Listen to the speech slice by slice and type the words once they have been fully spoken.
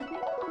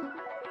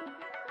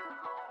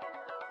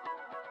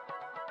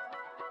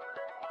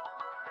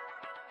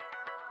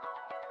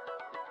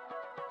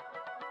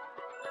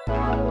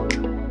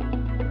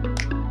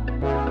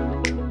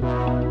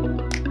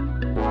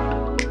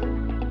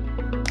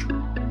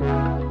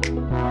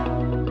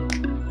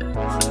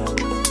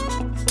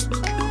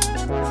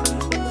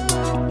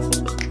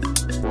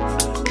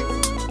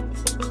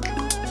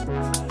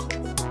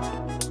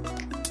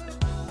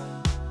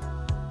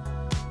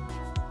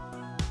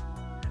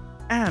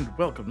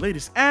welcome,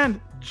 ladies and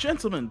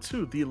gentlemen,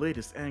 to the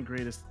latest and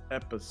greatest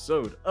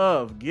episode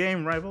of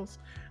Game Rivals.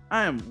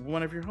 I am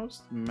one of your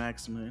hosts,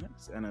 Maximilian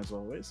X, and as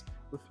always,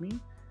 with me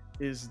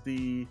is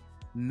the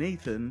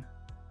Nathan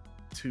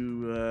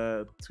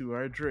to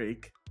our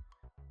Drake,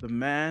 the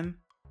man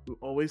who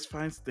always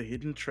finds the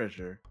hidden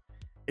treasure.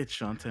 It's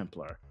Sean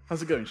Templar.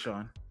 How's it going,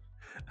 Sean?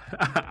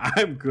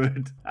 I'm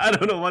good. I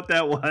don't know what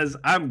that was.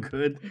 I'm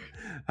good.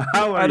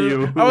 How are I don't.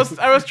 you?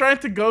 I was trying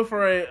to go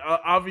for a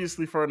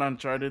obviously for an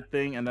Uncharted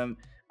thing, and then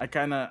I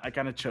kind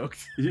of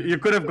choked. You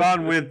could have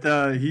gone with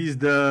he's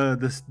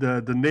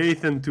the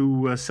Nathan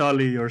to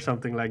Sully or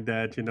something like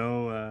that.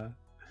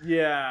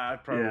 Yeah, I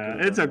probably could Yeah,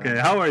 have it's done okay.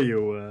 that. How are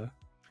you?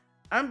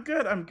 I'm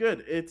good. I'm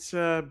good. It's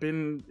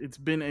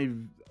been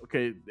a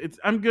okay. It's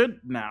I'm good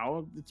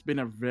now. It's been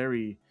a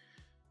very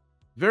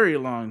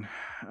long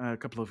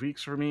couple of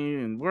weeks for me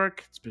in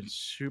work. It's been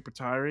super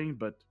tiring,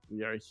 but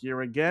we are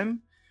here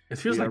again. It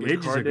feels We are like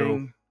ages ago.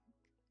 recording.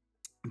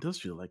 It does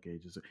feel like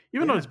ages,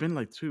 even though Yeah, it's been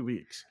like 2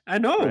 weeks, I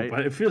know, right?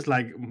 but it feels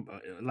like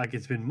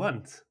it's been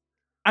months.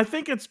 I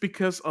think it's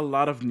because a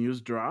lot of news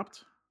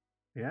dropped,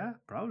 Yeah,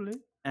 probably.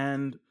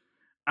 and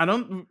I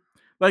don't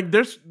like.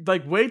 There's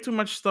like way too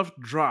much stuff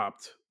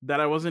dropped that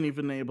I wasn't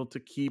even able to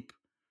keep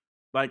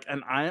like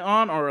an eye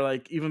on or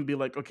like even be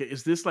like, okay,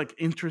 is this like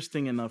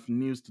interesting enough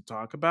news to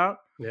talk about?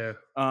 Yeah.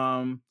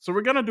 So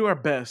we're gonna do our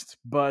best,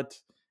 but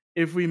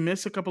if we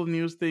miss a couple of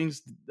news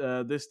things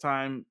this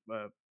time,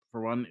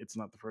 for one, it's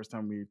not the first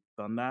time we've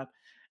done that,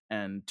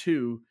 and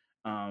two,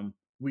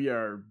 we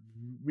are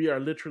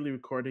literally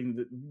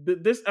recording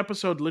this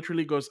episode.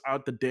 Literally goes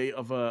out the day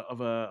of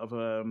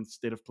a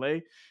state of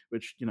play,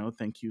 which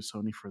thank you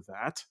Sony for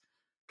that.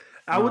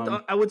 I would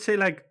Um, I would say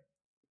like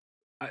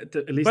at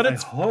least but I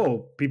it's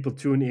hope people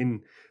tune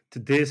in to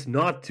this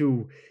not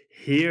to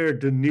hear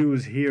the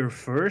news here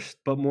first,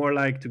 but more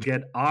like to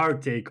get our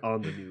take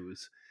on the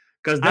news.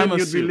 Because I'm then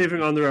you'd be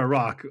living assuming. under a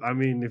rock. I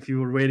mean, if you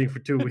were waiting for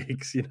 2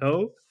 weeks.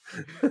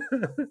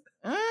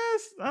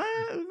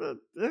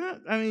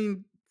 I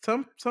mean,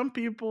 some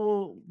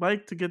people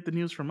like to get the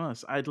news from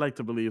us. I'd like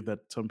to believe that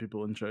some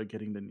people enjoy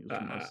getting the news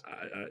from us,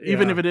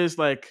 even if Yeah, it is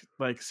like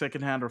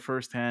secondhand or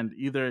first hand,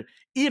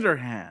 either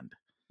hand.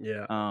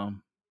 yeah.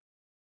 Um.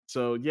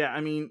 So yeah,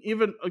 I mean,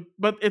 even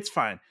but it's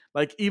fine.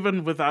 Like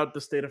even without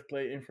the state of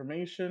play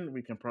information,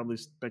 we can probably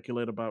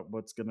speculate about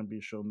what's going to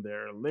be shown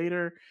there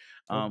later.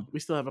 Oh, We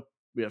still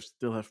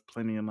have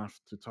plenty enough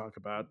to talk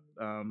about.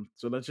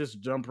 So let's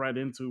just jump right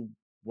into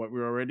what we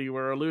already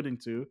were alluding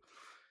to.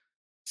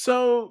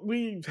 So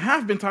we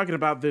have been talking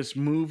about this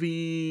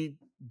movie,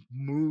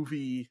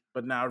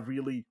 but now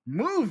really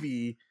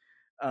movie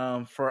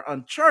for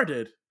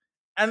Uncharted,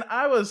 and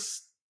I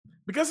was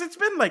because it's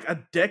been like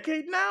a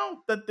decade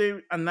now that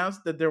they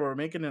announced that they were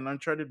making an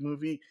Uncharted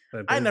movie. I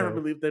I think never so.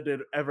 believed that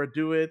they'd ever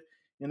do it.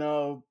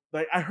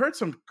 Like I heard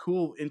some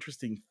cool,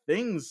 interesting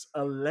things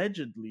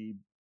allegedly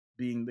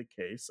being the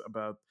case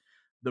about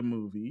the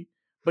movie,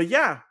 but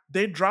yeah,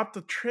 they dropped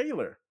a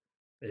trailer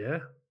Yeah.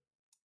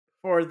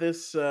 for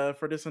this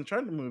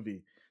Uncharted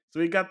movie. So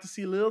we got to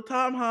see little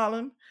Tom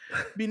Holland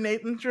be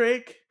Nathan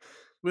Drake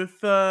with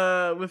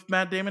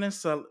Matt Damon as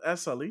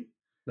Sully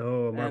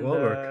No, Mark and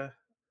Wahlberg.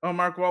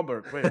 Mark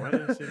Wahlberg. Wait, why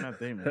did I say Matt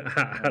Damon?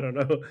 I don't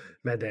know.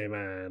 Matt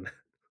Damon.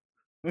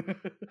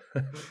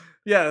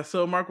 Yeah,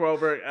 so Mark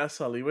Wahlberg as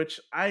Sully, which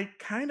I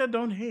kind of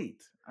don't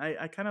hate.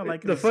 I kind of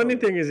like him The as funny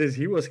Sully. thing is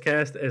he was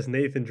cast as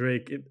Nathan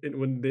Drake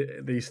when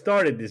they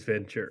started this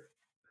venture.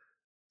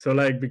 So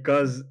like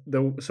because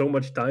so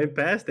much time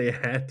passed, they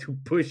had to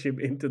push him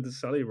into the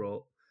Sully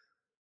role.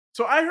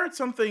 So I heard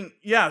something.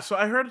 Yeah, so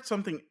I heard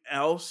something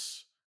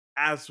else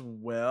as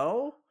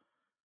well.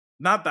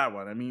 Not that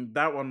one. I mean,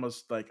 that one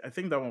was like I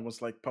think that one was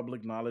like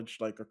public knowledge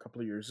like a couple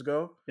of years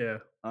ago. Yeah.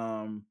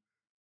 Um,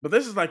 but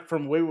this is like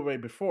from way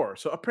before.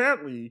 So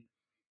apparently,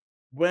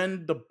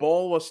 when the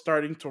ball was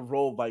starting to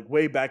roll, like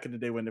way back in the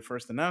day when they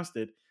first announced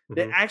it,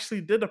 they Hmm. actually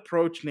did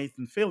approach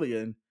Nathan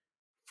Fillion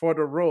for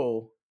the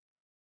role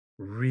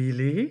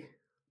Really?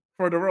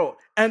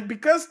 and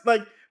because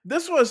like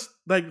this was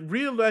like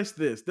realize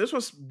this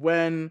was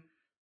when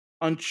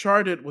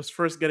Uncharted was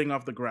first getting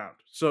off the ground.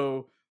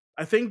 So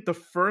I think the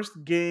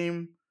first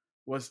game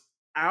was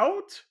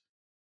out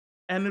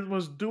and it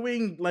was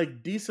doing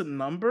like decent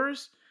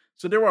numbers.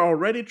 So they were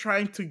already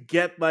trying to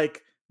get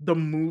like the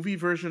movie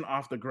version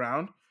off the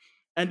ground.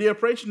 And they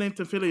approached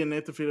Nathan Fillion, and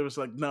Nathan Fillion was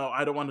like, "No,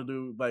 I don't want to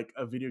do like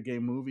a video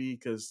game movie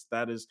because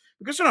that is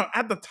because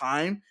at the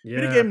time,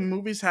 video Yeah. game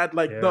movies had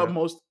like the Yeah.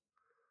 most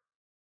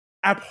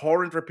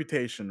abhorrent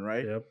reputation,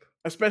 right? Yep.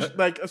 I,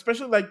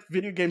 Especially like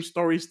video game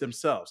stories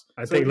themselves.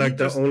 I So think he like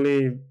the just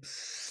only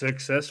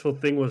successful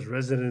thing was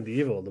Resident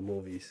Evil, the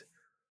movies.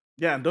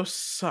 yeah, and those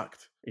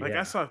sucked. Like I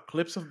Yeah. saw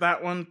clips of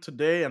that one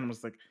today and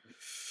was like,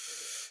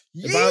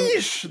 But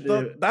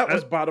 "Yeesh!" That I,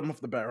 was bottom of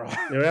the barrel.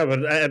 yeah,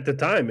 but at the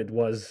time it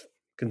was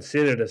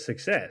considered a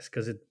success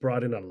because it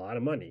brought in a lot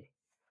of money.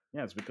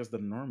 Yeah, it's because the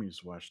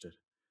normies watched it.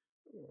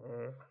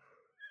 Uh,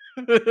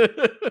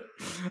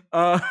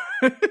 uh,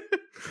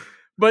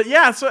 but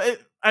yeah, so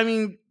I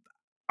mean,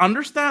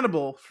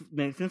 understandable.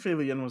 Nathan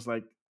Fillion was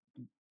like,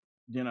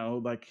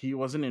 like he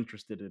wasn't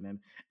interested in it.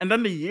 And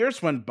then the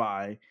years went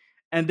by,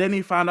 and then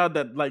he found out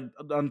that like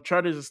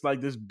Uncharted is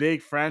like this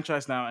big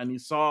franchise now, and he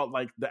saw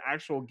like the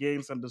actual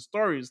games and the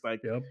stories,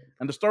 like Yep.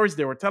 and the stories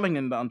they were telling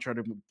in the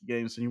Uncharted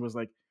games, and he was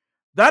like,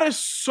 "That is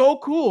so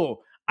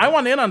cool! I Yep.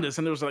 want in on this."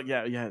 And it was like,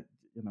 "Yeah, yeah,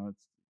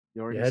 it's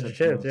you You already had your said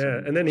chance, no." So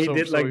yeah. And then he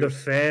did like he the was,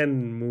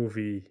 fan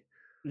movie.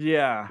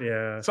 yeah.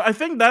 Yeah. So I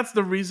think that's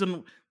the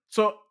reason.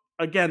 So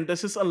again,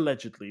 this is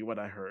allegedly what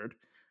I heard.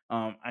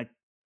 I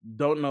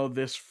don't know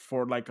this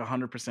for like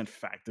 100%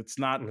 fact. It's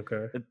not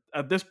Okay.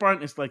 at this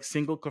point. It's like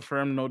single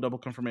confirmed, no double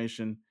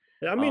confirmation.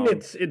 Yeah, I mean Um,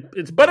 it's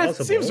but it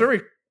seems plausible.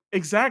 very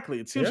exactly.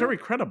 It seems Yeah. very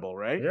credible,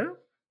 right? Yeah.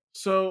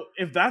 So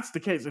if that's the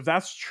case, if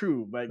that's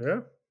true, like,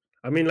 Yeah.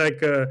 I mean, like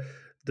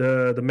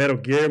the Metal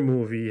Gear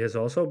movie has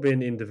also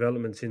been in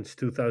development since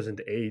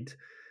 2008.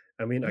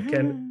 I mean, I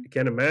yeah,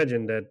 can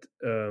imagine that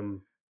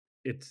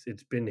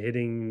it's been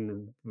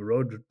hitting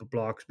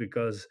roadblocks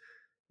because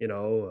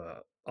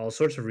all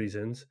sorts of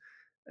reasons.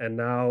 And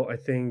now I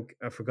think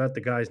I forgot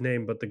the guy's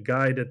name, but the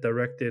guy that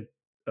directed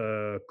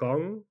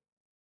Kong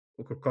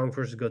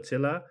versus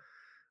Godzilla.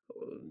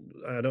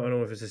 I don't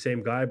know if it's the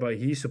same guy, but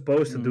he's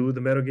supposed to mm, do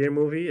the Metal Gear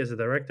movie as a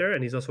director,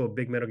 and he's also a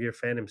big Metal Gear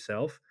fan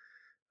himself.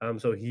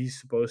 So he's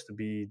supposed to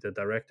be the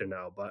director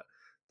now, but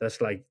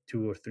that's like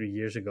 2 or 3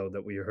 years ago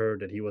that we heard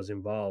that he was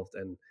involved,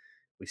 and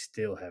we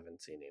still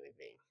haven't seen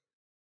anything.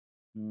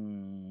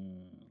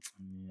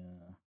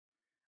 yeah.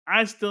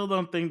 I still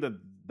don't think that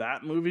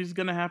that movie's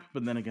gonna happen.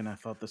 But then again, I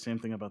thought the same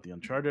thing about the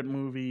Uncharted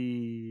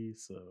movie.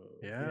 So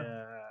Yeah,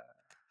 yeah.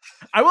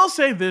 I will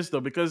say this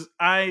though, because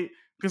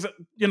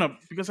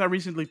because I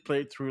recently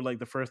played through like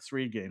the first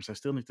three games. I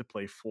still need to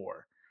play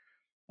four.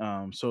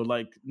 So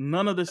like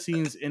none of the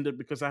scenes ended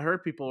because I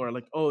heard people are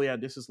like, "Oh yeah,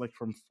 this is like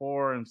from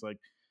four," and it's like,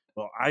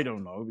 well, I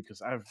don't know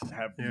because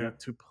have yeah, yet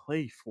to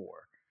play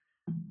four.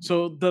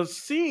 So the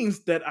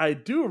scenes that I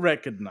do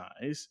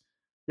recognize,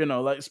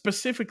 like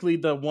specifically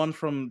the one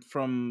from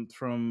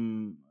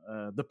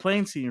the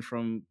plane scene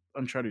from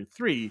Uncharted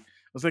 3, I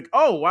was like,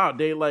 oh wow,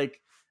 they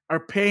like are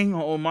paying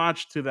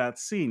homage to that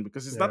scene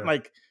because it's not yeah.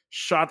 like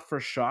shot for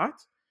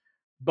shot,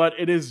 but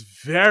it is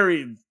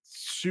very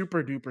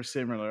super duper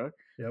similar.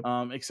 Yep.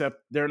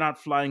 Except they're not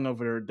flying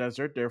over a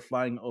desert; they're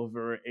flying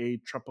over a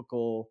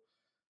tropical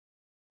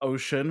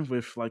ocean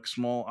with like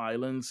small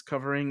islands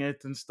covering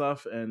it and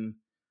stuff. And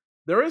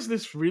there is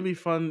this really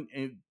fun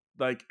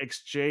like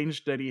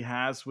exchange that he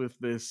has with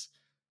this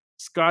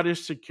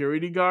Scottish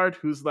security guard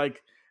who's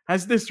like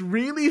has this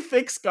really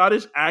thick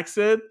Scottish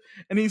accent,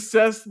 and he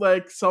says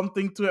like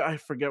something to it. I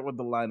forget what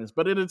the line is,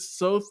 but it is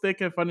so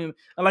thick and funny, and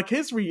like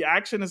his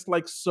reaction is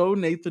like so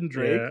Nathan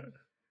Drake. Yeah,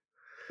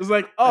 It's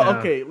like, oh, yeah.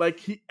 okay, like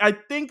I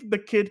think the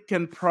kid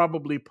can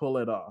probably pull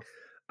it off.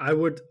 I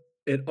would.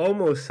 It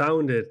almost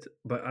sounded,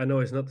 but I know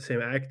it's not the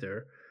same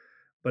actor.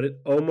 But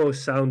it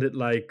almost sounded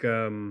like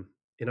in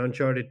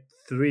Uncharted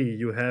 3,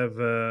 you have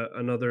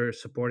another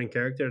supporting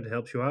character that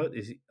helps you out.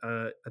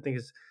 I think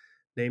his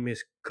name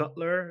is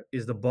Cutler.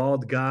 Is the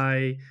bald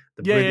guy,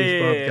 the Yeah, yeah, British yeah,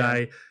 bald yeah,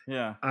 guy?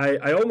 yeah,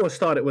 I almost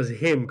thought it was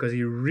him because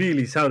he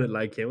really sounded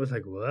like him. I was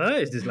like, what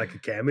is this, like a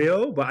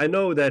cameo? But I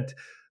know that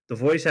the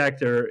voice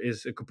actor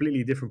is a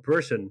completely different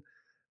person.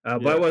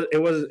 But yeah.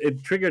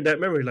 it triggered that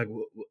memory. Like,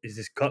 is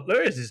this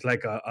Cutler? Is this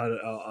like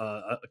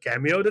a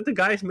cameo that the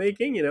guy's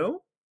making? You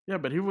know? Yeah,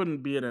 but he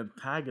wouldn't be an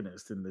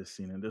antagonist in this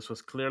scene, and this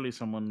was clearly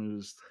someone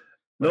who's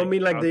No, I like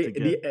mean like out to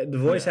get. the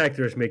voice Yeah.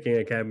 actor is making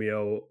a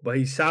cameo, but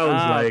he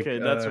sounds Ah, like okay,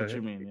 that's what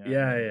you mean. Yeah,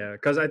 yeah, yeah, yeah.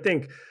 Because I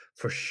think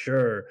for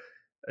sure,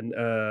 and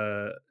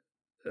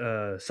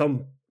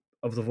some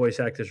of the voice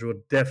actors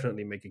will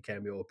definitely make a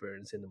cameo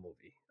appearance in the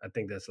movie. I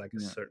think that's like a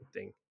yeah. certain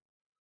thing.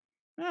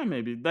 Yeah,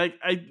 maybe. Like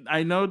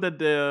I know that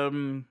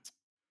the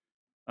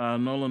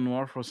Nolan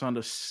North was on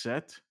the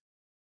set.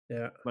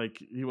 Yeah, Like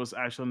he was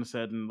actually on the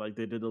set, and like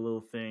they did a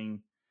little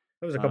thing,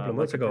 that was a couple of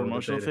months like a ago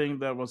that promotional they did. thing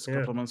that was a Yeah,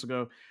 couple of months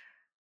ago.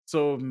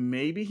 So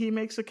maybe he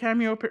makes a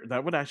cameo.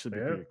 That would actually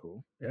be yeah, pretty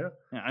cool. yeah,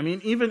 Yeah, I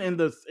mean, even in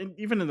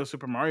the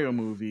Super Mario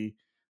movie,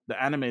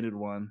 the animated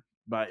one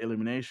by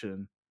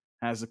Illumination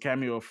has a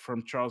cameo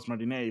from Charles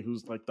Martinet,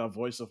 who's like the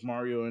voice of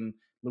Mario and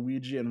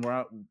Luigi and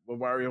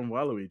Wario and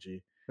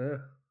Waluigi. yeah.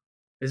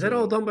 Is that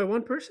all So done by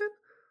one person?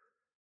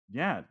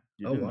 yeah,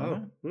 you Oh didn't know wow,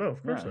 that? no,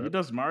 of course Yeah, he not.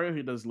 does Mario,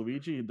 he does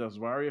Luigi, he does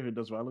Wario, he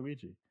does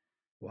Waluigi.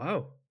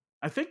 Wow,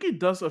 I think he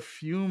does a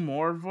few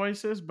more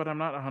voices, but I'm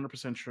not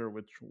 100% sure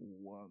which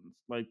ones.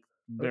 Like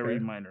very okay,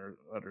 minor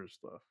other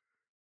stuff.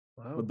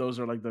 But wow, those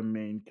are like the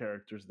main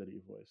characters that he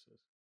voices.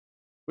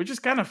 Which is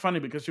kind of funny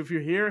because if you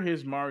hear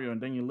his Mario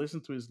and then you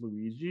listen to his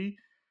Luigi,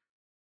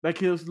 like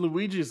his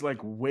Luigi is like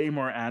way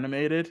more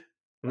animated.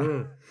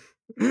 mm,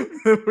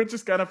 Which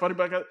is kind of funny,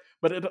 but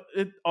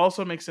it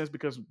also makes sense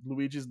because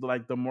Luigi's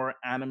like the more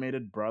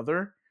animated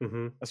brother,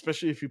 mm-hmm.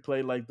 especially if you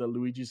play like the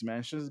Luigi's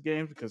Mansions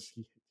games because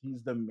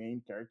he's the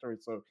main character,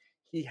 so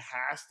he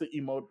has to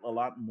emote a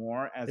lot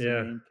more as a Yeah,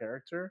 main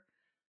character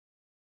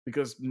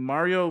because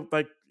Mario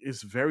like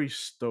is very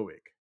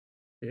stoic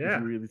if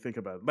you yeah, really think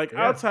about it. Like yeah,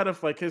 outside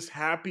of like his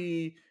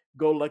happy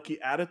go lucky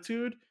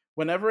attitude.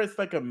 Whenever it's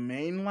like a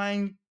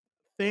mainline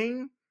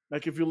thing,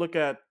 like if you look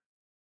at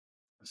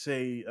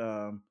say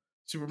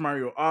Super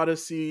Mario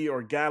Odyssey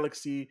or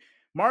Galaxy,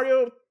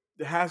 Mario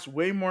has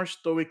way more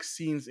stoic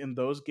scenes in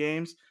those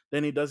games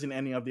than he does in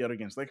any of the other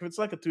games. Like if it's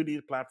like a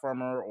 2D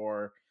platformer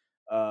or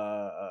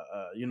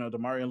the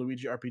Mario and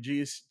Luigi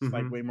RPGs, it's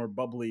like way Hmm. more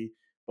bubbly.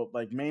 But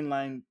like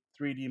mainline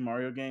 3D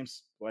Mario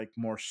games, like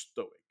more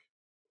stoic.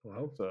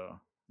 Wow. So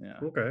yeah,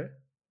 Okay.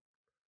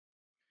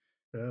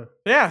 Yeah.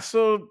 yeah.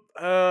 So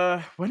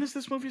when is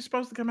this movie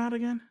supposed to come out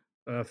again?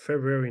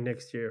 February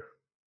next year.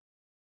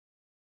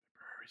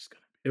 It's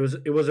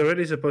gonna It was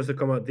already supposed to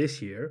come out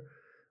this year,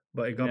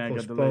 but it be. got Yeah, I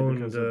got delayed postponed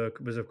because of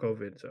because of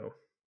COVID. So.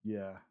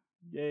 yeah.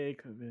 Yay,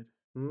 COVID.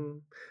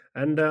 Mm.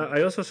 And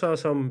I also saw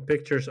some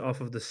pictures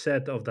off of the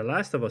set of the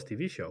Last of Us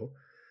TV show,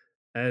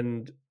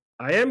 and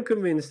I am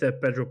convinced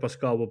that Pedro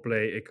Pascal will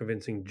play a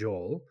convincing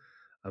Joel.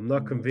 I'm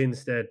not Hmm.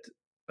 convinced that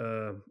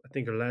I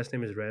think her last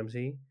name is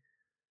Ramsey.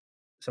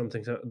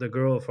 Something the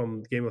girl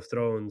from Game of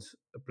Thrones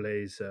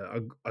plays a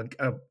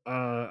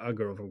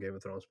girl from Game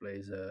of Thrones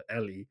plays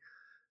Ellie,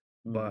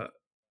 Hmm. but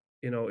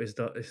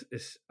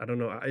is I don't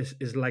know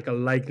is like a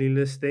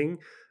likeliness thing,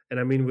 and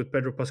I mean with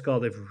Pedro Pascal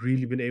they've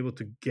really been able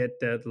to get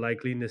that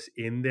likeliness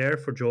in there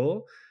for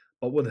Joel,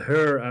 but with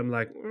her I'm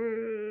like,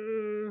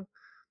 I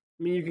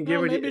mean you can give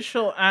Well, her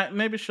the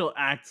maybe she'll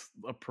act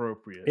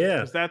appropriate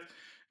yeah,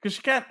 because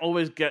she can't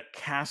always get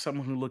cast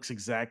someone who looks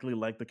exactly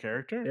like the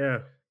character. yeah,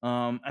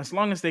 As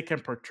long as they can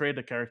portray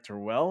the character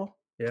well,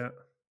 yeah.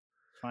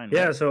 fine,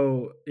 Yeah, right?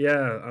 so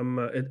yeah,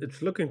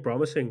 it's looking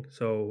promising.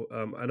 So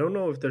I don't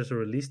know if there's a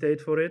release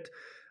date for it.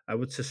 I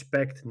would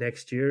suspect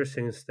next year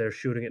since they're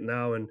shooting it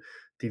now, and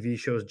TV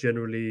shows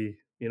generally,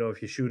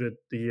 if you shoot it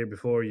the year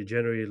before, you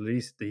generally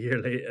release the year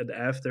late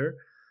after.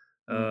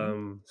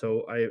 Hmm.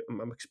 So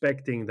I'm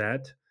expecting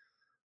that,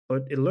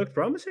 but it looked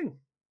promising.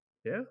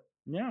 Yeah,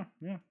 Yeah,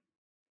 yeah.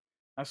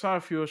 I saw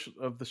a few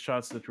of the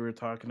shots that we were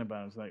talking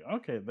about. It's like,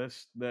 okay,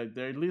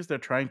 they're at least they're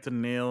trying to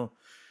nail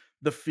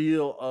the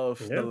feel of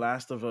The yeah,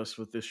 Last of Us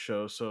with this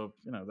show. So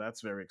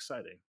that's very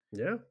exciting.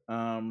 yeah.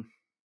 Um,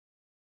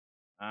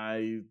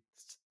 I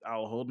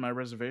I'll hold my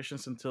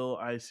reservations until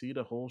I see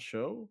the whole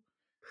show.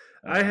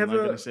 I I'm have not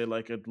gonna a say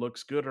like it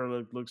looks good or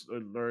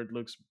it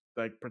looks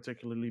like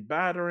particularly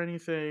bad or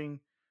anything.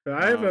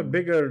 I have a Um,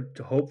 bigger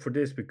hope for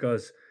this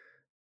because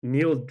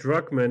Neil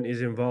Druckmann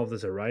is involved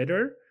as a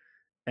writer,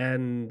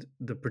 and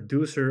the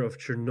producer of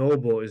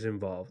Chernobyl is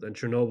involved. And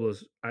Chernobyl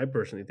is, I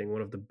personally think,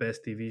 one of the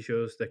best TV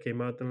shows that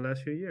came out in the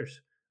last few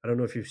years. I don't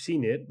know if you've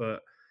seen it, but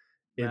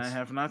I it's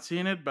have not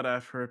seen it, but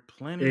I've heard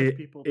plenty of it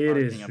people it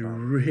talking is about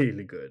it.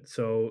 really good.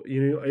 So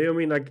I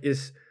mean, like,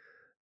 is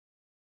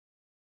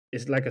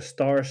like a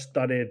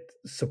star-studded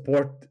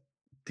support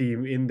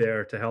team in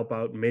there to help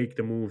out make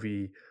the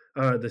movie,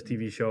 the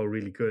TV Mhm. show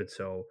really good.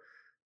 So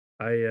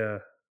I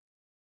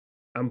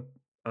I'm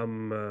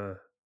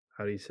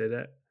how do you say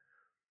that?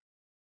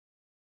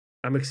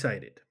 I'm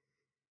excited.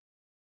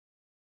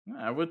 Yeah,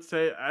 I would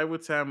say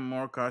I'm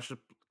more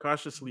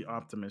cautiously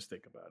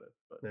optimistic about it.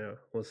 But Yeah,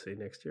 we'll see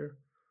next year.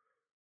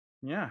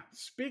 yeah,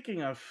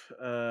 speaking of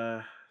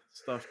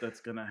stuff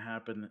that's gonna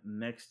happen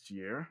next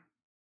year,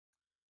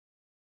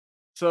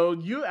 so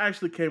you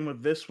actually came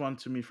with this one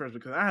to me first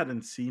because I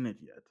hadn't seen it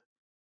yet.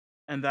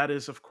 And that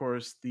is, of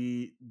course,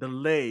 the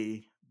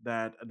delay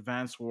that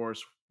Advance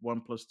Wars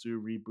 1 plus 2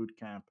 Reboot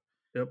Camp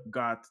Yep,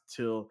 got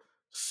till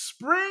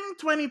spring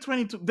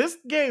 2022. This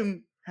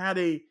game had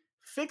a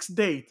fixed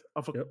date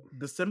of yep.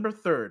 December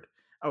 3rd.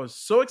 I was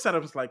so excited.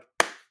 I was like,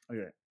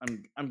 okay,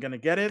 I'm gonna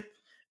get it.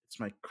 It's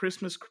my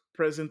Christmas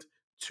present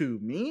to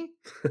me.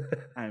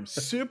 I'm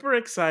super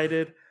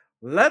excited.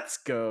 Let's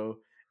go.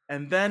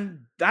 And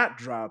then that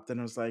dropped, and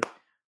I was like,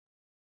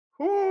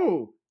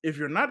 whoo, if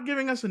you're not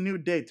giving us a new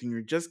date and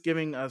you're just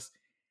giving us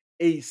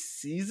a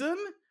season,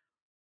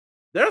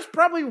 there's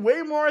probably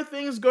way more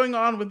things going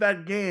on with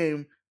that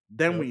game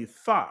than Yep. we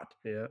thought.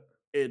 Yeah.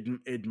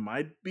 It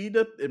might be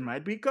that it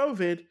might be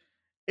COVID.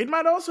 It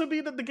might also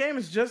be that the game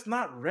is just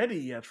not ready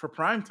yet for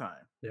prime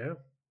time. Yeah.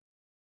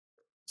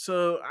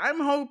 So I'm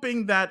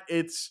hoping that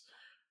it's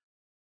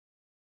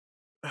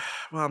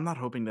well, I'm not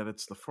hoping that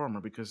it's the former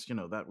because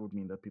that would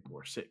mean that people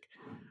are sick.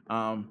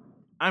 I'm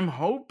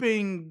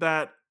hoping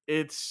that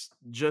it's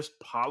just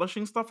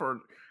polishing stuff, or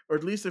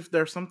at least if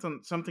there's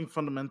something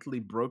fundamentally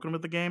broken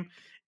with the game,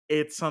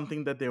 it's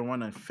something that they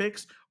want to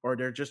fix, or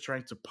they're just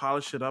trying to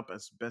polish it up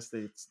as best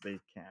they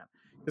can.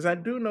 Because I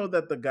do know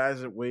that the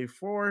guys at Way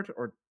Forward,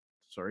 or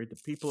sorry, the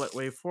people at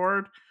Way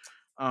Forward,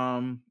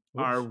 are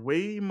Whoops.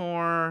 way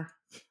more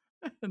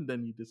and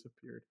then he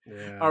disappeared.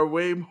 Yeah. Are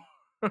way more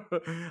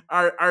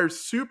are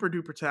super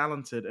duper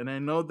talented, and I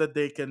know that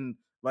they can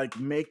like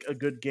make a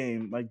good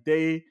game. Like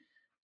they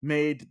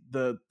made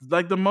the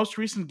most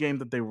recent game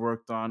that they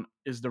worked on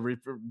is the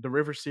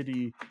River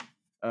City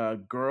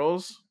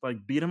girls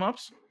like beat 'em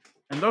ups,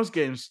 and those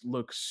games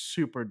look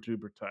super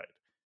duper tight.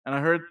 And I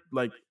heard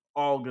like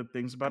all good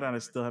things about it. And I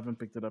still haven't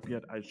picked it up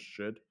yet. I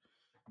should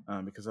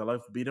because I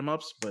love beat 'em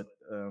ups, but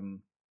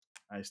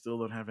I still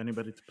don't have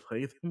anybody to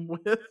play them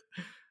with.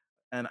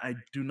 and I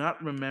do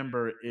not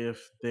remember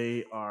if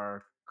they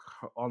are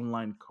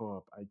online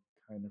co-op. I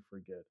kind of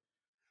forget.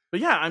 But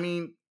yeah, I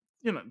mean,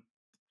 you know,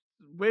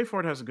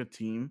 WayForward has a good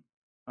team.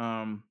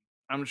 Um,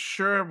 I'm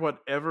sure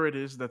whatever it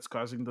is that's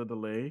causing the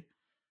delay,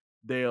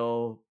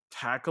 they'll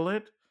tackle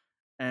it,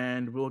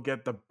 and we'll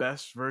get the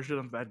best version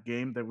of that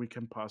game that we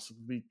can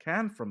possibly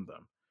can from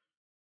them.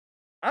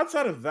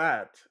 Outside of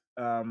that,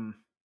 I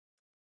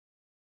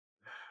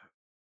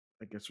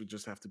guess we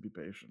just have to be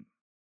patient.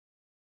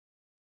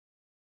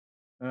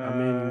 I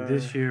mean, Uh,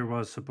 this year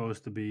was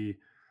supposed to be.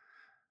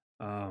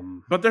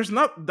 Um, but there's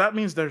not. That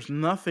means there's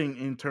nothing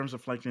in terms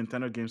of like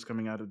Nintendo games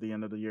coming out at the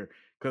end of the year,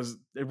 because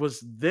it was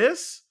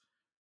this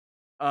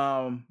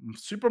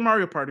Super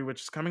Mario Party,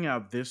 which is coming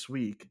out this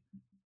week.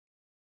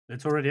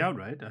 it's already out,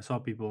 right? I saw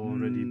people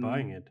already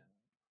buying Mm,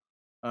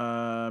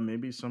 it.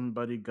 maybe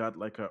somebody got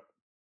like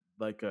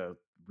a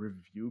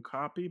review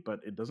copy, but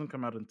it doesn't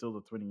come out until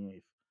the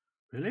 28th.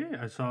 Really?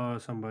 I saw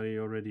somebody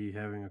already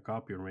having a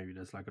copy, or maybe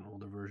that's like an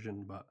older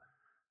version. But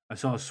I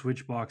saw a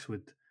Switch box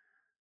with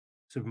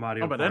Super Oh,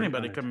 Mario but Party on it.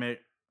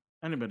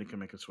 anybody can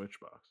make a Switch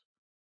box.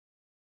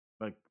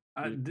 Like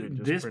you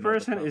just This print out the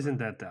person cover. isn't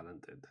that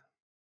talented.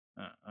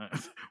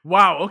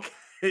 Wow. Okay.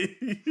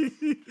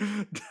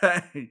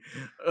 Dang.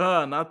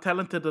 Not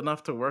talented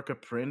enough to work a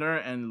printer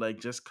and like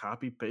just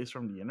copy paste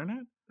from the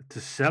internet. To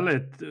sell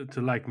it,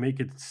 to like make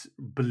it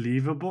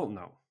believable,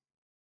 no.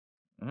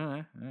 All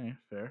right,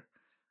 fair.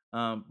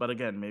 But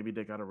again, maybe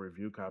they got a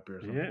review copy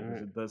or something because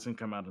Yeah, it doesn't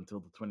come out until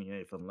the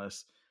 28th,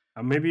 unless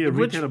maybe a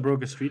which retailer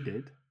broke a street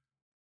date.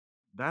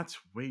 that's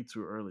way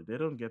too early. They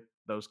don't get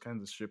those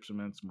kinds of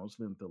shipments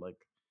mostly until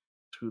like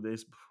 2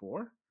 days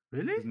before.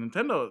 Really? Because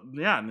Nintendo,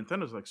 yeah,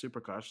 Nintendo's like super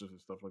cautious and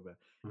stuff like that.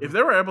 If Mhm.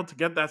 they were able to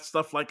get that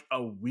stuff like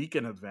a week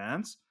in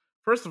advance,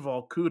 first of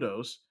all,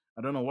 kudos.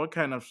 I don't know what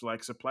kind of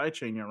like supply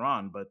chain you're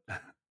on, but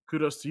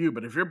kudos to you.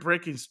 But if you're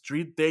breaking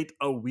street date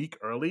a week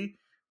early,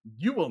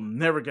 you will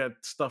never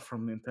get stuff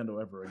from Nintendo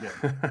ever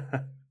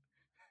again.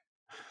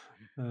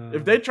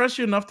 If uh, they trust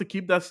you enough to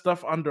keep that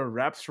stuff under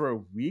wraps for a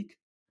week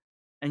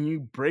and you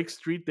break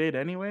street date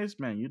anyways,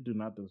 man, you do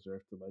not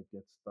deserve to like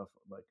get stuff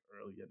like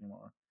early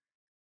anymore.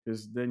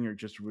 Because then you're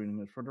just ruining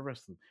it for the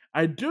rest of them.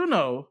 I do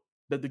know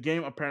that the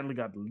game apparently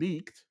got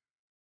leaked.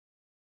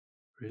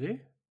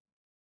 really?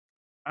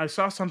 I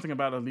saw something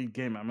about a leaked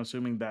game. I'm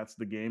assuming that's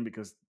the game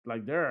because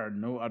like there are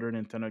no other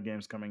Nintendo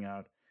games coming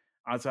out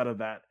outside of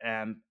that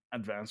and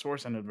Advance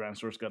Wars, and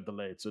Advance Wars got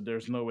delayed. So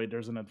there's no way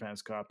there's an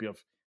advanced copy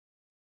of,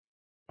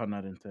 pun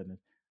not intended,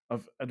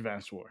 of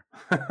Advance War.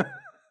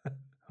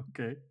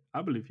 Okay,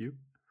 I believe you.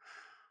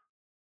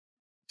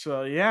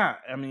 So yeah,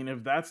 I mean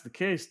if that's the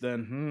case,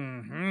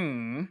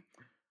 then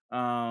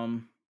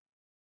um,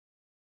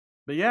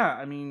 but yeah,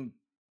 I mean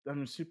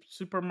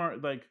Super Mario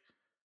like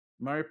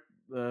Mario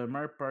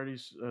Mario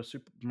Party's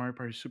Super Mario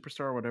Party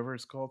Superstar, or whatever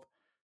it's called.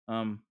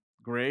 Um,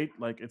 Great.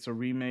 Like it's a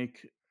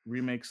remake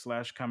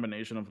slash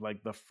combination of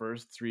like the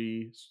first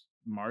three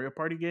Mario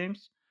Party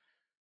games.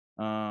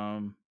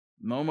 No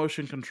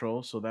motion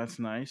control, so that's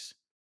nice,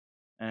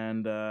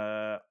 and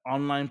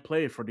online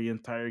play for the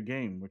entire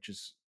game, which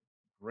is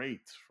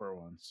great for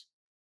once.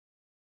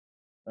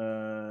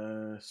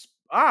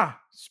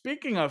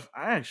 Speaking of,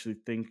 I actually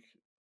think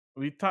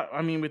we talked.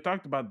 I mean, we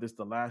talked about this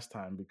the last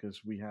time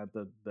because we had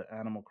the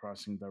Animal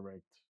Crossing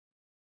Direct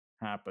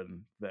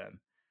happen then.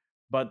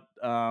 But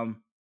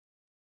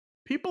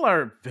people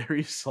are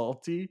very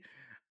salty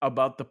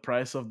about the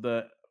price of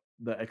the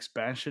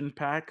expansion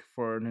pack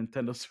for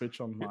Nintendo Switch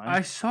I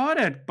Online. saw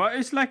that, but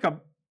it's like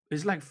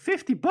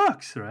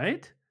 $50,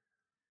 right?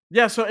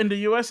 Yeah, so in the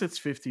US it's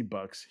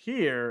 $50.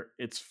 Here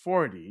it's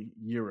 40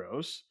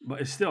 euros.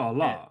 But it's still a And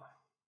lot.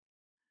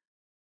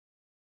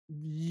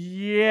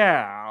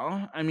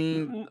 yeah, I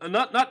mean,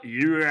 Not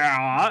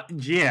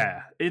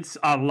yeah, it's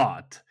a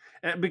lot.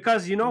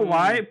 Because you know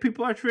why mm,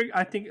 people are triggered.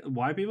 I think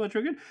why people are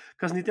triggered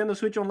because Nintendo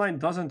Switch Online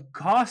doesn't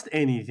cost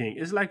anything.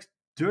 It's like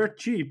dirt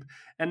cheap,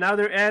 and now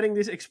they're adding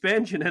this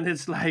expansion, and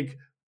it's like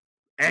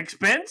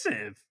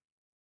expensive.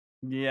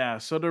 yeah,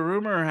 so the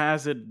rumor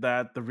has it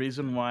that the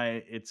reason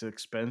why it's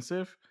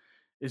expensive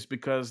is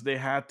because they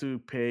had to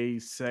pay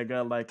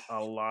Sega like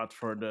a lot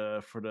for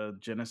the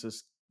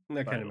Genesis I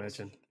can titles.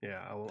 imagine.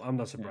 Yeah, I'm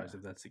not surprised Yeah.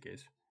 if that's the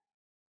case.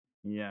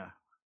 Yeah.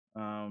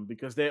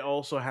 Because they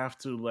also have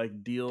to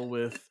like deal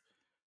with,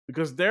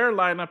 because their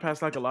lineup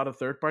has like a lot of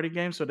third party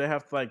games, so they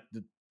have to like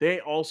they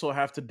also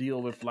have to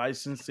deal with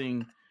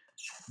licensing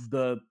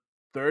the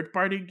third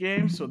party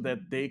games so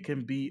that they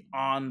can be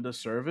on the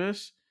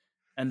service.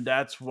 And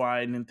that's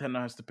why Nintendo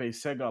has to pay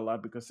Sega a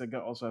lot, because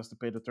Sega also has to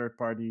pay the third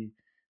party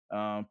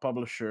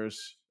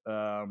publishers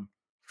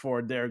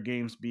for their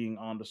games being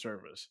on the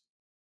service.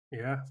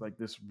 Yeah. It's like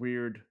this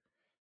weird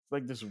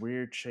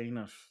chain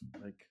of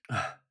like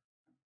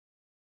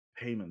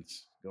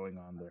payments going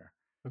on there.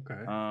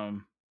 Okay.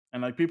 Um,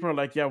 and like people are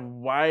like, yeah,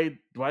 why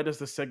does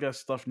the Sega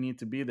stuff need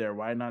to be there?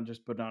 Why not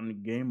just put on the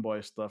Game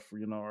Boy stuff,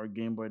 or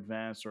Game Boy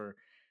Advance or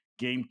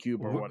GameCube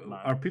or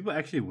whatnot? Are people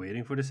actually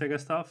waiting for the Sega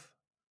stuff?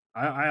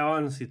 I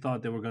honestly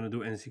thought they were gonna do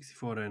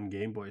N64 and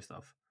Game Boy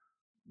stuff.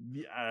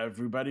 Yeah,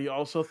 everybody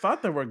also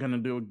thought they were gonna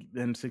do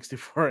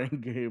N64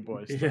 and Game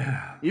Boy stuff.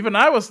 Yeah, Even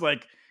I was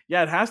like,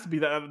 yeah, it has to be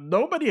that.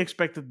 Nobody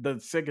expected the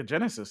Sega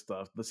Genesis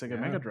stuff, the Sega yeah,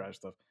 Mega Drive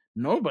stuff.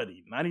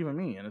 Nobody, not even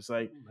me. And it's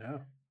like, yeah.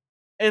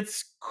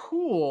 it's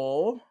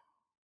cool.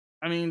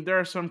 I mean, there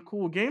are some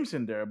cool games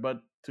in there,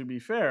 but to be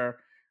fair,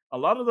 a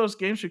lot of those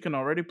games you can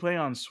already play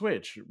on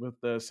Switch with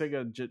the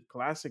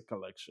Classic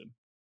Collection,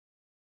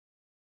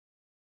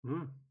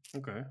 Mm,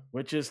 okay,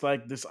 which is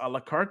like this a la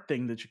carte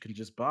thing that you can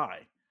just buy.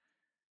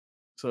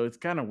 So it's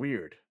kind of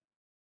weird.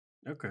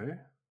 okay.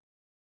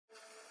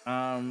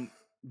 Um,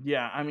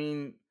 yeah, I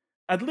mean,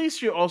 at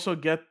least you also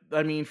get.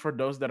 I mean, for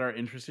those that are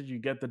interested, you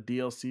get the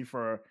DLC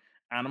for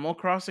Animal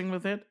Crossing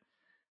with it,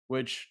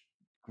 which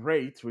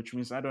great, which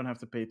means I don't have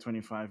to pay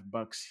 $25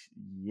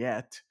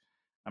 yet.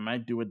 I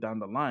might do it down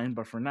the line,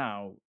 but for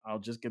now, I'll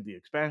just get the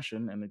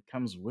expansion and it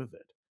comes with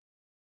it.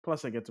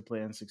 Plus, I get to play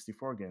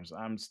N64 games.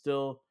 I'm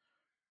still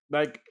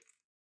like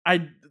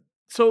I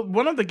so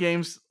one of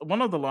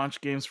the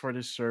launch games for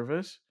this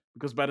service,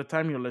 because by the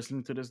time you're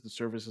listening to this, the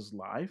service is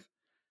live.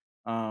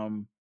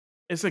 Um,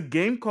 it's a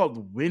game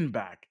called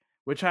Winback,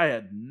 which I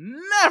had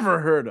never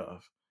heard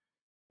of.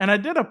 And I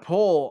did a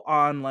poll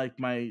on like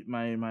my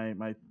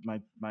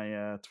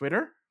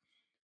Twitter.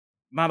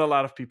 Not a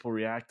lot of people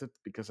reacted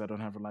because I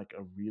don't have like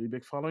a really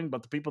big following,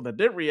 but the people that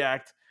did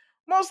react,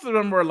 most of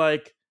them were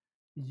like,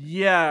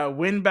 "Yeah,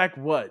 Winback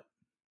what?"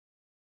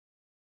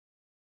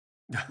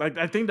 Like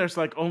I think there's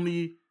like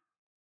only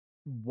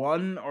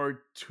one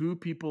or two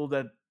people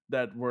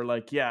that were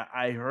like, "Yeah,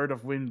 I heard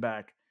of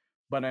Winback,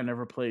 but I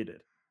never played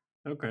it."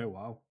 Okay,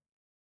 wow.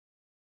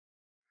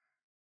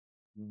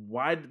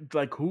 Why?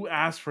 Like, who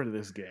asked for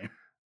this game?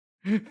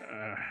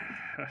 Uh,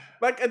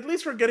 Like, at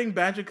least we're getting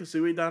Banjo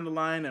Kazooie down the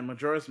line and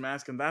Majora's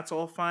Mask, and that's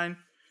all fine.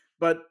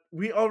 But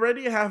we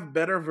already have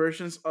better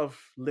versions of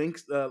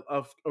Link's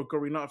of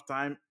Ocarina of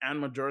Time and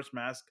Majora's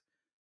Mask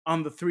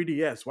on the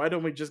 3DS. Why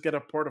don't we just get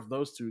a port of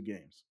those two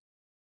games?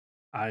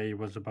 I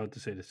was about to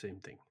say the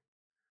same thing.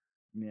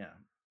 Yeah.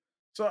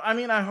 So I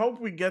mean, I hope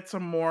we get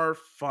some more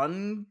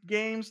fun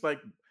games.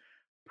 Like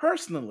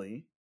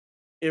personally,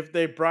 if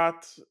they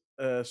brought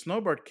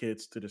Snowboard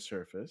Kids to the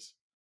surface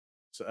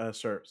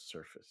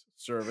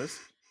service,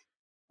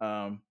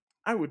 um,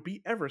 I would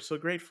be ever so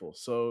grateful.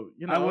 So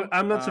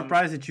I'm not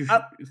surprised that you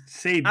At-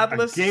 say a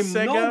Atlas game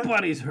Sega.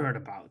 nobody's heard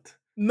about.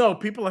 No,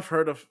 people have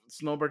heard of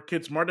Snowboard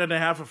Kids more than they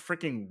have a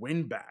freaking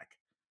Winback.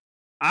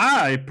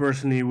 I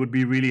personally would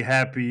be really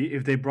happy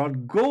if they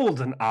brought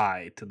Golden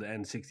Eye to the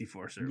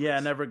N64 Yeah,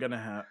 service. never gonna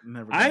happen.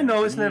 Never I gonna know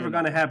happen. it's never You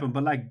gonna know. happen,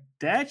 but like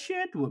that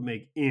shit would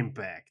make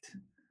impact.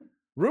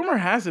 Rumor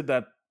has it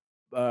that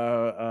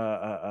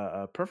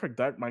Perfect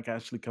Dark might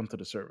actually come to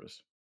the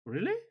service.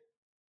 Really?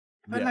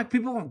 But Yeah, like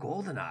people want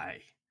Golden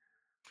Eye.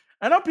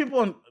 I know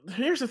people.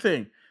 Here's the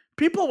thing: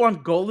 people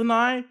want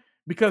GoldenEye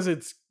because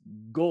it's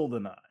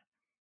GoldenEye.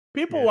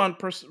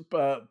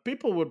 Yeah,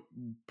 People would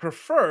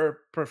prefer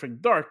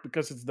Perfect Dark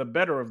because it's the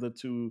better of the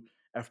two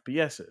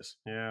FPSs.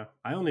 yeah.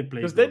 I only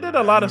played Because they Golden did a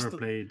Eye. I lot of never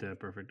played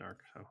Perfect Dark,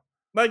 so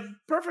like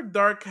Perfect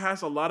Dark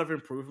has a lot of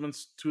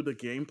improvements to the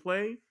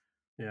gameplay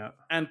yeah,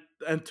 and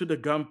to the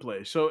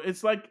gunplay. So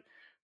it's like,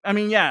 I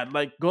mean, yeah,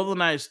 like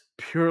GoldenEye is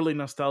purely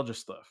nostalgia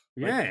stuff,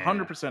 like yeah, yeah,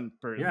 100%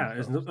 purely yeah.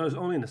 nostalgia stuff. It's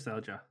only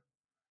nostalgia.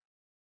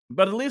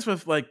 But at least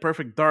with like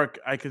Perfect Dark,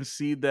 I can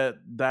see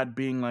that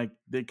being like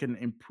they can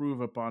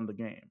improve upon the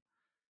game.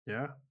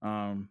 Yeah,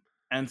 Um,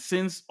 and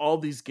since all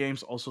these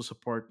games also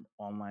support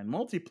online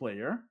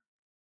multiplayer,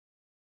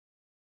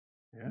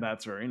 yeah,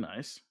 that's very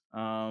nice.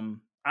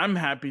 I'm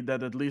happy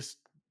that at least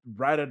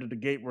right out of the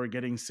gate we're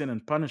getting Sin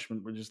and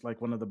Punishment, which is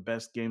like one of the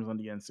best games on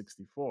the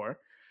N64.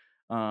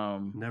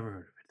 Um, never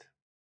heard of it.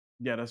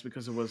 yeah, that's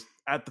because it was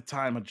at the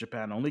time a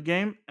Japan only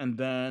game, and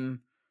then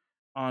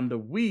on the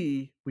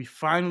Wii, we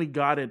finally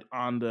got it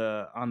on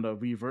the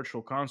Wii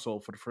Virtual Console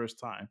for the first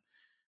time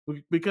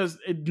because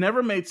it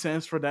never made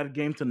sense for that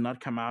game to not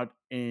come out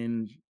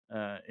in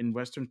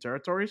Western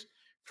territories.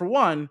 For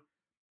one,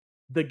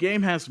 the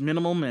game has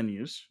minimal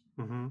menus.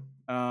 Mm-hmm.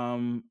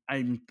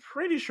 I'm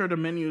pretty sure the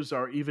menus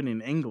are even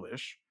in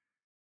English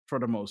for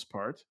the most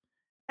part.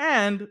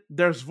 And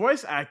there's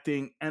voice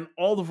acting, and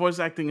all the voice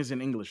acting is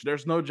in English.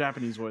 There's no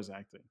Japanese voice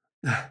acting.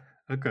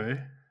 Okay.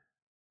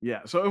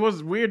 Yeah, so it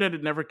was weird that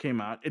it never came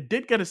out. It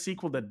did get a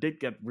sequel that did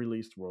get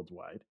released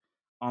worldwide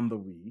on the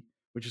Wii,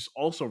 which is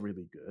also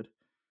really good.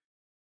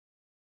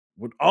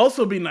 Would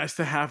also be nice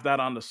to have that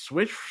on the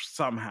Switch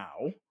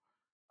somehow.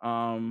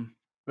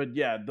 But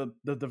yeah,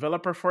 the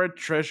developer for it,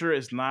 Treasure,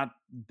 is not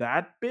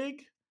that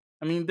big.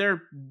 I mean,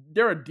 they're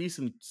a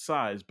decent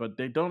size, but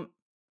they don't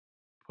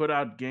put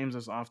out games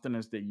as often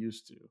as they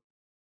used to.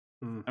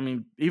 Mm, I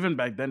mean, even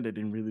back then, they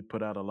didn't really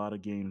put out a lot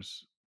of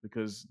games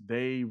because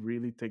they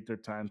really take their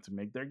time to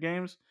make their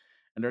games,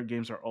 and their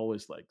games are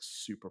always like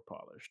super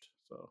polished.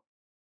 So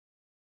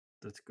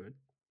that's good.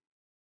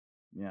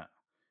 yeah.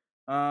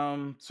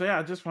 So yeah,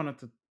 I just wanted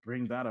to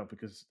bring that up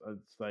because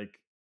it's like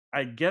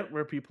I get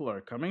where people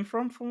are coming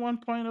from one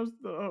point of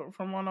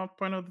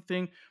the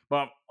thing,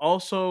 but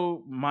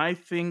also my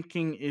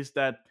thinking is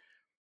that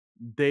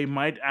they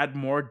might add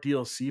more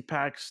DLC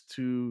packs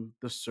to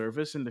the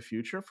service in the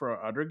future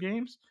for other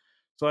games.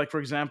 So, like for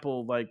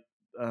example, like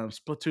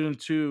Splatoon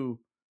 2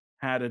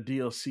 had a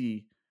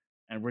DLC,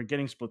 and we're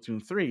getting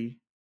Splatoon 3.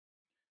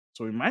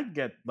 So we might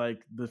get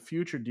like the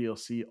future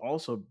DLC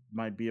also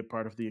might be a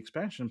part of the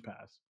expansion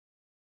pass.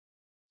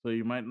 So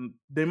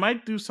they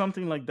might do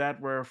something like that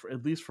where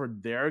at least for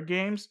their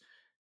games,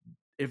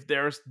 if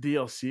there's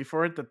DLC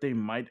for it, that they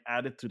might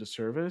add it to the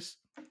service.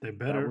 They That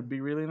better. would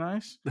be really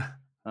nice.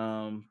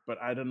 But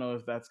I don't know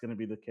if that's going to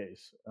be the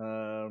case.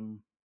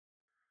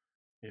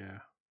 Yeah.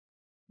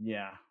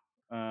 Yeah,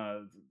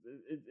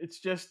 it's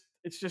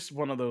just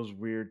one of those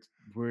weird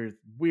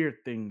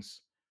things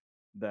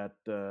that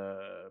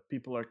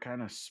people are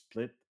kind of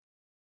split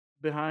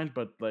behind,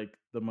 but like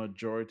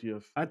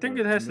I think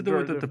it has to do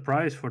with that the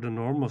price for the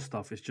normal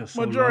stuff is just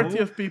so majority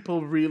low. of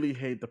people really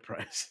hate the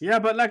price. Yeah,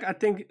 but like I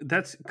think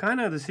that's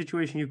kind of the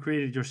situation you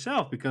created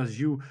yourself because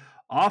you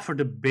offer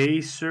the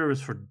base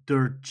service for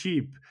dirt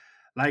cheap.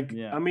 Like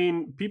Yeah, I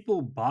mean,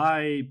 people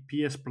buy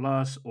PS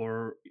Plus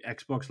or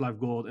Xbox Live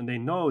Gold and they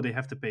know they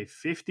have to pay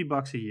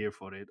 $50 a year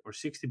for it or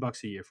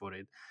 $60 a year for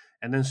it.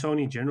 And then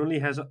Sony generally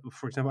has,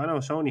 for example, I know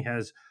Sony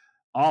has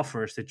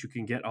offers that you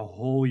can get a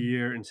whole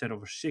year instead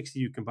of 60,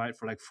 you can buy it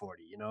for like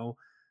 40, you know?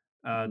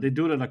 They mhm,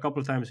 do that a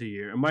couple of times a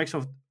year. And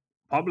Microsoft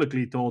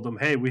publicly told them,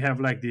 hey, we have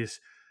like this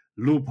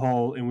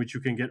loophole in which you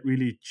can get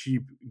really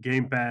cheap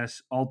Game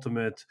Pass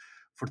Ultimate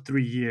for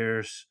 3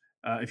 years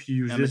if you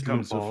use and it this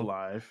comes with loophole.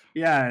 live.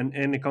 Yeah,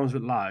 and it comes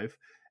with live.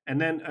 And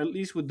then at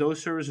least with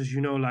those services,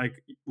 you know,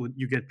 like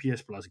you get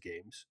PS Plus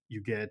games,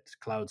 you get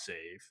Cloud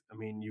Save. I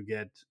mean, you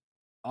get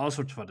all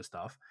sorts of other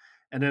stuff.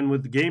 And then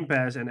with Game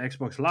Pass and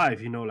Xbox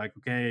Live, you know, like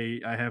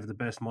okay, I have the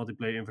best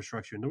multiplayer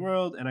infrastructure in the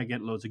world, and I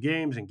get loads of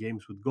games and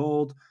games with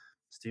gold.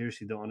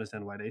 Seriously, don't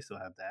understand why they still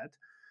have that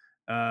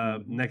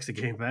Mhm. next to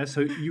Game Pass.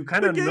 So you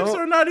kind The of games know,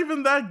 are not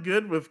even that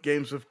good with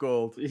games of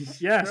gold.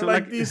 yeah. They're So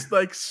like like, these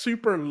like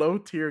super low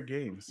tier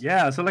games.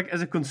 yeah. So like,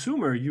 as a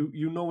consumer,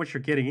 you know what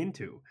you're getting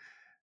into.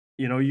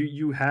 You know,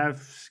 you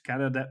have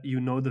kind of that, you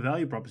know, the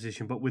value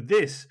proposition. But with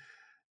this,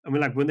 I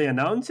mean, like when they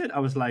announced it, I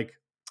was like,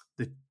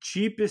 the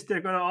cheapest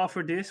they're gonna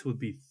offer this would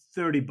be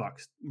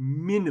 $30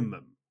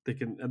 minimum. They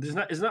can. There's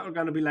not. It's not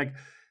gonna be like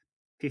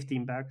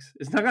 $15.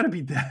 It's not gonna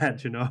be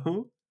that. You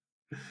know.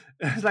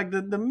 It's like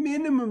the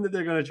minimum that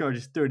they're gonna charge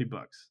is $30,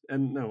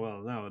 and no,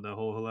 well, no, the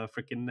whole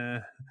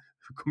freaking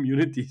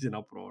community is in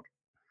uproar.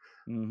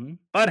 Hmm.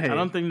 But I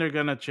don't hey, think they're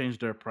gonna change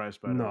their price.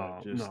 By the way,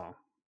 no, just no,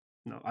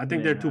 no. I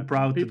think letting they're it too happen.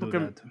 proud to People do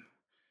can. that.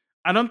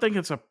 I don't think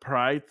it's a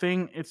pride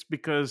thing. It's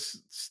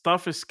because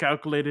stuff is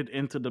calculated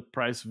into the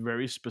price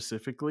very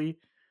specifically.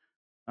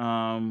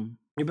 Yeah,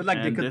 but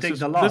like they And could take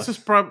the this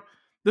is loss.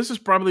 this is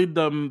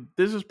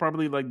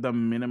probably like the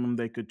minimum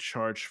they could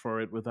charge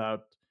for it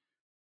without.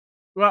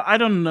 Well, I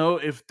don't know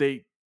if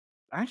they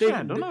actually. They,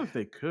 I don't they know if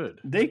they could.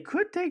 they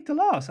could take the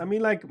loss. I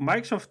mean, like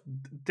Microsoft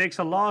takes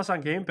a loss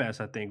on Game Pass,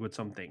 I think, with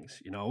some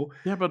things. You know.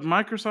 Yeah, but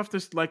Microsoft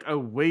is like a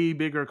way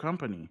bigger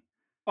company.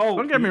 Don't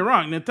Oh, get me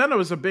wrong. Nintendo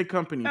is a big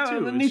company too.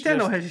 It's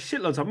Nintendo just has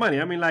shitloads of money.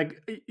 I mean,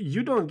 like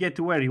you don't get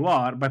to where you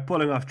are by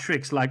pulling off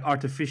tricks like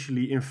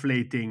artificially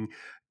inflating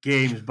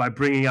games by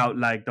bringing out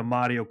like the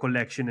Mario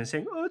collection and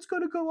saying, "Oh, it's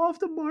gonna go off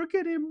the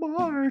market in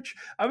March."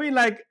 I mean,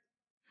 like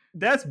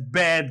that's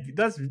bad.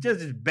 That's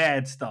just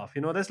bad stuff.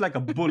 You know, that's like a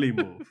bully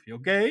move.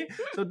 Okay,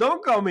 so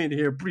don't come in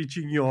here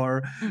preaching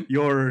your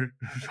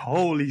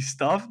holy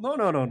stuff. No,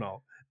 no, no,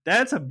 no.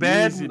 That's a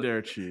bad. easy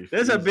there, Chief.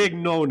 That's a Easy big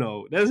there. no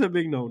no. That's a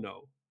big no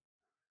no.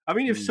 I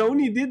mean, if Easy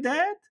Sony there. did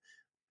that,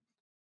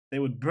 they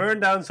would burn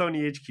down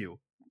Sony HQ.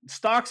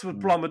 Stocks would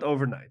Mm. plummet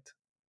overnight.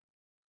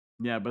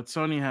 Yeah, but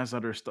Sony has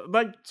other stuff.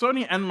 Like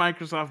Sony and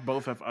Microsoft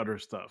both have other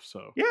stuff.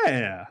 So. Yeah, yeah,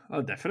 yeah.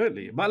 Oh,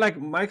 definitely. But like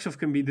Microsoft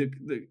can be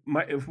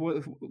if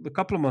a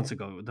couple of months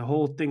ago, the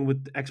whole thing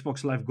with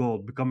Xbox Live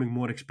Gold becoming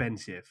more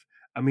expensive.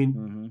 I mean,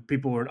 Hmm.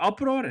 people were in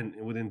uproar, and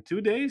within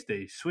 2 days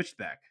they switched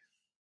back.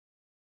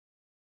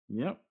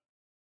 Yep.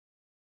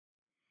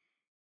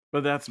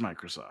 But that's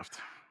Microsoft.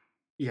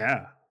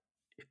 Yeah,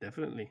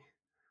 definitely.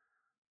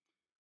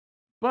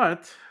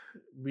 But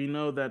we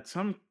know that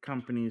some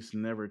companies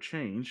never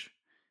change,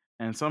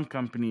 and some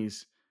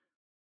companies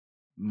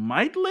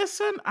might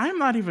listen.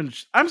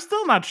 I'm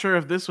still not sure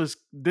if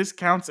this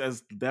counts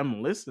as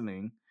them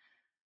listening,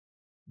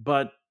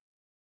 but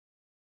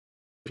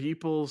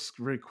people's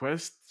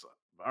requests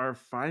are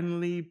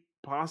finally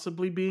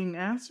possibly being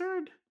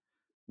answered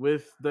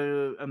with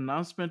the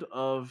announcement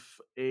of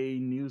a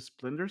new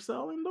Splinter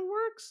Cell in the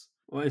works.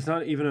 Well, it's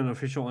not even an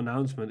official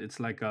announcement. It's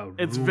like a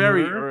It's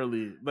very rumor.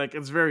 early. Like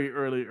it's very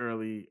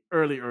early.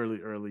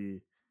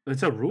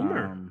 It's a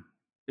rumor. Um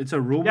It's a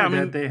yeah, rumor I that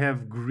mean, they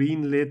have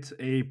greenlit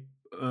a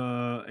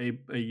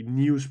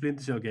new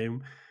Splinter Cell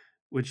game,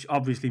 which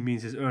obviously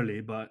means it's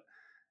early, but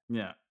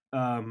yeah.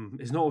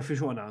 it's no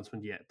official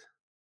announcement yet.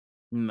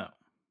 No.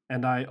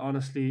 And I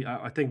honestly,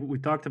 I think we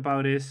talked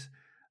about this.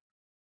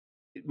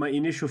 My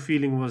initial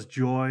feeling was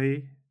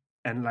joy,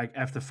 and like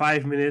after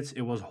 5 minutes,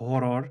 it was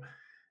horror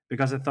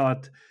because I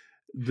thought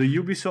the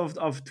Ubisoft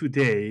of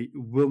today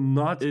will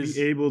not be is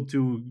able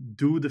to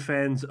do the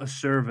fans a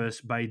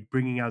service by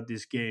bringing out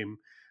this game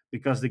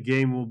because the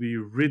game will be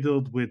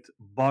riddled with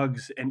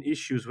bugs and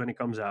issues when it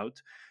comes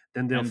out.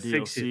 Then they'll and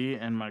fix it. DLC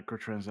and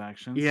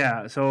microtransactions.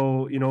 Yeah,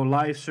 so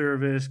live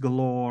service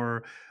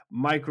galore,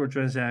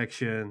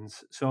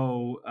 microtransactions.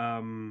 So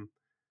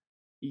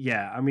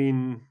yeah, I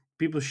mean,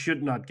 people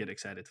should not get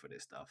excited for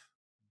this stuff.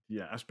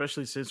 Yeah,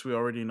 especially since we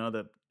already know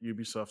that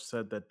Ubisoft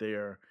said that they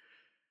are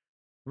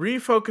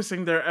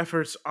refocusing their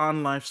efforts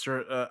on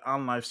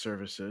on live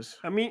services.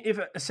 I mean, if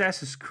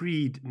Assassin's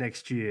Creed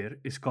next year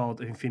is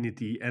called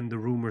Infinity and the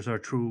rumors are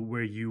true,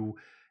 where you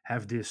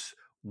have this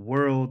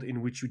world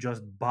in which you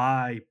just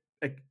buy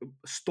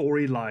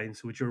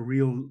storylines with your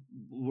real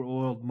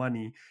world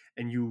money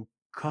and you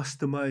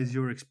customize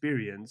your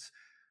experience,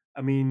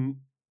 I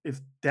mean,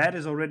 if that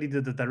is already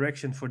the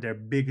direction for their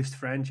biggest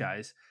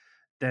franchise,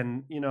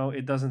 then,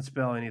 it doesn't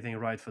spell anything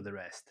right for the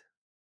rest.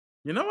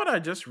 You know what I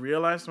just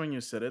realized when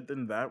you said it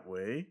in that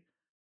way?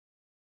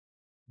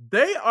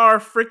 They are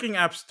freaking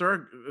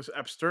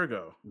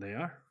Abstergo. They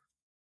are.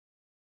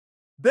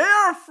 They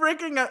are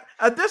freaking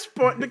at this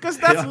point because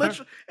They that's are.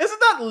 literally isn't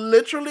that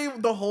literally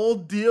the whole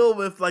deal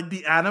with like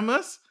the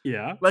Animus?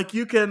 Yeah. Like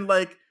you can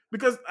like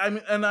because I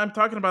mean, and I'm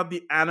talking about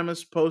the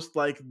Animus post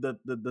like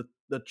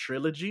the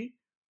trilogy.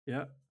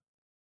 Yeah.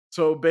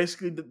 So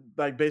basically,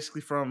 like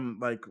basically from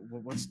like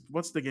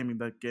what's the game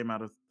that came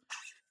out of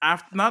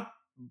after not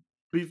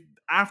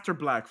after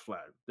Black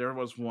Flag? There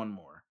was one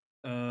more.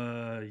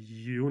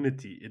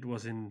 Unity. It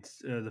was in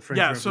the French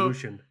Yeah. So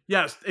Revolution.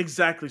 yes,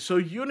 exactly. So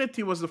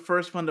Unity was the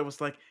first one that was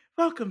like,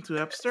 "Welcome to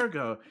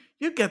Abstergo.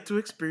 You get to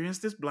experience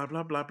this blah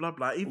blah blah blah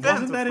blah event."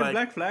 Wasn't that It's in like,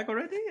 Black Flag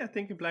already? I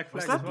think in Black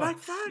was Flag as that well. Black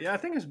Flag? Yeah, I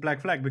think it's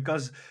Black Flag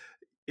because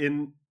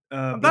in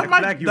That Black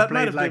Flag might you that might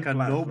played have like been a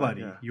Black Flag.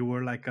 nobody. Yeah. You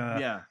were like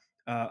Yeah.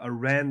 a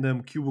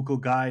random cubicle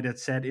guy that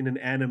sat in an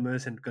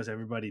animus, and because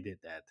everybody did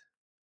that.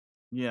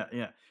 Yeah,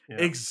 yeah, Yeah.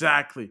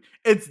 exactly.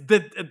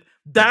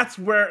 That's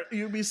where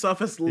Ubisoft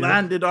has Yep.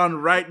 landed on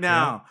right Yep.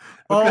 now.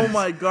 Oh Because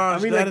my I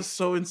gosh, mean, that like, is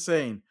so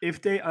insane.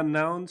 if they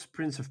announce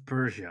Prince of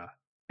Persia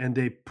and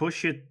they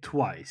push it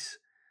twice,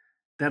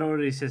 that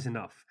already says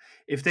enough.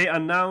 If they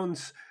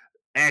announce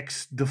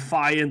X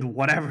Defiant,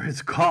 whatever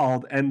it's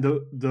called, and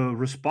the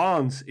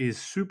response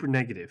is super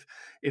negative.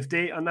 If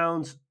they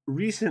announce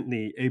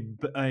recently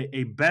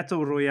a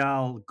battle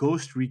royale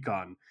Ghost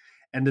Recon,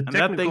 and the And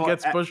that thing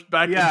gets pushed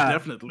back yeah,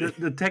 indefinitely.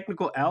 the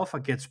technical alpha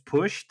gets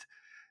pushed,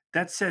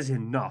 that says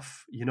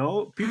enough.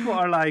 People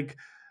are like,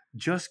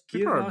 just People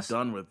give are us,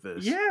 done with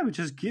this. yeah,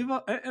 just give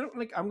us.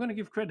 Like, I'm gonna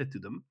give credit to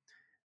them.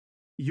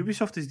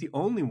 Ubisoft is the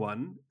only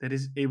one that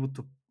is able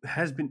to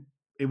has been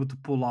able to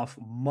pull off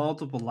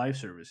multiple live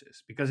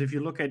services. Because if you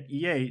look at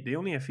EA, they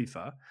only have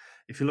FIFA.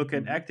 If you look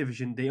at Mhm.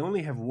 Activision, they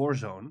only have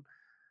Warzone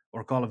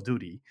or Call of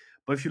Duty.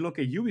 But if you look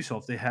at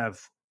Ubisoft, they have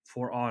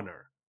For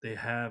Honor, they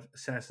have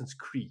Assassin's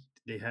Creed,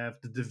 they have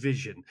The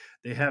Division,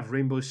 they have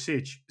Rainbow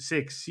Six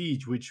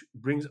Siege, which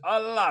brings a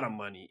lot of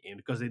money in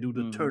because they do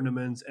the Mhm.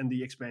 tournaments and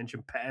the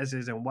expansion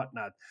passes and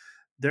whatnot.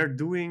 They're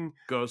doing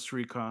Ghost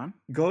Recon.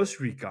 Ghost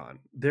Recon.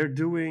 They're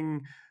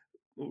doing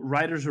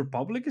Riders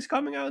Republic is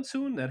coming out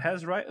soon that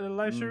has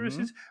live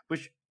services, Mhm.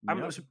 which I'm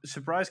Yep.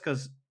 surprised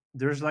because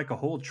there's like a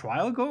whole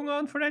trial going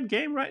on for that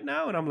game right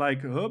now, and I'm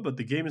like, oh, but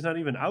the game is not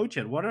even out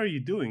yet. What are you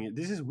doing?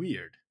 This is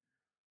weird.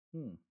 Hmm.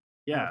 I'll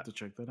Yeah, have to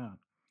check that out.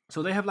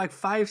 so they have like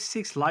 5,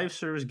 6 live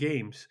service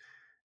games,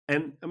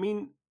 and I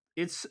mean,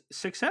 it's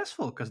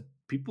successful because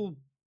people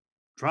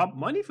drop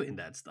money for in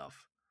that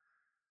stuff.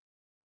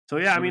 So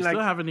yeah, I And we mean, still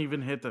like, haven't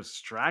even hit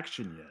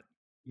abstraction yet.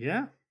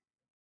 yeah.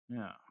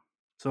 Yeah.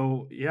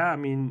 So yeah, I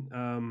mean,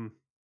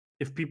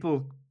 if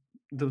people,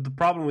 the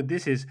problem with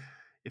this is,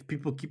 if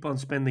people keep on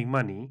spending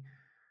money,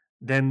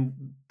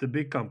 then the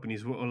big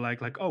companies will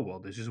like, oh well,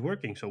 this is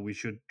working, so we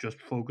should just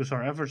focus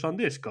our efforts on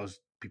this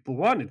because people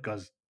want it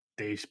because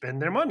they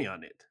spend their money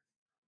on it.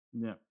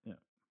 Yeah. Yeah.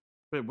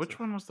 Wait, So, which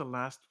one was the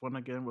last one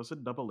again? Was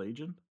it Double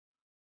Agent?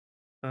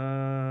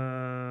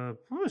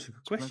 that's a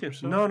good Splinter question.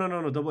 Cell? No, no,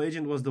 no, no. Double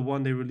Agent was the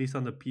one they released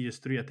on the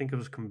PS3. I think it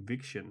was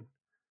Conviction.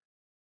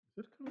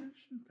 Is it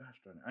Conviction?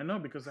 Gosh darn it. I know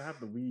because I have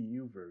the Wii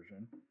U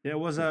version. Yeah, it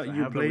was Because I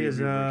you have the play Wii as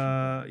U version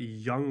for a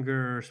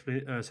younger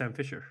Sam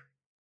Fisher.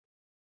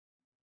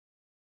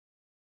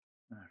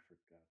 I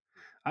forgot.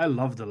 I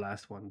love the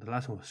last one. The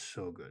last one was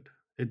so good.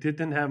 It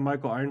didn't have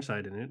Michael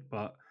Ironside in it,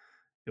 but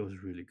it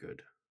was really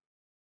good.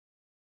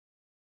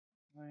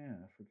 Oh yeah,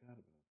 I forgot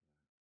about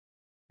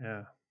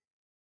Yeah, that.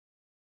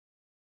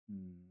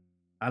 Hmm.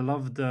 I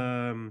love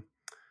the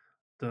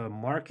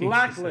marking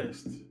system.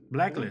 Blacklist. Is it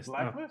Blacklist. Oh,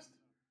 Blacklist?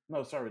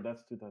 No, sorry,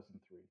 that's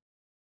 2003.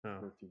 no,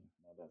 13.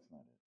 No, that's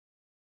not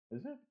it.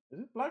 Is it? Is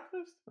it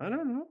Blacklist? I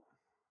don't know.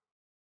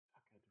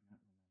 Fuck, I do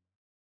not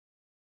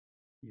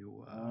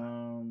You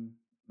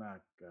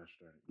remember. Gosh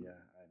darn it. Yeah,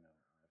 I know.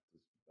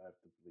 I have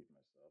to believe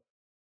myself.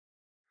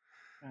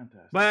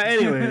 But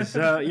Fantastic.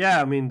 anyways,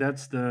 yeah, I mean,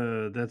 that's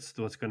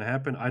what's gonna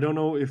happen. I don't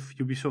know if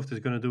Ubisoft is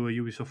gonna do a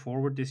Ubisoft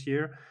Forward this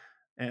year.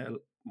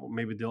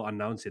 Maybe they'll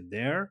announce it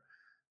there.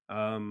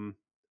 Um,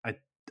 I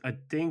I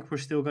think we're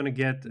still gonna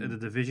get Hmm. the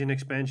Division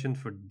expansion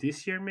for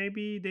this year.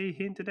 Maybe they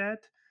hinted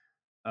at.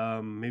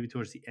 Maybe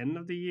towards the end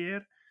of the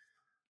year.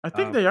 I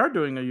think Uh, they are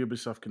doing a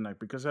Ubisoft Connect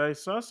because I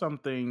saw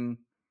something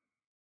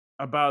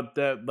about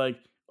that, like,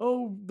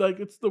 oh, like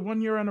it's the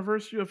 1 year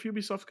anniversary of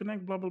Ubisoft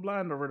Connect, blah blah blah,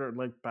 and they were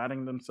like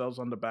patting themselves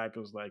on the back. It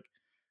was like,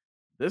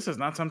 this is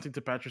not something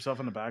to pat yourself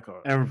on the back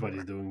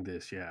everybody's for. doing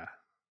this. Yeah,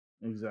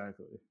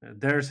 Exactly.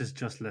 theirs is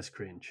just less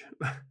cringe.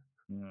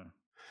 Yeah.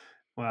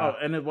 Oh, Wow.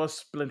 and it was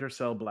Splinter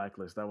Cell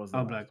Blacklist. That was the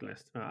Oh, last one.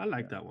 Blacklist. I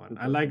like Yeah, that one.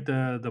 I super like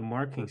complete. the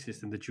marking Super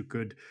system complete. that you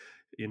could,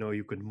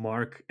 you could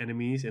mark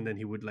enemies and then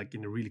he would like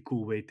in a really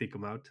cool way take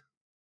them out.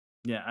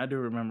 Yeah, I do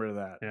remember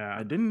that. Yeah,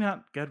 I did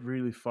not get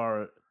really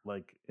far,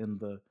 like in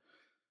the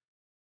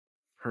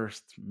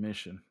first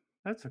mission.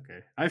 that's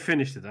okay. I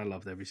finished it. I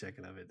loved every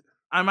second of it.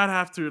 I might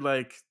have to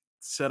like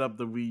set up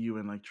the Wii U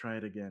and like try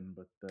it again,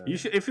 but You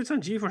should, if it's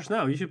on GeForce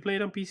Now, you should play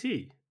it on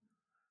PC.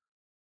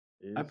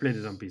 I played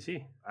it on is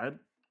PC. I'd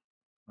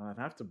I'd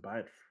have to buy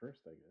it first,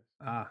 I guess.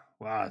 Ah,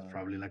 wow, it's Uh,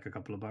 probably like a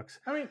couple of bucks.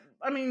 I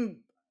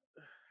mean,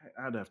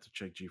 I'd have to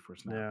check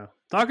GeForce now, Yeah.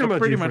 Talking but about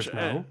pretty much. GeForce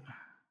Now,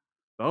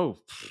 Oh,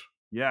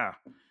 yeah.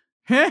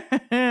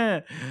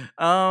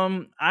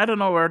 I don't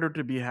know whether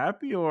to be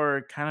happy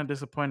or kind of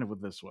disappointed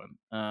with this one.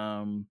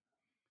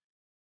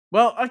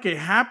 Well, okay,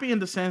 happy in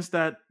the sense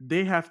that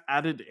they have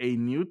added a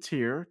new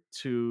tier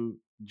to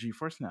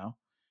GeForce Now,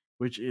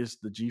 which is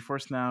the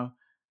GeForce Now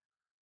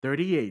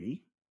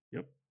 3080.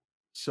 yep,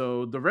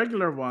 So the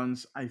regular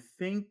ones, I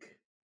think,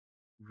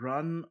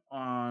 run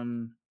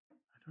on.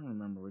 I don't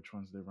remember which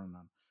ones they run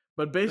on,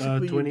 but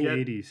basically you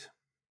get, 2080s.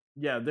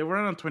 yeah, they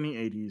run on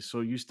 2080.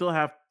 So you still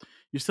have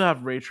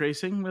ray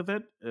tracing with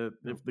it Yep,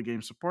 if the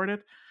game support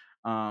it.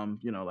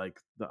 Like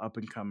the up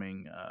and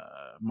coming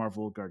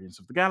Marvel Guardians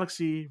of the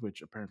Galaxy,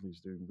 which apparently is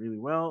doing really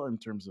well in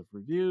terms of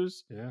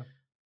reviews. yeah,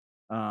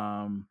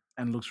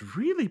 And looks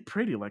really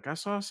pretty. Like I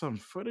saw some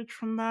footage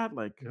from that,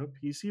 like yep.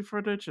 PC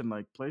footage and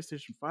like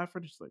PlayStation 5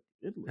 footage. Like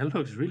it looks It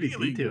looks really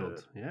really good,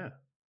 detailed. Yeah,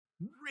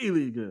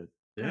 really good.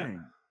 yeah,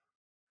 Dang.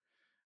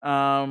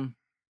 Um,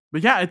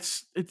 but yeah,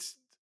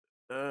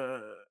 uh,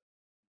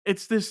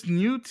 it's this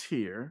new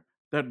tier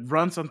that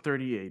runs on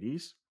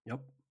 3080s, yep.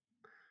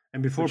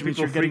 And before which means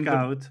people you're freak getting the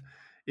out,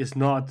 it's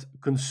not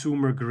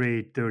consumer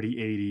grade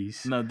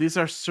 3080s. no. These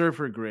are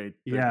server grade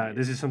Yeah,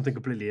 this is 3080s. something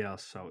completely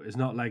else. So it's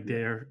not like Yeah,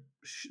 they're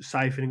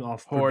siphoning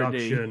off hoarding.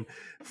 production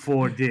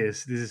for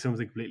this. This is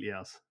something completely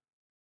else.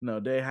 No,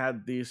 they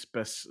had these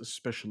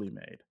specially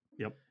made,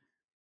 Yep.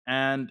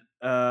 and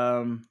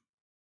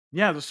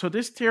yeah. So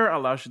this tier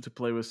allows you to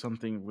play with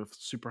something with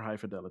super high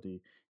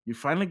fidelity. You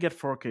finally get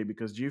 4K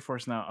because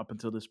GeForce Now up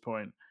until this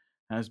point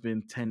has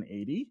been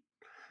 1080.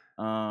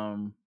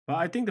 Um, But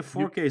I think the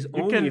you 4K is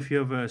you only can, if you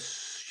have a if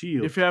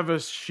shield. you have a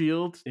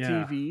Shield Yeah.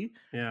 TV,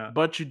 Yeah.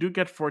 but you do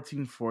get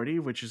 1440,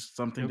 which is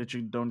something Yep. that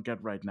you don't get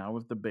right now Yeah.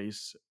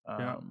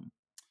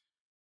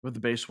 with the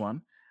base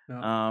one,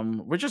 Yeah.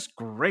 which is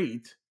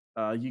great.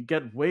 You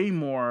get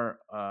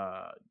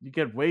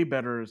way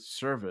better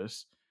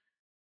service,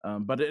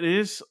 but it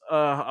is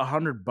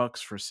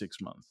 $100 for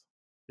 6 months.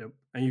 Yep.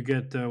 And you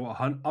get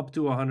up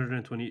to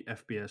 120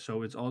 FPS.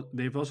 So it's all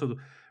they've also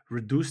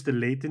reduced the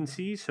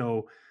latency.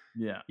 So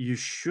Yeah, you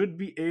should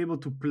be able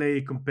to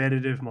play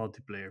competitive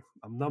multiplayer.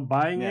 I'm not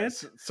buying yeah. it.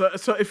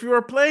 So if you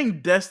are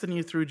playing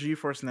Destiny through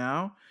GeForce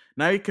now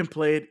you can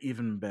play it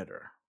even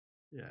better.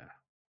 Yeah.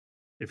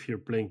 If you're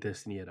playing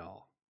Destiny at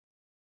all.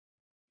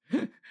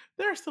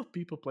 There are still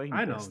people playing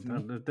I know.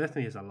 Destiny.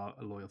 Destiny has a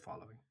loyal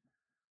following.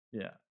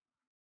 Yeah.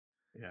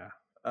 Yeah.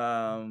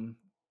 Um,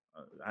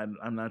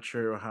 I'm not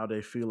sure how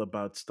they feel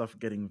about stuff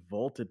getting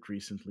vaulted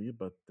recently,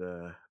 but But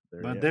yeah,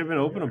 they've been there they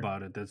open are.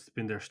 about it. That's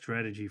been their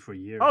strategy for Oh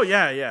years.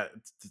 yeah, yeah.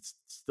 It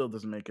still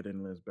doesn't make it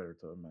any less better,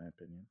 though, in my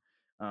opinion.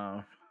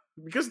 Uh,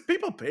 because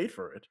people paid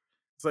for it.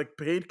 It's like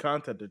paid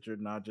content that you're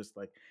not just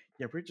like,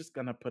 yeah, we're just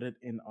gonna put it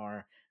in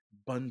our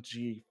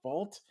Bungie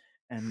vault,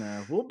 and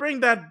we'll bring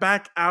that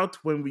back out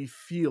when we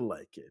feel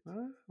like it.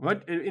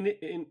 But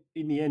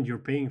in the end,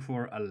 you're paying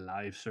for a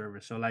live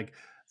service. So like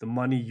the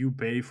money you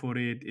pay for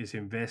it is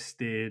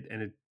invested,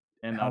 and it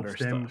And other helps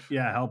them. stuff.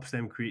 Yeah, helps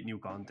them create new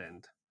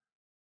content.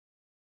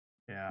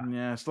 Yeah,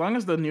 Yeah, as long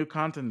as the new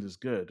content is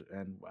good,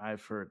 and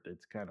I've heard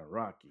it's kind of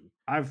rocky.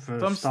 I've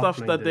Some stopped stuff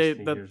playing that they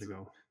Destiny that years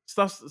ago.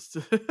 stuff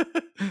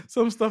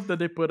some stuff that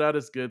they put out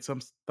is good.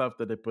 Some stuff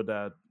that they put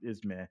out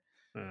is meh.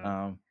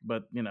 Uh,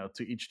 But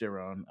to each their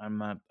own.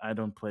 I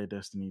don't play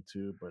Destiny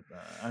 2, but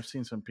I've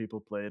seen some people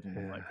play it, and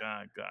I'm like,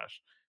 yeah, ah,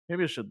 gosh,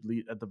 maybe I should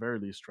at the very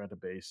least try to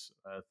base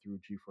through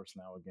GeForce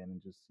Now again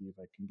and just see if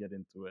I can get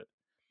into it.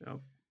 yep.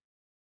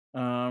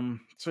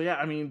 So yeah,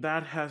 I mean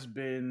that has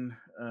been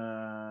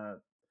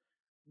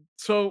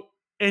so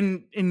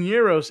in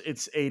euros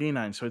it's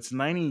 89, so it's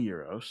 90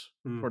 euros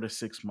Hmm, for the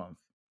 6 month,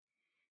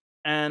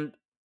 and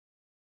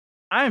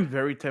I am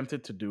very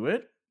tempted to do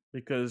it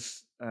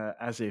because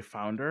as a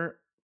founder,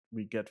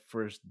 we get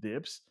first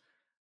dibs,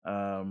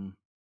 um,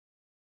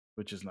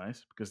 which is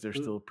nice because they're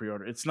uh, still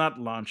pre-order. It's not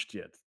launched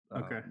yet.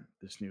 okay.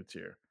 This new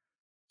tier,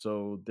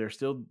 so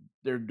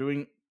they're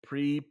doing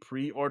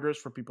pre-orders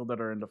for people that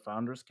are in the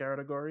founders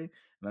category,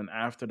 and then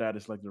after that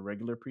is like the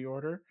regular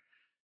pre-order.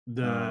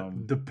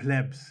 Um, The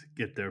plebs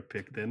get their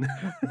pick then.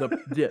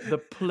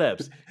 the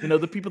plebs,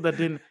 the people that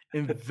didn't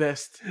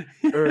invest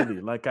Yeah.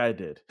 early like I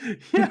did.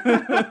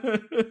 Yeah.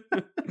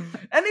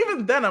 And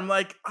even then, I'm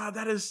like,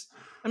 that is.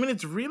 I mean,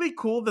 it's really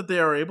cool that they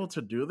are able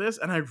to do this,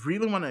 and I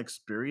really want to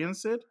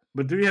experience it.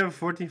 But do you have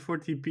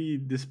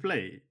 1440p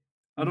display?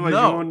 Otherwise, you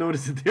No, won't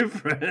notice the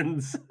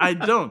difference. I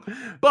don't.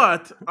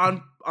 But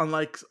on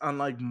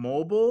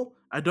mobile,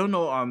 I don't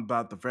know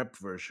about the web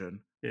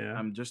version. Yeah.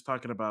 I'm just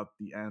talking about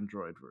the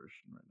Android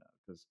version right now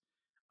because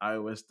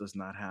iOS does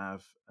not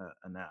have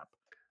an app.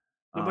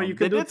 No, but you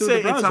They can do it did through the say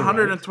it's browser, right?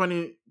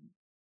 120,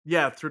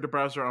 yeah, through the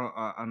browser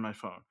on my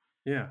phone.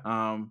 Yeah.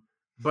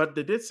 But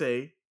they did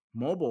say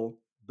mobile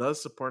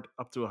does support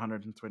up to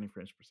 120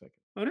 frames per second.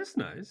 Oh, that's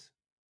nice.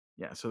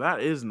 Yeah, so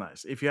that is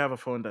nice if you have a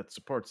phone that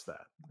supports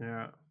that.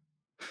 Yeah.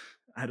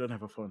 I don't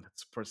have a phone that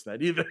supports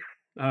that either.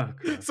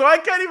 Okay. So I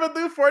can't even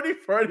do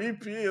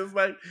 4040p. It's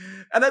like,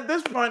 and at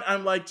this point,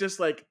 I'm like, just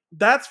like,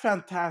 that's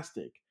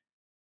fantastic.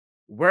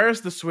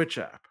 Where's the Switch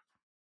app?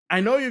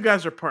 I know you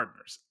guys are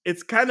partners.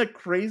 It's kind of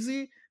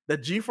crazy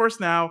that GeForce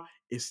Now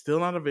is still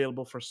not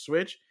available for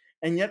Switch,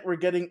 and yet we're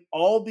getting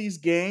all these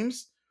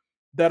games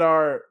that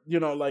are,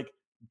 like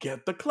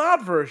get the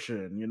cloud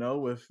version,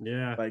 with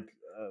Yeah. like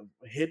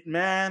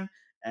Hitman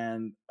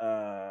and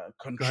Guardians,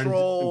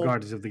 Control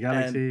Guardians of the and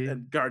Galaxy.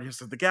 and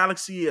Guardians of the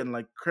Galaxy and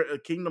like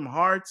Kingdom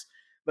Hearts.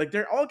 Like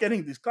they're all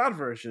getting these cloud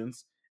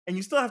versions, and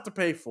you still have to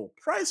pay full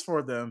price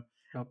for them.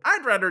 Yup.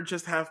 I'd rather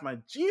just have my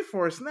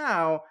GeForce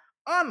Now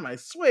on my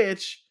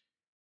Switch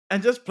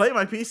and just play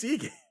my PC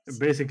games.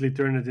 Basically,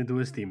 turn it into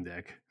a Steam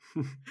Deck.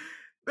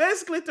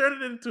 Basically, turn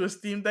it into a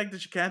Steam Deck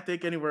that you can't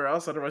take anywhere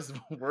else, otherwise it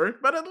won't work.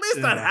 But at least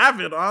I'd Yeah. have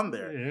it on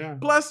there. Yeah.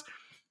 Plus,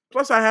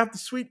 I have the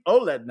sweet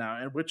OLED now,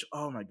 and which,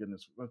 oh my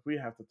goodness, we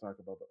have to talk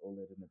about the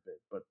OLED in a bit,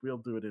 but we'll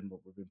do it in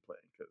what we've been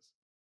playing because,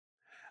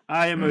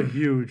 I am a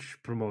huge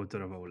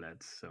promoter of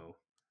OLEDs, so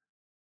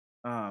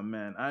oh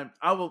man,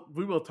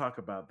 we will talk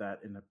about that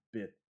in a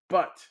bit.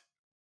 But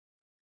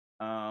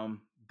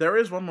there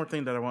is one more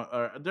thing that I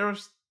want.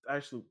 There's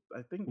actually,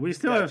 I think, we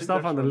still yeah, I have think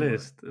stuff there's on the one more.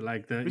 list,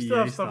 like the We still EA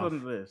have stuff on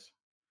stuff. the list.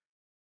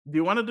 Do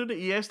you want to do the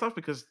EA stuff?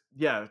 Because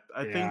yeah,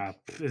 I Yeah,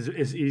 think.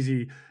 it's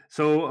easy.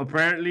 So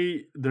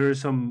apparently there is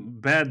some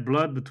bad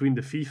blood between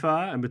the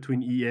FIFA and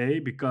between EA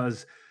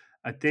because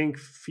I think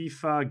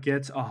FIFA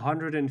gets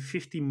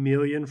 150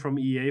 million from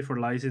EA for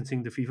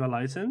licensing the FIFA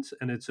license,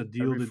 and it's a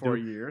deal Every to four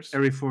do years.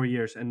 every 4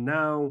 years. And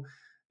now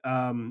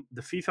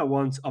the FIFA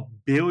wants 1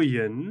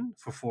 billion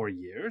for 4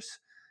 years,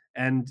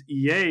 and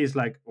EA is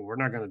like, we're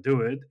not gonna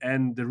do it.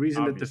 And the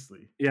reason that the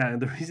Obviously. yeah,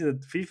 and the reason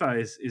that FIFA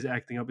is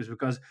acting up is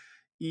because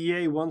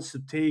EA wants to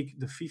take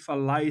the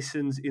FIFA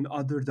license in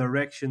other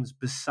directions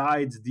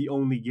besides the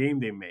only game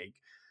they make,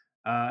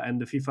 and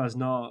the FIFA is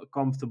not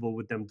comfortable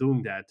with them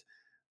doing that.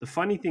 The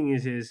funny thing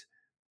is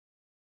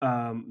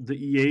the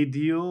EA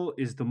deal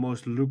is the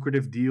most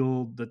lucrative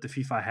deal that the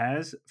FIFA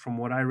has. From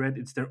what I read,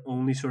 it's their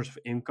only source of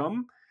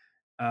income.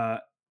 Uh,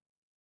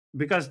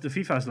 because the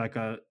FIFA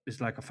is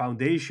like a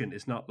foundation.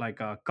 It's not like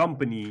a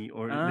company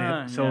or they have,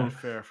 Yeah, so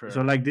fair, so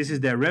fair. like this is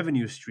their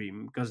revenue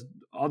stream because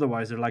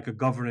otherwise they're like a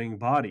governing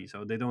body,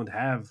 so they don't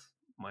have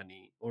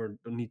money or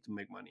don't need to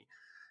make money.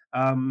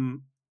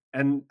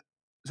 And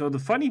so the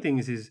funny thing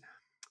is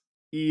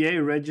EA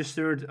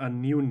registered a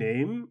new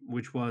name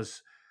which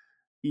was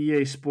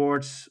EA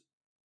Sports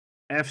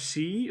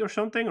FC or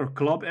something, or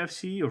Club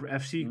FC or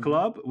FC Hmm.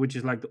 Club, which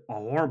is like a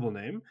horrible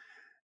name.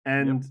 Yep.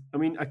 And I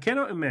mean, I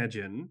cannot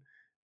imagine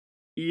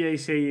EA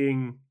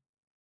saying,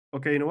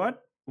 okay, you know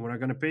what? We're not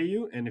going to pay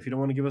you, and if you don't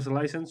want to give us a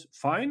license,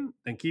 fine,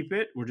 then keep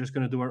it. We're just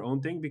going to do our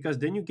own thing because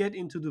then you get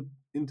into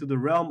the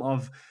realm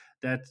of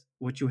that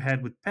what you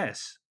had with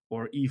PES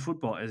or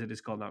eFootball as it is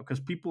called now. Because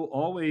people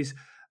always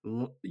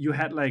you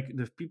had like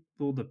the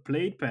people that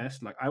played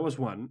PES, like I was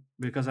one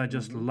because I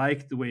just Hmm.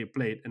 liked the way it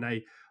played, and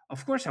I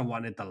of course I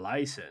wanted the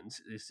license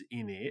is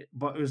in it,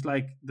 but it was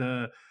like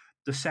the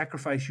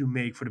sacrifice you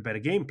make for the better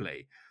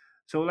gameplay.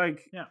 So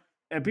like, Yeah.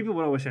 and people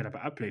would always say, like,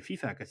 I play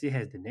FIFA because it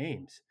has the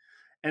names.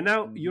 And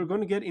now Hmm. you're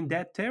going to get in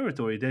that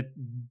territory that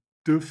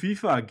the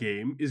FIFA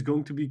game is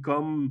going to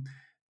become,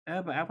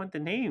 but I want the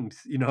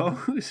names.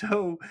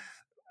 So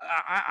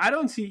I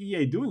don't see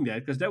EA doing that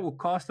because that will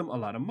cost them a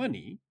lot of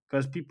money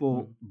because people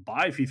Hmm.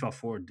 buy FIFA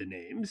for the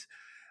names.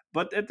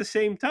 But at the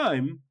same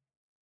time,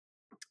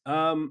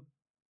 um,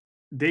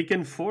 they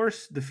can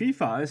force the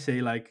FIFA and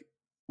say, like,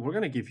 we're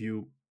going to give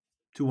you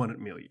 200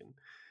 million.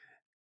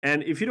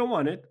 And if you don't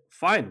want it,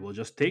 fine, we'll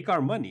just take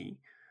our money.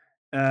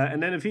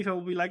 And then the FIFA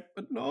will be like,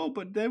 but no,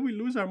 but then we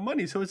lose our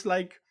money. So it's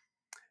like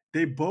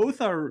they both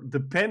are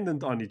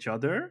dependent on each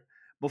other.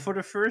 But for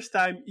the first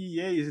time,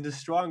 EA is in a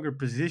stronger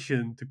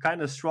position to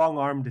kind of strong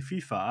arm the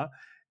FIFA.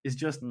 It's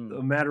just Hmm.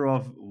 a matter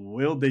of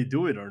will they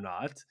do it or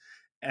not,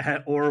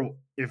 or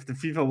if the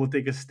FIFA will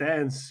take a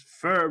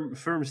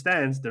firm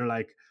stance. They're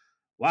like,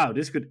 wow,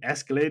 this could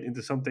escalate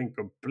into something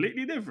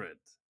completely different.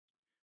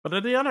 But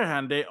on the other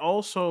hand, they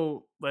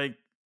also like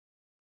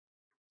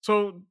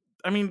So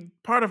I mean,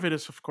 part of it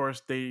is of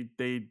course they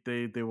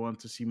want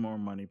to see more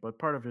money, but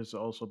part of it is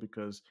also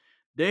because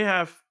they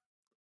have,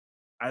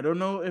 I don't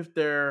know if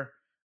their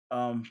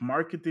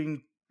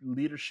marketing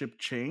leadership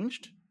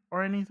changed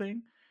or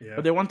anything, but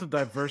Yeah, they want to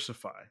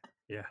diversify.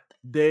 yeah,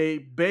 They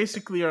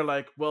basically are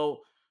like,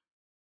 well,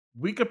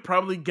 we could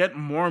probably get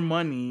more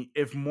money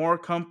if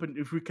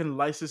we can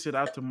license it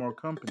out to more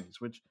companies,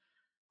 which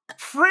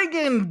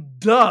friggin'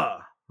 duh,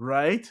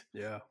 right?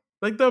 yeah.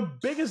 Like the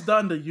biggest duh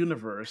in the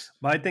universe.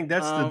 But I think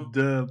that's Um,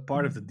 the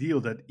part of the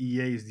deal that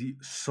EA is the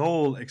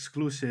sole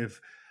exclusive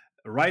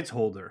rights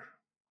holder.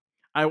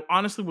 I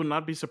honestly would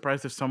not be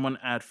surprised if someone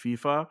at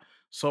FIFA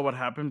saw what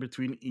happened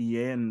between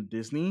EA and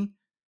Disney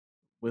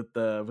with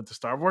the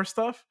Star Wars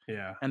stuff,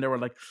 Yeah, and they were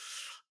like,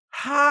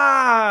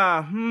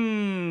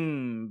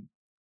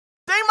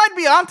 they might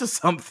be onto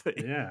something.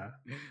 yeah.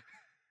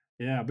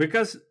 Yeah,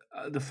 because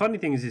the funny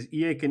thing is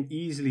EA can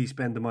easily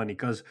spend the money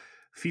because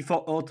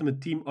FIFA Ultimate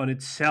Team on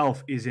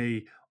itself is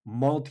a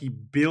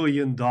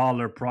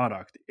multi-billion-dollar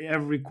product.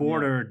 Every Yeah,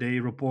 quarter they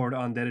report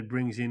on that it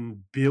brings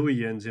in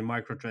billions in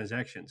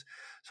microtransactions.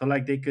 So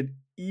like they could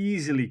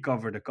easily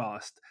cover the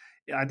cost.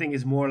 I think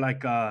it's more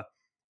like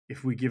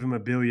if we give them a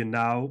billion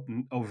now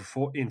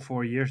over in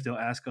 4 years they'll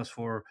ask us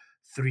for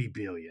 3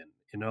 billion,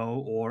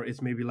 or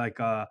it's maybe like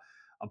a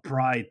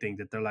pride thing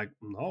that they're like,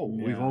 no,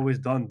 we've yeah. always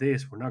done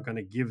this. We're not going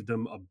to give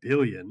them a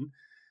billion.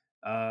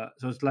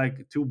 So it's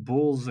like two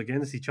bulls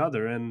against each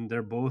other, and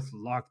they're both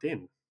locked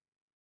in.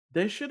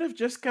 They should have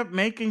just kept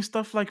making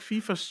stuff like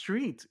FIFA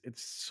Street.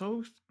 It's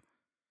so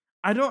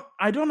I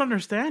don't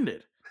understand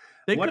it.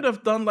 They could What?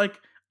 have done like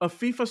a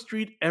FIFA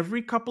Street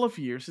every couple of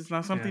years. It's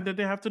not Yeah, something that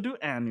they have to do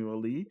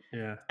annually,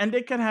 yeah, and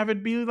they can have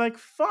it be like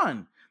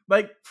fun.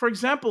 Like for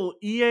example,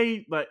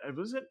 EA, like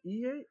was it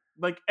EA,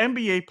 like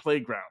NBA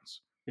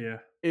Playgrounds yeah,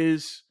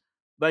 is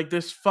like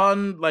this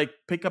fun like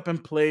pick up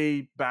and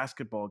play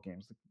basketball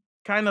games,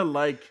 kind of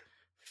like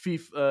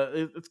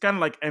FIFA. It's kind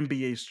of like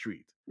NBA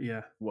Street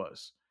yeah.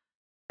 was,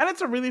 and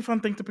it's a really fun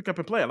thing to pick up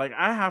and play. Like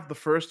I have the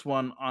first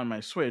one on my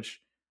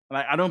Switch.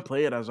 Like I don't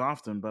play it as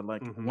often, but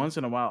like Mm-hmm. once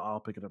in a while I'll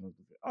pick it up and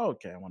be, oh,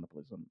 okay, I want to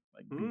play some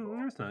like b-ball.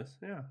 That's nice.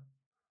 Yeah,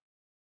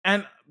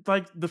 And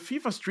like the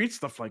FIFA Street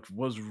stuff like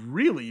was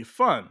really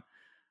fun.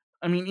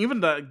 I mean, even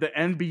the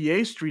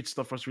NBA Street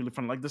stuff was really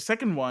fun. Like the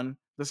second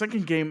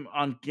game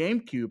on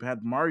GameCube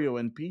had Mario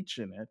and Peach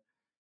in it,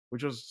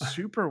 which was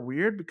super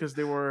weird because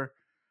they were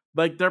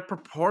like their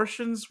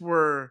proportions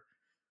were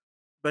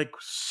like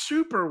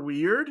super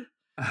weird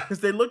because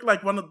they looked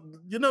like one of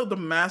the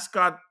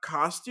mascot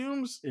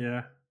costumes.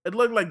 yeah. It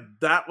looked like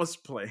that was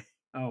play.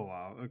 Oh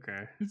wow.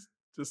 Okay. It's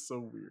just so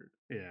weird.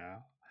 Yeah.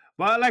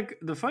 But like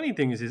the funny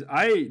thing is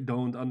I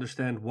don't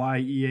understand why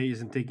EA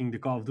isn't taking the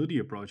Call of Duty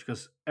approach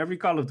because every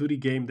Call of Duty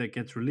game that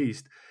gets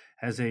released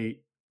has I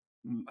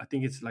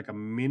think it's like a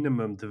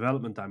minimum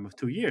development time of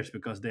 2 years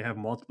because they have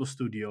multiple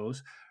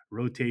studios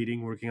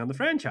rotating working on the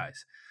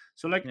franchise.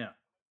 So like Yeah,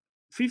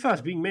 FIFA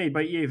is being made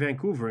by EA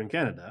Vancouver in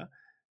Canada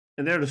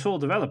and they're the sole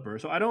developer.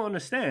 So I don't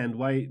understand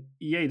why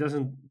EA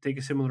doesn't take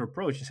a similar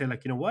approach and say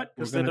like, you know what,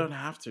 we're because they gonna. don't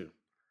have to.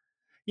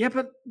 Yeah,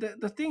 but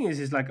the thing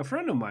is like a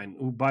friend of mine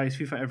who buys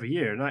FIFA every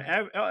year, and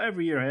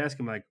every year I ask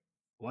him like,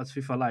 "What's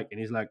FIFA like?" And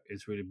he's like,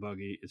 "It's really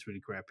buggy. It's really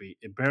crappy.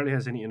 It barely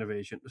has any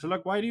innovation." So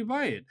like, why do you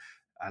buy it?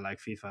 I like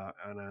FIFA,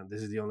 and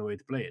this is the only way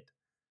to play it.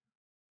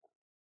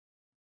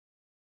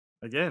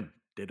 Again,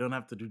 they don't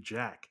have to do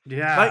jack. Like,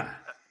 Yeah,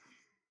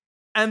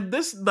 and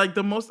this like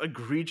the most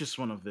egregious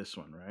one of this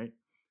one, right?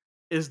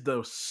 Is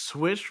the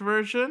Switch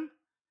version,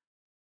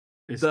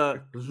 it's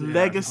the yeah,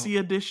 Legacy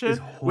it's Edition,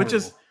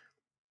 horrible.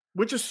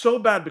 which is so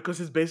bad because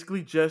it's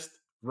basically just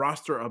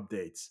roster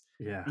updates,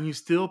 Yeah, and you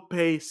still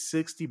pay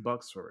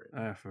 $60 for it.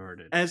 I've heard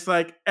it. And it's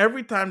like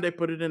every time they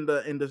put it in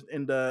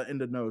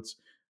the notes,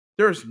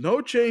 there's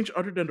no change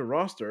other than the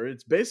roster.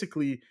 It's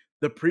basically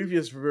the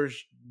previous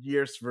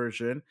year's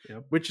version,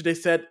 Yep. which they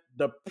said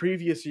the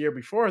previous year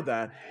before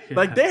that.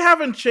 Like Yeah. they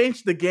haven't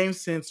changed the game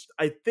since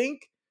I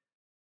think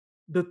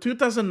the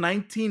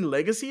 2019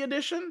 Legacy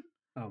Edition,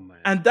 Oh man.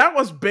 and that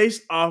was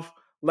based off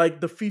like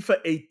the FIFA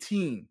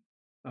 18.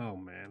 Oh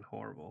man,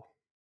 horrible.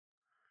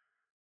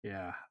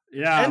 Yeah.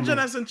 Yeah. I Engine mean,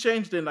 hasn't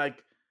changed in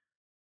like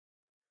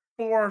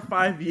 4 or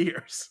 5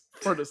 years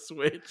for the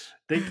Switch.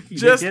 they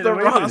Just get the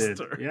away with it.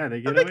 roster. Yeah, they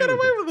And get they away get with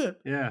away it. with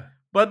it. Yeah.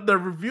 But the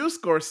review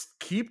scores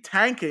keep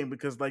tanking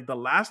because like the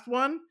last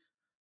one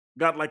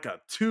got like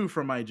a 2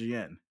 from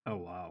IGN, Oh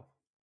wow.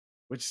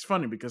 which is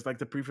funny because like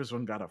the previous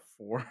one got a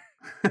 4.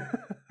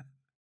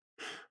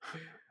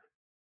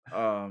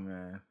 Oh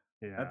man.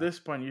 At Yeah. this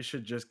point you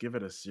should just give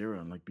it a 0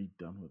 and like be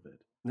done with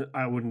it.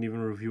 I wouldn't even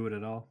review it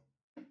at all.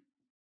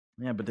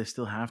 Yeah, but they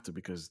still have to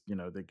because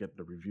they get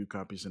the review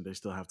copies and they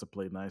still have to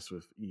play nice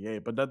with EA.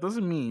 But that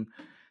doesn't mean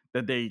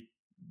that they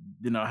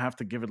have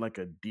to give it like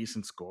a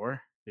decent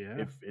score Yeah.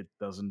 if it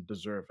doesn't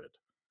deserve it.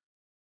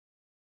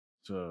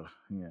 So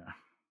yeah.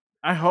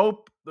 I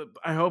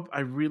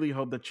really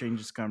hope that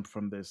changes come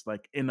from this,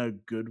 like in a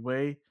good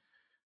way.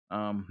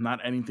 Not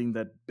anything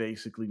that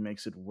basically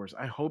makes it worse.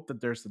 I hope that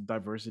there's the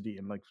diversity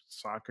in like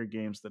soccer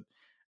games that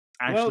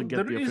Well, actually get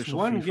there the is official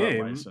one FIFA game.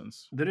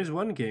 license. There is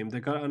one game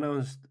that got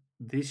announced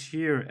this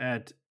year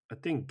at, I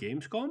think,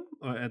 Gamescom,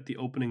 or at the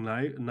opening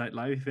night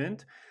live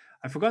event.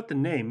 I forgot the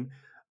name,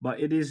 but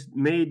it is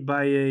made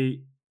by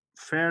a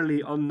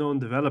fairly unknown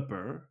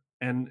developer,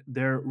 and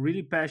they're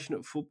really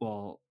passionate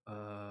football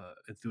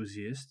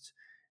enthusiasts,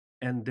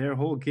 and their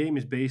whole game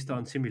is based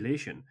on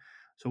simulation.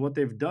 So what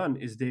they've done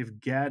is they've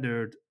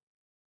gathered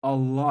a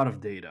lot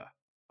of data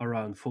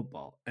around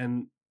football.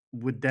 And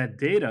with that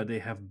data, they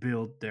have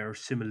built their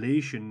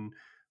simulation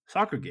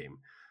soccer game.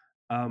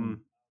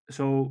 Mm,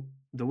 So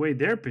the way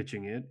they're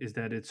pitching it is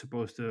that it's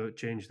supposed to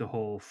change the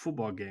whole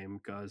football game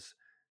because,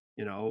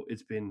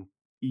 it's been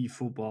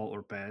e-football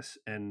or pass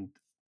and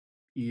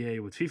EA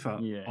with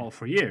FIFA yeah, all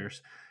for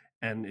years,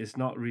 and it's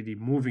not really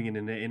moving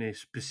in a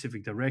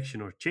specific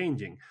direction or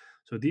changing.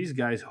 So these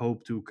guys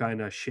hope to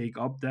kind of shake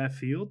up that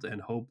field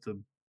and hope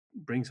to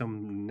bring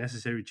some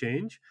necessary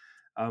change.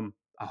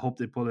 I hope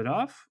they pull it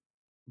off,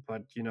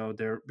 but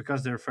they're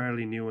because they're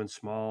fairly new and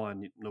small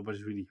and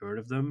nobody's really heard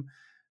of them.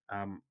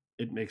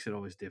 It makes it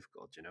always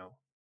difficult.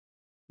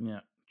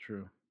 yeah,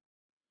 true.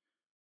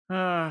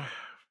 Uh,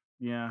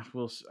 yeah,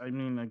 I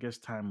mean, I guess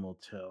time will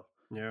tell.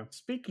 Yeah,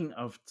 Speaking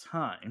of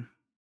time,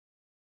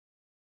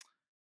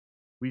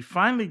 we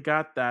finally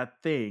got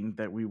that thing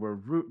that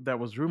that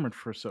was rumored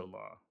for so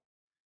long,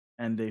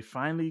 and they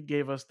finally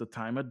gave us the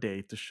time of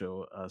day to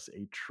show us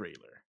a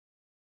trailer.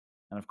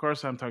 And of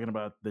course, I'm talking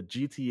about the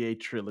GTA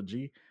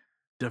trilogy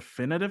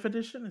definitive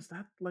edition. Is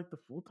that like the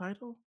full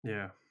title?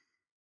 yeah,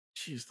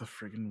 Jeez, the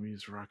friggin'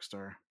 Reeves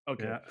Rockstar.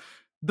 Okay, yeah,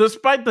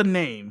 despite the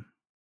name,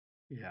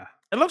 yeah.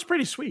 it looks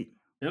pretty sweet,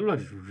 It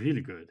looks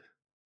really good.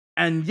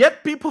 and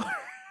yet people,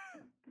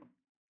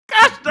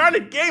 gosh darn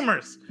it,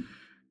 gamers,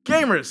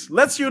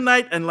 let's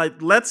unite and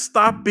let's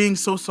stop being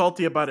so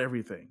salty about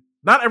everything.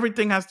 Not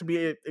everything has to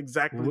be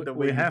exactly We, the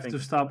way we you have think to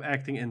it. stop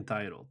acting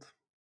entitled.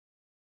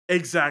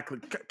 Exactly.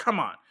 Come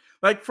on.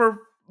 Like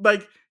for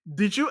like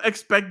did you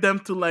expect them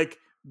to like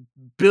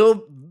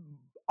build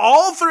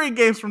all three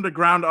games from the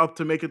ground up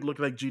to make it look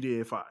like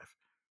GTA 5?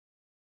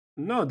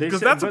 No, they Because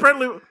said, that's but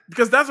apparently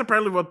because that's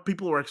apparently what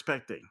people were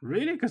expecting.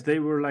 really, because they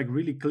were like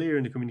really clear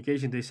in the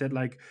communication. They said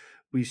like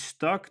we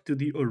stuck to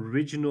the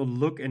original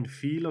look and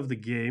feel of the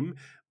game,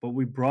 but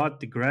we brought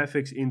the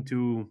graphics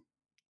into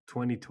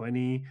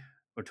 2020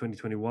 or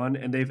 2021,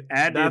 and they've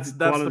added That's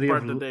the quality of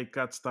part that they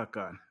got stuck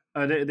on.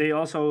 they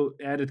also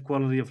added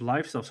quality of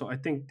life stuff. So I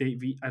think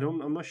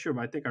I'm not sure,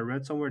 but I think I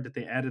read somewhere that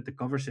they added the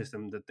cover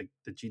system that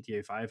the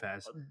GTA 5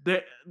 has.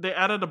 They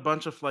added a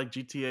bunch of like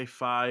GTA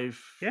 5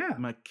 Yeah,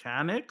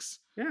 mechanics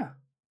yeah,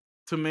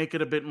 to make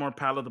it a bit more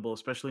palatable,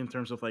 especially in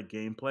terms of like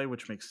gameplay,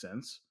 which makes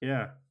sense.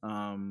 yeah,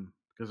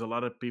 Because a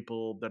lot of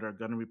people that are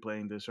going to be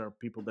playing this are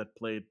people that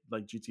played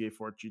like GTA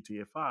 4,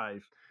 GTA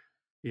 5,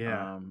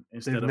 yeah. They've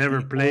instead of never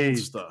the old played.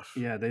 stuff.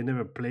 Yeah, they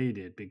never played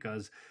it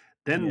because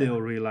then Yeah,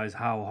 they'll realize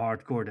how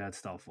hardcore that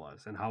stuff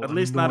was and how at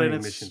least not in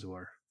annoying its missions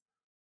were.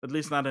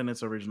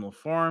 original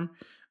form.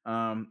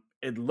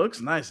 It looks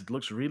nice. It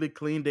looks really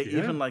clean. They Yeah,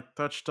 even like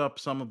touched up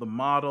some of the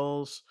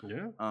models.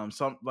 yeah.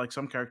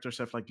 Some characters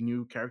have like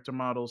new character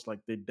models. Like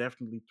they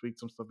definitely tweaked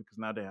some stuff because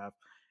now they have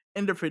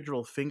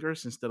individual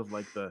fingers instead of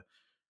like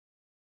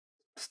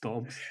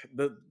Stomps.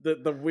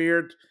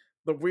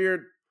 the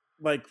weird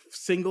like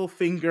single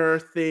finger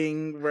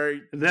thing where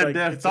That like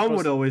their it's thumb would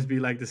supposed always be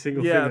like the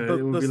single yeah finger.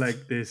 It would be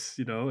like this.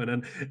 And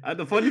then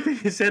the funny thing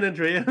is San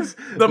Andreas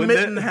the when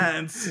that mitten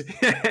hands.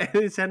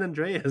 in San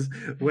Andreas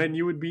when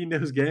you would be in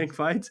those gang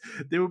fights,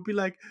 they would be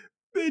like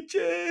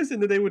bitches,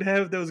 and then they would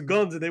have those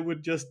guns and they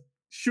would just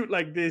shoot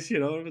like this.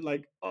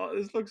 Like, oh,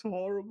 this looks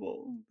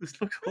horrible. This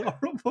looks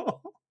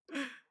horrible.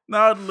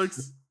 Now it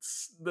looks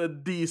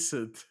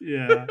decent.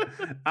 Yeah,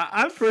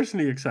 I'm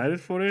personally excited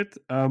for it.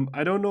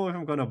 I don't know if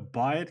I'm gonna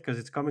buy it because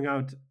it's coming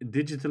out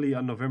digitally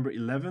on November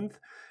 11th,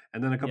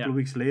 and then a couple Yeah, of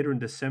weeks later in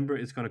December,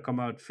 it's gonna come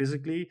out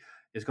physically.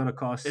 It's gonna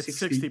cost it's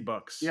 60 60.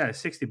 bucks. Yeah,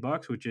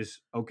 $60, which is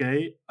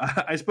okay.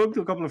 I spoke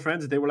to a couple of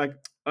friends. They were like,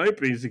 "I'm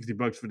paying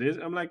 $60 for this."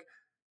 I'm like,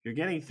 "You're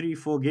getting three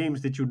full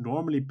games that you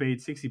normally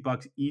paid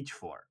 $60 each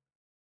for."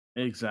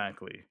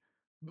 Exactly.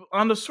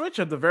 On the Switch,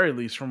 at the very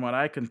least, from what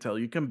I can tell,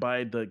 you can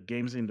buy the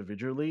games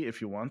individually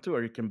if you want to,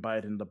 or you can buy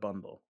it in the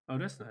bundle. Oh,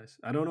 that's nice.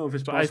 I don't know if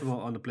it's So possible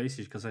on the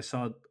PlayStation because I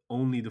saw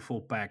only the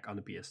full pack on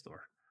the PS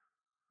Store.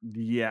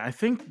 yeah, I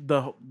think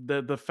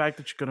the fact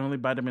that you can only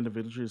buy them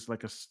individually is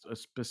like a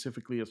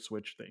specifically a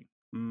Switch thing.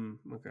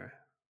 Okay.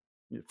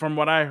 From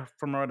what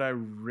I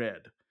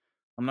read,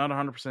 I'm not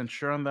 100%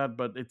 sure on that,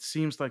 but it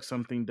seems like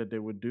something that they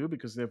would do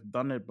because they've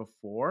done it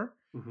before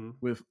Mm-hmm.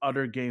 with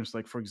other games.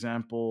 Like for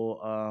example,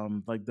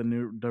 like the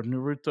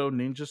Naruto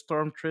Ninja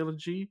Storm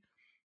trilogy.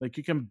 Like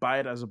you can buy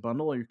it as a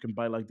bundle, or you can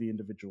buy like the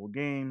individual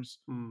games.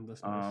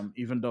 That's nice.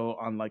 Even though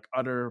on like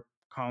other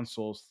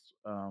consoles,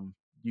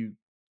 you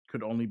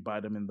could only buy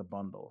them in the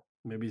bundle.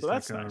 Maybe So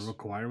it's like that's a nice.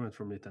 requirement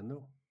from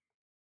Nintendo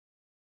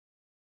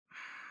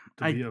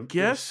to I be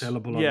guess,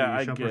 sellable on the yeah,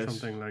 I eShop or guess,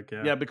 something. Like,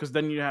 yeah, yeah, because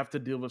then you have to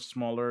deal with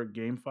smaller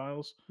game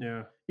files.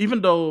 yeah,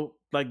 Even though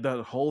like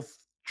the whole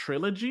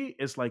trilogy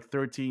is like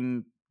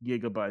 13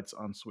 gigabytes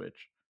on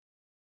Switch.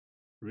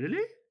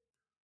 Really?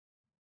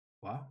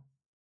 Wow.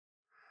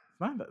 It's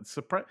not that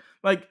surprise.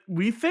 Like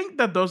we think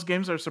that those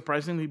games are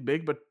surprisingly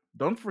big, but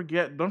don't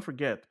forget,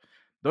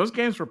 those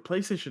games were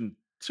PlayStation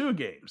 2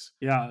 games.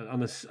 Yeah,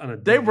 on a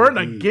They weren't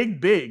a DVD.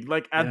 gig big.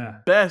 Like Yeah.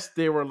 at best,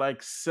 they were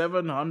like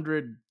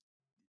 700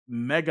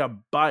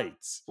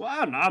 megabytes.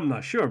 Well, I'm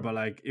not sure, but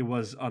like it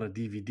was on a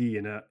DVD,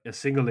 and a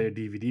single layer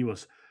DVD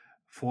was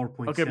Okay,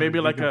 4.7 maybe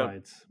like a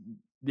gigabytes.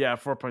 yeah,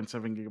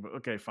 4.7 gigabyte.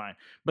 Okay, fine.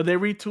 But they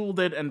retooled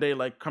it and they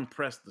like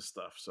compressed the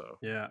stuff. So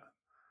Yeah.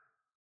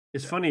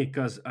 It's yeah. funny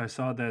because I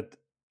saw that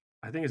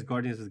I think it's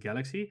Guardians of the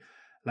Galaxy.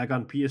 Like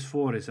on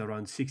PS4 is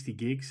around 60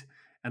 gigs,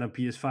 and on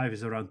PS5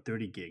 is around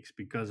 30 gigs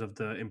because of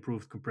the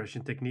improved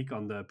compression technique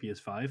on the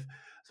PS5.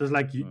 So it's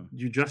like Hmm.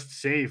 you just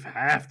save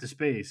half the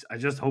space. I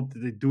just hope that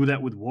they do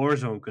that with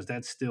Warzone because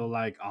that's still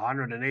like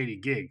 180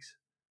 gigs.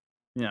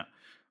 Yeah.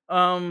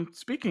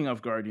 Speaking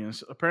of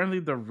Guardians, apparently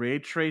the ray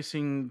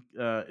tracing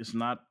is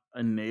not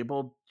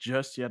enabled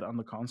just yet on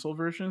the console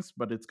versions,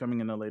 but it's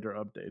coming in a later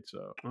update.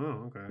 So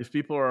Oh, okay. if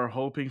people are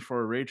hoping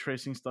for ray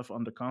tracing stuff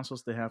on the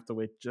consoles, they have to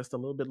wait just a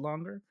little bit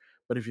longer.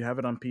 But if you have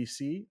it on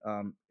PC,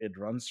 it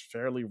runs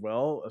fairly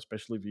well,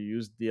 especially if you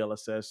use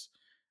DLSS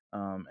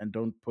and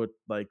don't put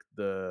like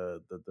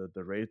the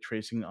ray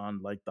tracing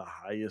on like the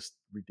highest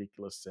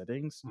ridiculous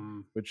settings,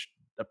 Mm. which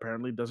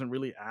apparently doesn't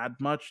really add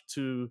much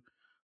to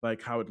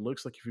like how it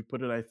looks. Like if you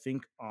put it, I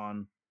think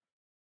on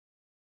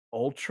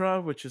ultra,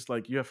 which is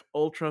like you have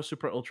ultra,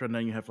 super ultra, and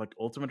then you have like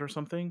ultimate or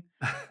something.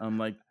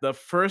 Like the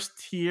first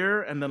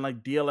tier and then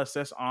like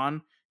DLSS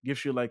on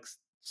gives you like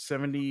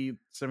 70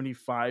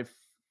 75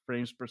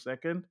 frames per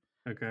second,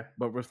 Okay.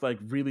 but with like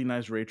really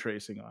nice ray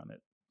tracing on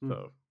it. Mm.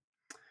 So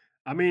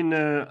I mean,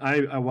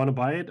 I want to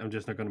buy it. I'm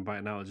just not going to buy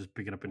it now. I'll just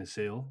pick it up in a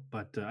sale.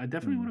 But I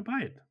definitely hmm. want to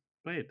buy it.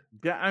 Play it.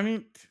 Yeah, I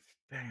mean,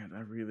 dang it,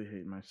 I really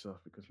hate myself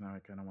because now I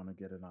kind of want to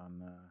get it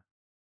on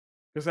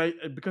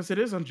because it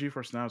is on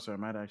GeForce now, so I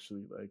might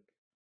actually like Get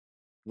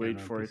it wait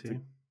on for it to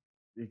PC.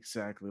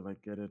 exactly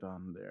like get it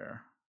on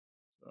there.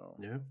 So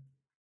Yeah.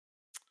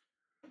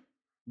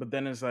 but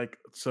then it's like,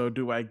 so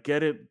do I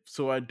get it?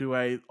 So I do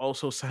I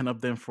also sign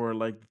up then for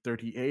like the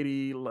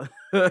 3080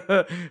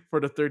 for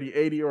the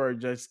 3080 or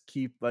just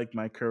keep like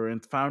my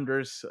current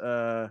founders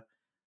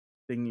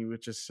thingy,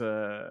 which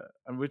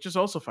is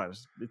also fine.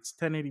 It's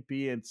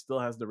 1080p and still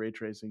has the ray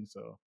tracing.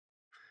 So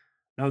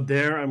Now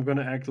there, I'm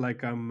gonna act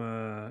like I'm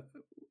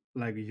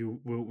like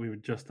we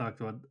just talked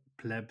about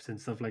plebs and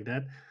stuff like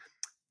that.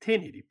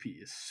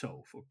 1080p is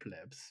so for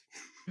plebs.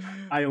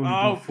 I only do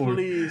oh four.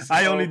 please,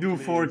 I only oh do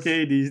please,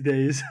 4K these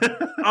days.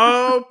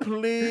 oh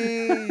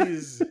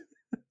please,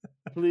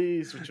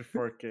 please with your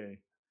 4K.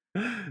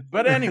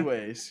 But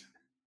anyways,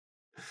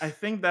 I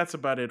think that's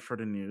about it for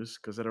the news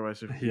because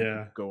otherwise we could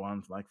Yeah, go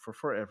on like for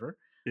forever.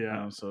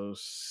 yeah, So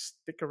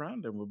stick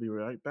around and we'll be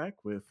right back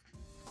with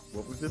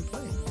what we've been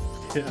playing.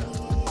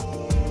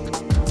 yeah.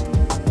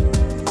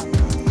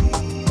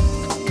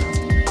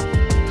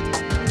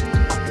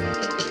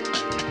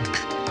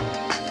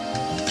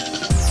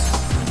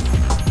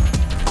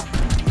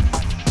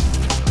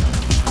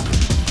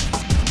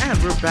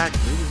 And we're back,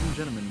 ladies and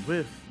gentlemen,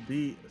 with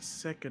the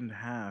second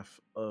half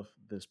of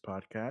this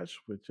podcast,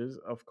 which is,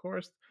 of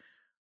course,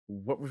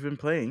 what we've been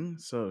playing.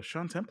 So,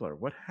 Sean Templar,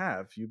 what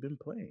have you been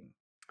playing?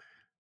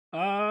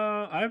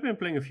 I've been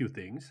playing a few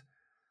things.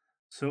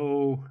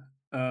 So,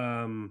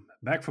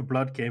 Back for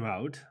Blood came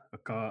out,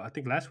 I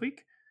think last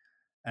week,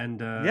 and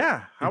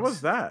Yeah, how was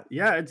it's that?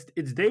 yeah,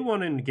 it's day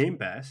one in Game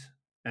Pass,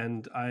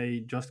 and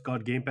I just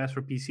got Game Pass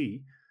for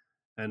PC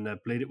and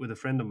played it with a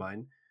friend of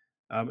mine.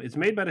 It's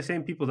made by the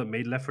same people that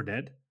made Left 4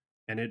 Dead,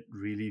 and it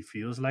really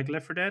feels like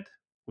Left 4 Dead,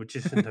 which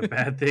isn't a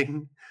bad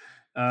thing.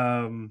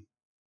 Um,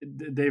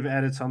 they've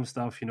added some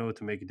stuff,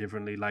 to make it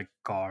differently, like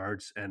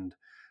cards, and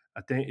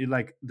I think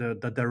like the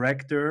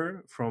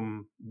director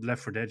from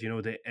Left 4 Dead,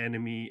 the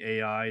enemy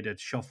AI that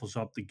shuffles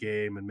up the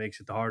game and makes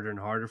it harder and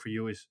harder for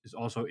you is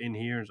also in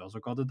here. It's also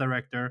called the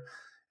director,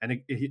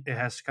 and it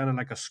has kind of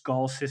like a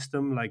skull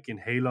system, like in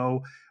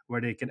Halo,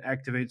 where they can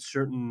activate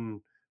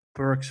certain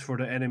perks for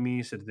the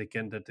enemies so that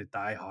they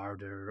die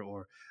harder,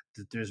 or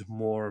that there's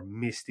more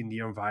mist in the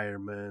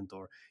environment,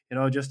 or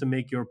just to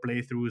make your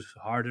playthroughs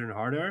harder and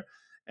harder.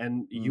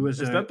 And you as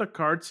Is a that the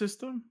card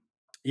system?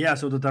 yeah,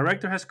 so the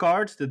director has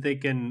cards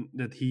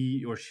that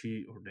he or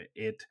she or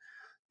it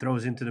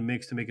throws into the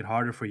mix to make it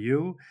harder for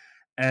you.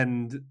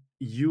 And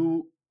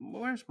you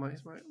where's my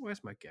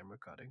camera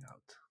cutting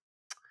out?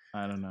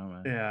 I don't know,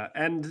 man. Yeah,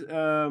 and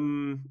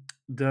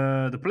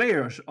the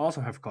players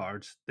also have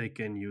cards they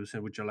can use,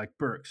 which are like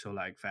perks, so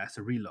like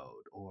faster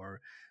reload,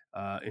 or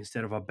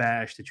instead of a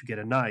bash, that you get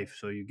a knife,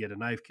 so you get a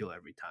knife kill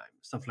every time,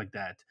 stuff like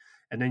that.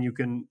 And then you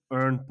can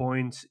earn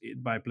points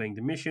by playing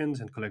the missions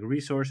and collect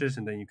resources,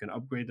 and then you can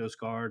upgrade those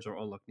cards or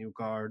unlock new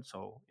cards.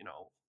 So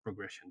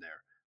progression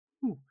there.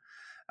 Ooh.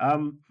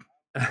 Um,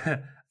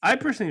 I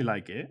personally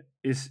like it.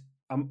 Is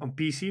on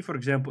PC, for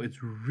example, it's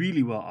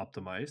really well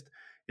optimized.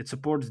 It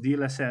supports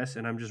DLSS,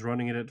 and I'm just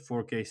running it at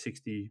 4K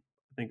 60,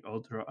 I think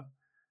Ultra,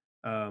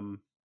 um,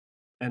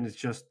 and it's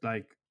just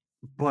like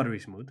buttery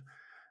smooth.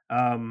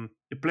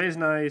 It plays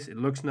nice. It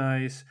looks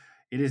nice.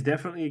 It is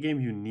definitely a game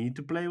you need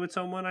to play with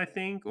someone, I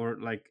think, or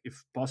like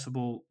if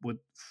possible with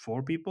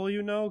four people,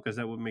 because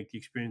that would make the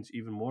experience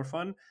even more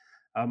fun.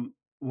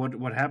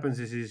 What happens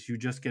is you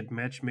just get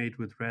match made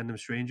with random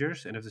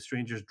strangers, and if the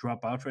strangers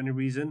drop out for any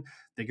reason,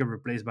 they get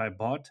replaced by a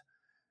bot.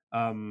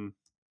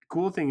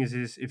 Cool thing is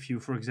if you,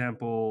 for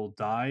example,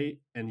 die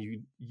and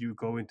you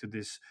go into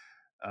this,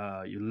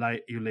 you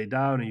lay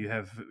down and you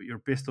have your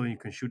pistol and you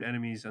can shoot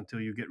enemies until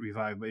you get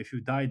revived. But if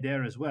you die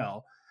there as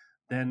well,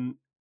 then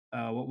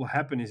what will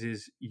happen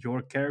is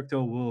your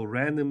character will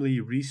randomly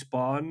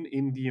respawn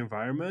in the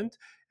environment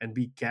and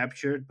be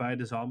captured by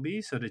the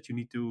zombies, so that you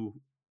need to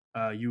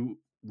you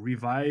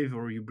revive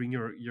or you bring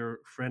your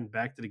friend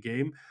back to the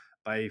game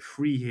by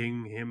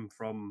freeing him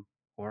from,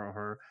 or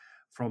her,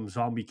 from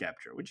zombie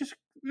capture, which is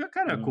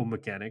kind of a cool Mm.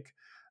 mechanic.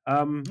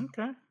 Um,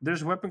 Okay.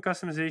 there's weapon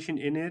customization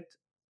in it.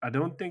 I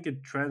don't think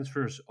it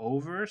transfers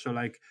over. So,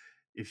 like,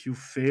 if you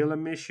fail a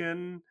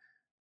mission,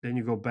 then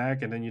you go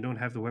back and then you don't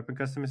have the weapon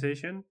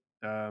customization.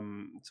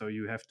 So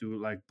you have to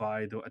like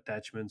buy the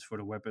attachments for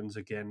the weapons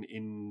again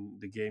in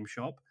the game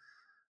shop.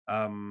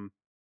 Um,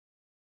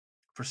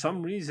 for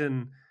some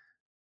reason,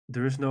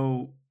 there is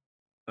no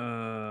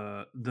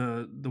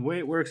the way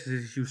it works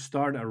is you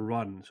start a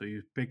run. So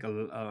you pick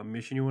a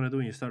mission you want to do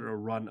and you start a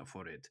run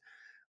for it.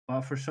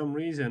 But for some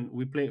reason,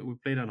 we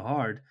played on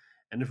hard,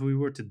 and if we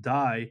were to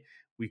die,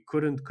 we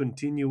couldn't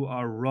continue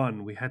our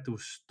run. We had to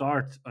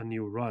start a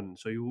new run.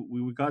 So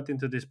we got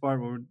into this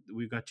part where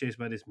we got chased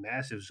by this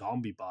massive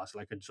zombie boss,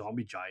 like a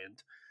zombie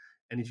giant,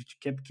 and he just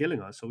kept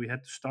killing us. So we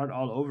had to start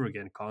all over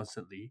again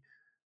constantly.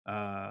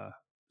 Uh,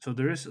 so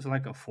there is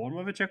like a form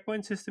of a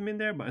checkpoint system in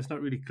there, but it's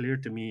not really clear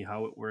to me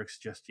how it works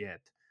just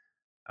yet.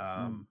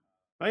 Mm.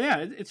 But yeah,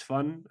 it's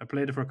fun. I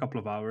played it for a couple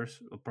of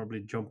hours. I'll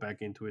probably jump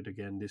back into it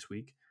again this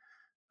week.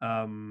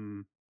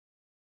 Um,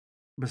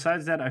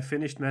 Besides that, I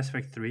finished Mass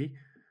Effect 3.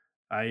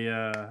 I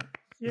yeah,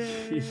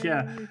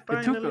 Yay!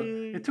 it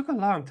Finally. took a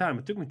long time.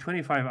 It took me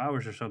 25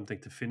 hours or something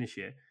to finish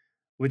it.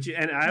 Which,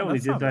 and I No, only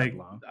that's did not that like,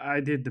 long. I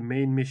did the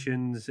main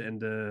missions and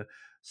the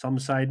some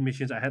side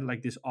missions. I had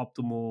like this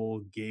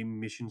optimal game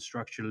mission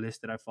structure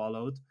list that I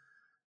followed.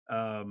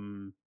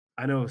 Um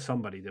I know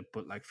somebody that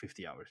put like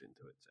 50 hours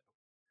into it. So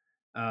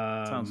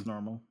Sounds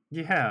normal.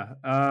 yeah,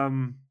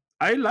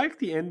 I like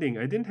the ending.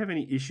 I didn't have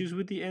any issues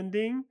with the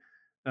ending.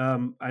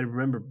 I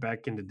remember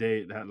back in the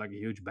day it had like a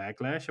huge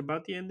backlash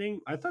about the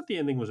ending. I thought the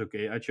ending was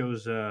okay. I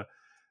chose the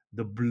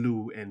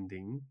blue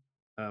ending,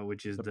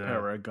 which is The the,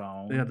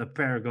 Paragon. yeah, the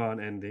Paragon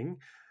ending.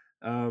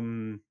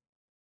 Um,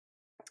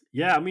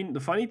 yeah, I mean the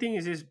funny thing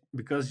is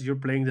because you're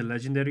playing the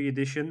Legendary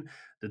Edition,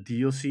 the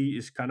DLC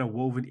is kind of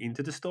woven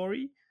into the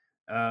story.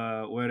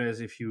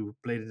 Whereas if you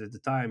played it at the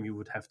time, you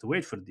would have to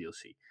wait for the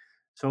DLC.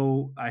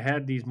 So I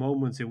had these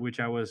moments in which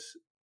I was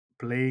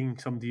playing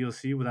some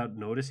DLC without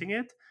noticing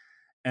it,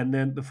 and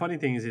then the funny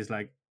thing is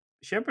like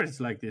Shepard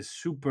is like this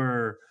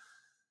super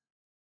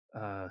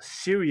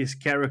serious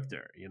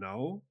character,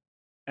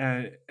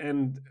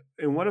 and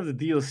in one of the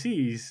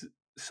DLCs,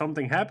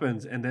 something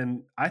happens, and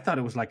then I thought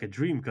it was like a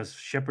dream because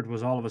Shepard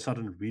was all of a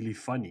sudden really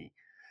funny,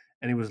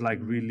 and he was like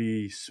Mhm.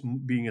 really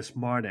being a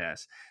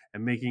smartass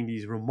and making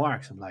these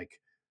remarks. I'm like,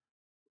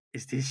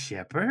 is this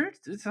Shepard?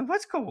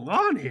 What's going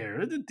on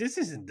here? This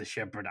isn't the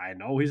Shepard I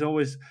know. He's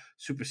always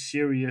super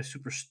serious,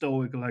 super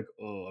stoic, like,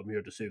 oh, I'm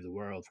here to save the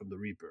world from the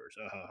Reapers.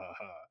 Ah, ha, ha,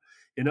 ha.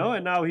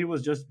 And now he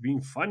was just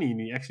being funny, and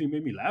he actually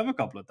made me laugh a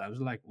couple of times.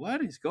 Like,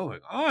 what is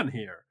going on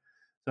here?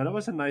 So that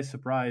was a nice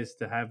surprise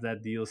to have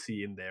that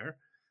DLC in there.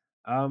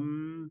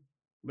 Um,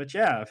 but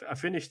yeah, I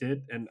finished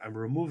it and I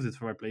removed it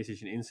from my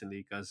PlayStation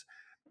instantly because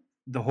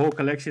the whole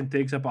collection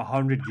takes up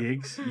 100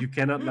 gigs. You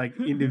cannot like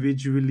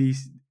individually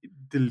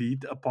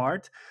delete a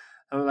part.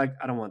 I'm like,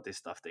 I don't want this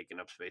stuff taking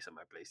up space on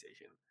my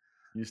PlayStation.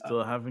 You Uh,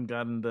 still haven't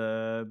gotten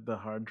the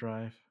hard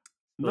drive?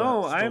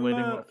 no, Still I'm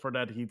waiting for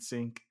that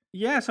heatsink?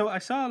 yeah. So I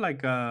saw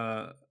like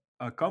a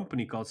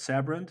company called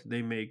Sabrent.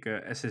 They make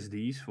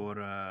SSDs for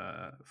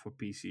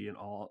PC and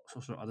all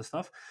sorts of other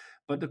stuff.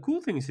 But the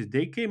cool thing is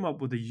they came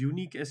up with a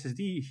unique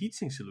SSD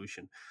heatsink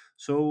solution.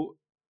 So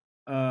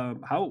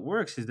how it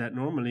works is that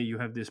normally you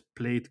have this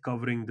plate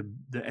covering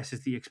the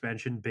SSD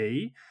expansion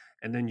bay,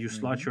 and then you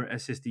slot Mhm. your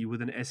SSD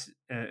with an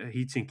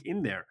heatsink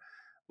in there.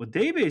 What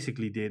they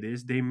basically did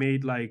is they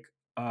made like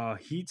a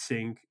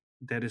heatsink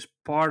that is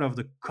part of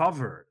the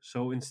cover.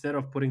 So instead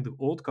of putting the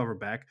old cover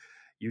back,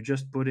 you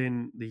just put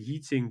in the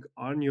heatsink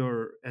on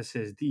your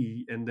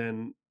SSD, and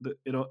then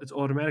it's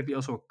automatically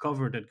also a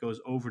cover that goes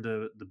over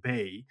the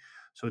bay,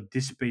 so it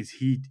dissipates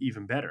heat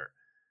even better.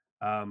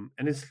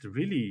 And it's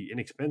really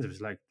inexpensive.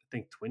 It's like I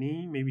think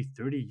 20, maybe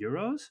 30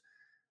 euros.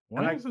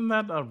 And Why isn't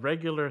that a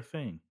regular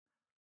thing?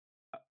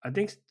 I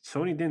think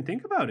Sony didn't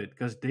think about it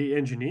because they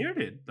engineered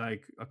it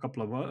like a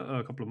couple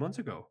of months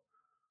ago.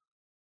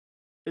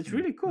 It's Hmm,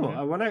 really cool.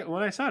 okay. When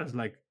I saw it, it's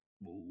like,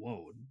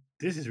 whoa,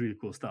 this is really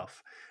cool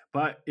stuff.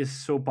 But it's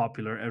so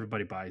popular,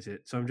 everybody buys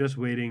it. So I'm just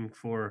waiting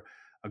for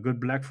a good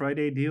Black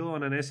Friday deal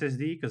on an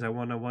SSD because I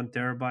want a 1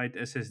 terabyte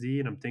SSD,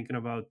 and I'm thinking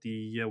about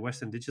the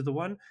Western Digital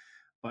one.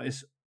 But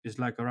it's is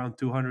like around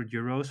 200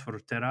 euros for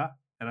a Tera,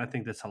 and I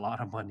think that's a lot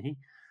of money.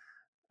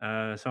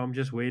 So I'm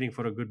just waiting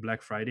for a good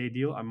Black Friday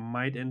deal. I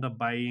might end up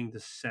buying the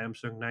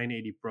Samsung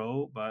 980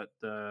 Pro, but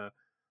the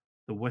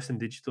Western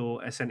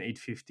Digital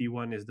SN850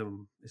 one is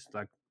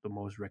like the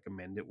most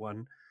recommended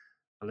one,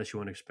 unless you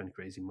want to spend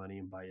crazy money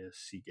and buy a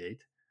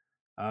Seagate.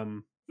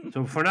 Um,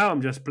 so for now,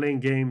 I'm just playing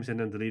games and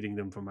then deleting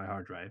them from my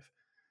hard drive.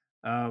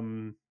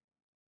 Um,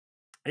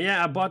 and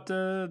yeah, I bought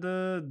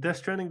the Death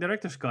Stranding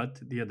Director's Cut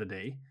the other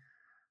day,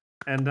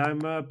 and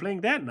I'm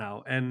playing that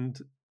now. And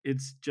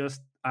it's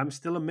just I'm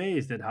still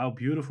amazed at how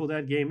beautiful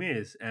that game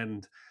is,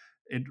 and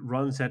it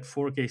runs at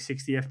 4K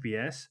 60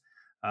 FPS.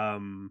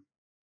 Um,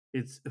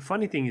 it's the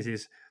funny thing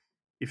is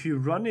if you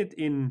run it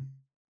in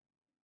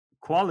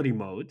quality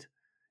mode,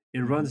 it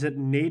Mhm. runs at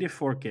native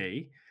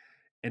 4K,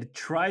 and it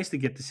tries to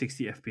get to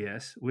 60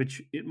 FPS,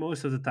 which it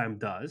most of the time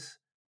does,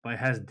 but it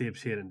has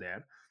dips here and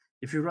there.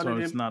 If you run So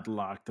it it's in not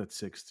locked at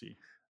 60.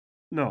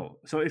 No,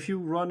 so if you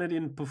run it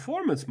in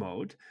performance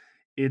mode,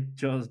 it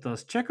just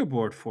does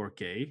checkerboard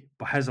 4K,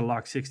 but has a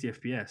locked 60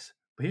 FPS.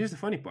 But here's the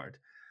funny part: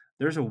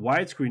 there's a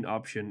widescreen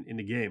option in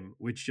the game,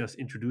 which just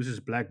introduces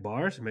black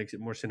bars, makes it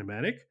more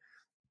cinematic,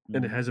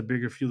 and it Mhm. has a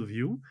bigger field of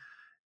view.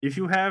 If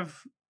you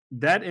have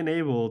that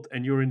enabled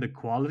and you're in the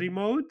quality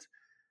mode,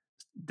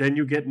 then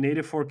you get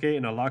native 4K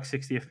and a locked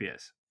 60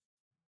 FPS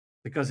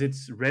because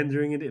it's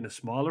rendering it in a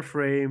smaller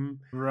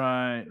frame.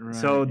 Right,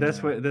 So right, that's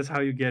yeah. what that's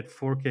how you get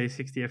 4K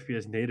 60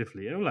 FPS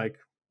natively. And I'm like,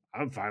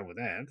 I'm fine with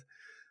that.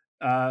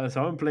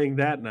 So I'm playing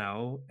that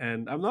now,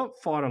 and I'm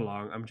not far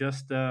along. I'm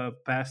just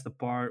past the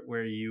part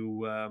where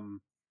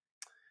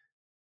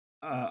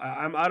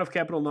I'm out of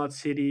Capital Knot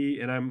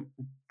City, and I'm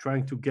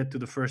trying to get to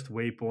the first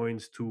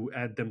waypoints to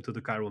add them to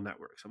the chiral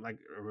network. So I'm like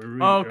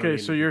really Okay, early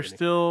in so the you're beginning.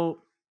 still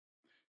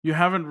you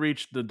haven't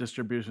reached the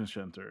distribution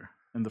center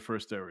in the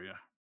first area.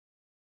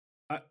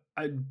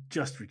 I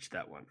just reached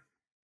that one.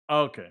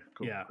 Okay,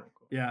 cool, Yeah, cool,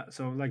 cool. yeah.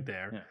 So I'm like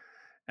there, Yeah.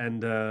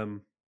 and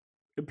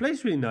it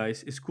plays really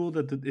nice. It's cool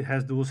that it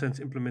has DualSense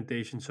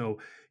implementation, so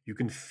you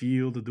can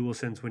feel the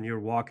DualSense when you're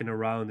walking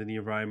around in the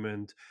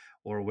environment,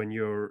 or when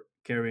you're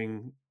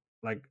carrying,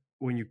 like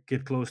when you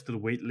get close to the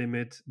weight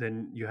limit,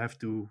 then you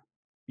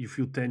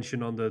feel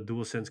tension on the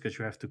DualSense because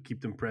you have to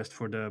keep them pressed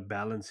for the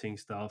balancing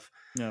stuff.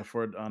 Yeah,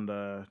 for it on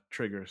the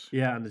triggers.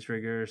 Yeah, and the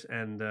triggers,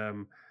 and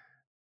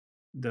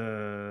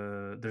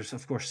there's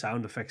of course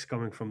sound effects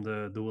coming from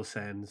the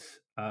DualSense.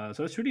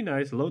 So it's really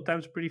nice. Load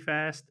time's pretty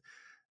fast.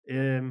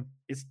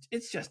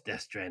 It's just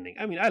Death Stranding.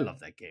 I mean, I love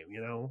that game.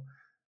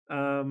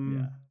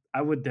 Yeah.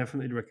 I would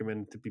definitely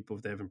recommend it to people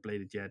if they haven't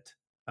played it yet.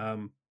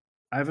 Um,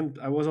 I haven't.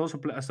 I was also.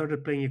 I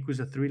started playing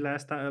Yakuza 3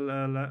 last time,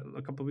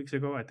 a couple of weeks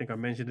ago. I think I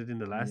mentioned it in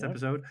the last Yep,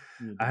 episode.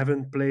 you I did.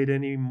 haven't played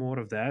any more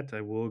of that.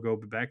 I will go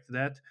back to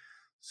that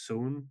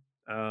soon.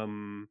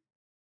 Um,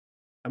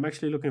 I'm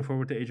actually looking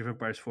forward to Age of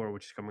Empires 4,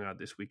 which is coming out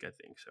this week. I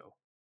think so.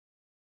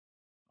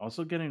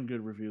 Also getting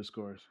good review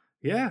scores.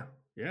 Yeah,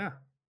 yeah.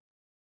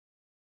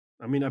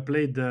 I mean, I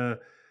played the.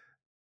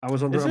 I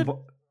was under. Is it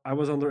I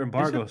was under is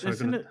embargo, it so I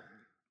isn't couldn't. it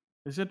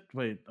is it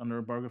wait, under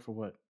embargo for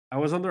what? I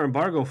was under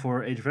embargo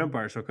for Age of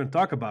Empires, so I couldn't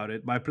talk about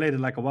it. But I played it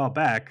like a while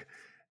back,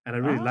 and I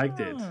really liked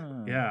it.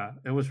 Ah. Yeah,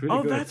 it was really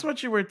Oh, good. that's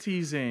what you were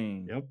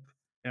teasing. Yep.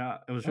 Yeah,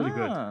 it was really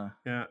good. Ah.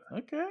 Yeah,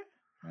 Okay.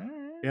 All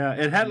right. yeah.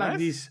 It had like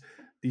Nice.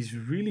 these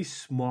really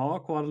small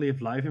quality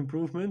of life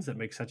improvements that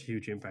make such a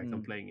huge impact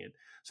on playing it.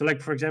 So,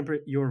 like for example,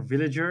 your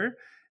villager,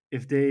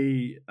 if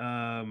they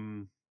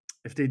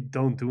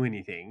don't do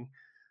anything,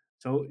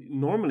 so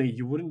normally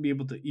you wouldn't be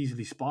able to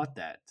easily spot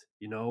that,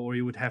 or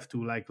you would have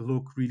to like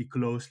look really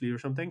closely or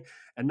something.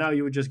 And now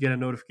you would just get a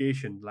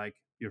notification like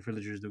your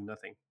villager is doing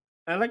nothing.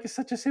 And like it's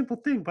such a simple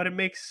thing, but it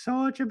makes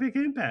such a big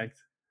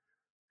impact.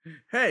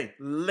 Hey,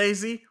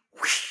 lazy.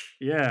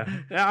 Yeah,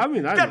 yeah. I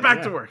mean, I Get know.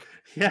 back to Yeah, work.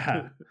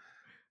 yeah.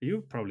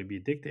 You'd probably be a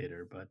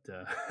dictator, but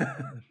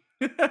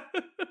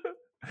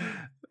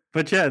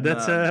but yeah,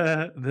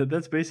 Nah,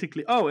 that's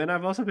basically. Oh, and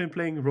I've also been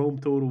playing Rome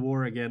Total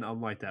War again on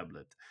my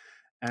tablet,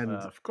 and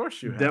of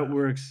course you that have.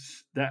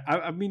 works.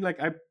 I mean, like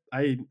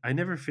I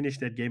never finished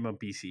that game on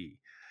PC,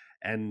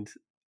 and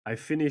I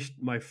finished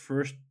my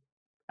first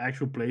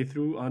actual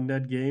playthrough on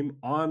that game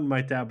on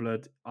my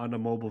tablet on a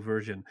mobile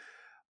version,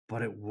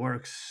 but it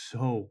works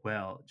so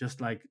well.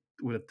 Just like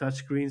with a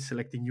touchscreen,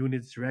 selecting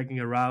units, dragging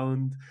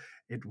around,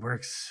 it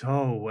works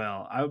so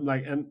well. I'm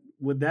like, and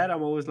with that,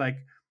 I'm always like,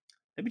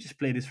 let me just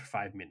play this for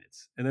 5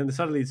 minutes, and then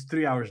suddenly it's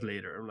 3 hours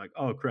later. I'm like,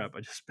 oh crap!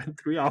 I just spent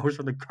 3 hours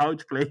on the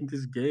couch playing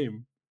this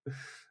game.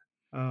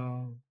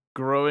 Oh,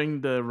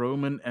 Growing the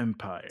Roman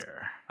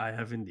Empire. I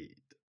have indeed.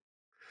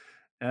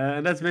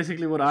 And that's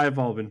basically what I've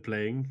all been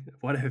playing.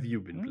 What have you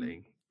been Mm.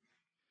 playing?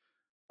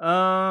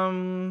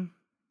 Um,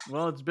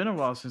 well, it's been a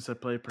while since I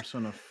played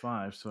Persona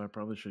 5, so I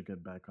probably should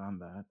get back on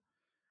that.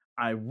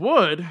 I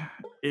would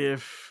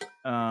if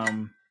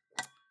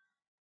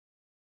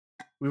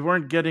we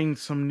weren't getting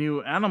some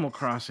new Animal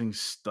Crossing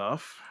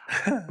stuff,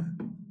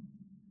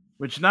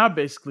 which now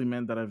basically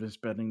meant that I've been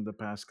spending the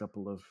past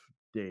couple of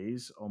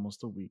days,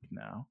 almost a week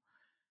now,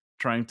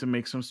 trying to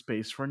make some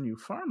space for new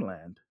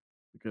farmland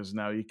because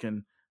now you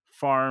can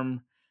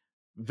farm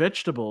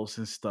vegetables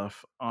and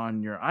stuff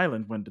on your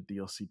island when the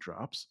DLC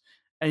drops.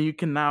 And you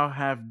can now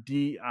have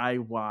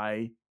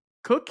DIY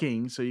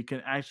cooking, so you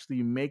can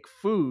actually make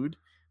food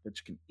that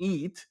you can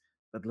eat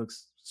that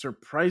looks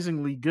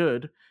surprisingly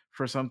good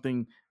for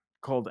something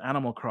called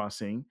Animal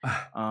Crossing.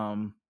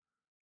 Um,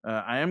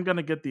 I am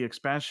gonna get the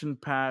expansion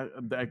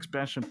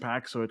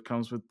pack, so it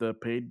comes with the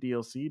paid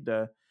DLC,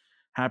 the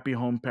Happy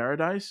Home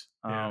Paradise.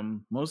 Yeah.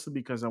 Mostly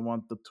because I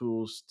want the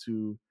tools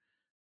to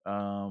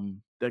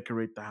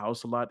decorate the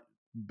house a lot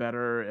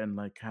better, and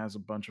like has a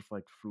bunch of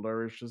like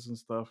flourishes and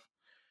stuff,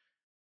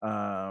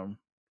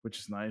 which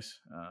is nice.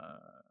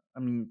 I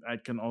mean, I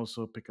can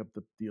also pick up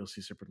the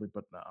DLC separately,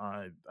 but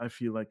I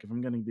feel like if I'm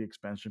getting the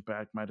expansion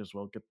pack, might as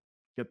well get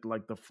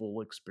like the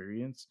full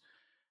experience,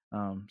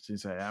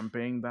 since I am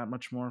paying that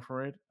much more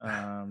for it.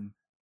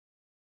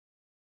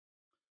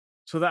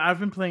 So that I've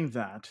been playing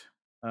that.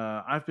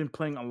 I've been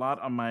playing a lot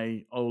on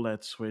my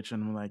OLED Switch,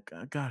 and I'm like,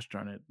 gosh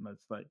darn it,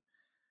 it's like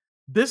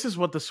this is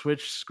what the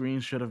Switch screen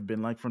should have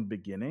been like from the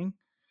beginning, Yep.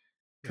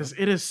 because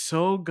it is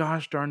so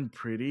gosh darn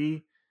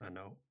pretty, I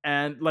know.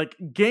 and like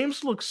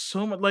games look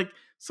so much like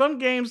some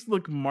games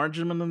look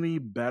marginally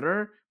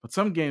better, but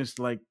some games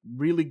like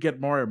really get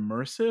more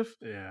immersive.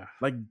 Yeah.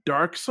 Like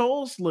Dark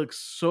Souls looks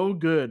so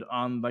good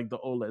on like the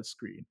OLED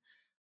screen.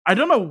 I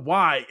don't know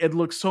why it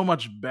looks so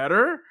much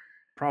better.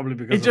 Probably It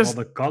because of all just,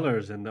 the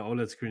colors and the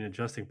OLED screen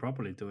adjusting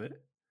properly to it.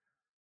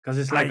 Because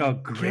it's like a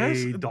I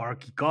guess, gray,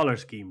 darky color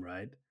scheme,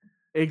 right?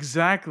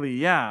 exactly,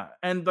 yeah.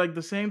 And like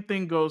the same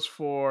thing goes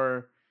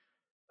for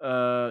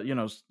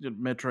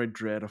Metroid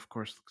Dread, of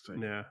course, looks like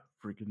Yeah.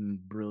 freaking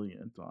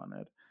brilliant on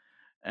it.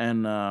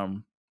 And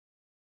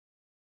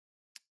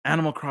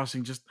Animal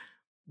Crossing just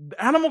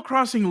Animal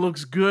Crossing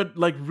looks good,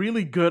 like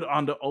really good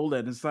on the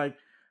OLED. It's like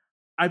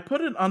I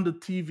put it on the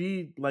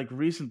TV like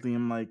recently.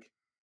 I'm like,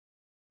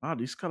 wow,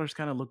 these colors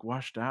kind of look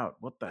washed out.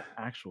 What the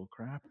actual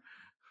crap?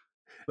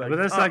 But Like,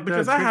 that's like the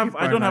because tricky I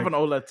part. don't have Like, an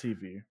OLED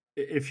TV.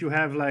 if you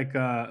have like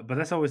but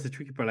that's always the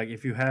tricky part, like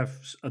if you have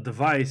a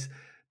device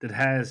that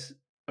has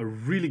a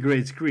really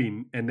great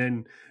screen and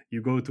then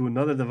you go to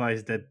another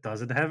device that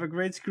doesn't have a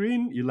great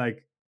screen, you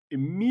like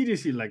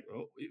immediately like,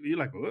 oh, you're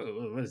like,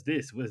 "Whoa, what's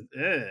this,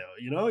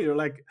 you're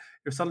like,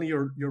 you're suddenly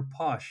you're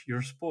posh,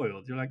 you're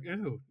spoiled, you're like,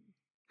 oh.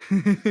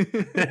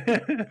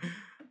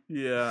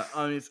 Yeah,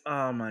 I mean,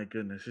 oh my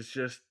goodness,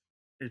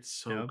 it's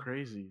so Yep.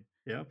 crazy.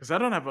 Yep. Because I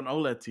don't have an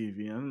OLED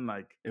TV, and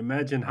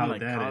Imagine I'm how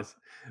like, that is.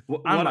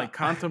 what, I'm what like I,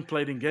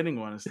 contemplating getting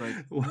one. It's like,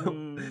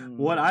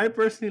 what I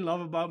personally love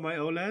about my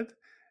OLED,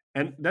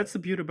 and that's the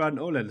beauty about an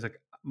OLED, is like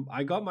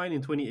I got mine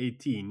in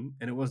 2018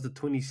 and it was the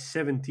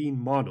 2017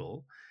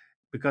 model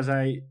because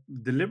I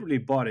deliberately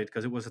bought it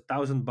because it was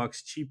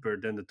 $1,000 cheaper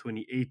than the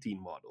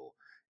 2018 model.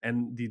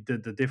 And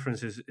the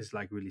difference is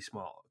like really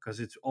small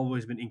because it's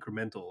always been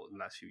incremental in the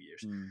last few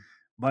years. mm,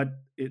 But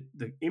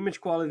the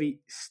image quality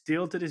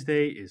still to this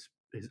day is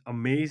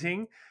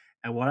amazing.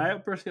 And what I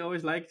personally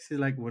always like is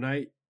like when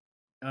I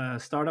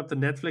start up the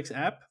Netflix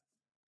app,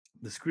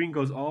 the screen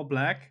goes all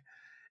black,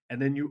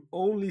 and then you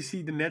only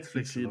see the you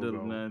Netflix see the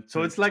logo.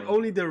 So it's Netflix like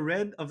only logo. the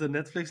red of the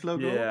Netflix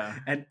logo, Yeah,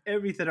 and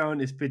everything around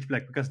is pitch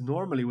black. Because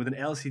normally with an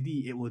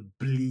LCD, it would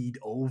bleed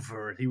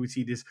over. He would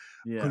see this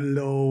yeah.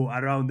 glow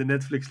around the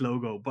Netflix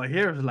logo. But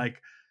here it's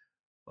like,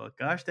 well,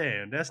 gosh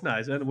damn, that's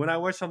nice. And when I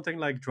watch something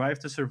like Drive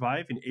to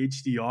Survive in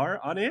HDR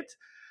on it,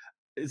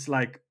 it's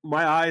like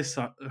my eyes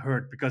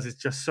hurt because it's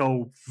just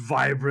so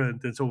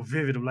vibrant and so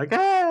vivid. I'm like,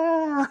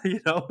 ah,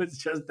 it's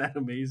just that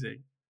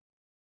amazing.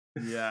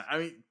 Yeah, I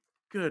mean,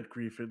 good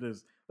grief, it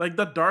is. Like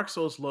the Dark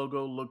Souls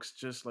logo looks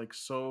just like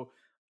so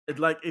it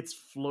like it's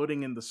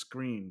floating in the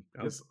screen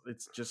Yep. because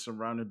it's just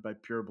surrounded by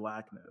pure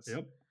blackness.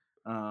 Yep.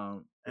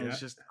 And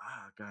it's Yeah. just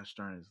gosh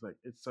darn it, it's like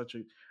it's such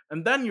a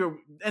and then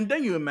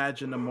you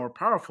imagine a more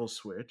powerful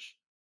Switch,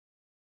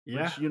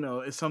 Yeah.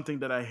 which is something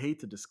that I hate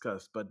to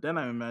discuss, but then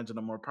I imagine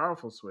a more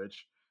powerful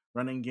Switch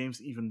running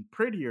games even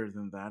prettier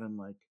than that. I'm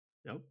like,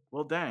 Yep.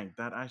 well dang,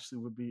 that actually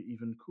would be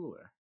even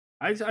cooler.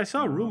 I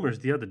saw Um rumors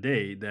the other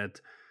day that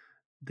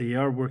they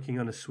are working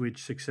on a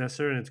Switch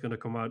successor and it's going to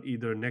come out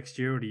either next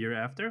year or the year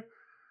after.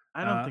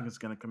 I don't Uh, think it's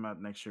gonna come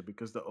out next year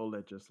because the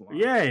OLED just yeah,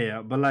 launched. yeah,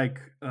 yeah, but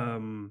like,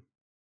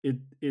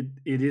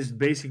 it is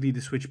basically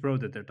the Switch Pro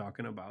that they're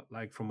talking about,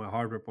 like from a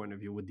hardware point of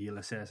view with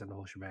DLSS and the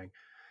whole shebang.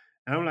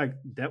 And I'm like,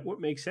 that would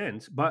make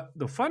sense. But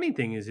the funny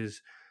thing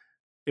is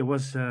it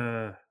was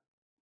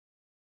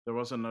There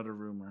was another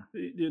rumor.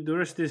 there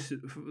is this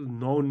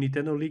known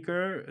Nintendo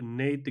leaker,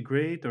 Nate the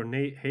Great, or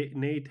Nate Hate,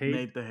 Nate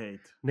the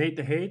Hate. Nate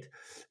the Hate.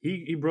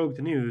 He broke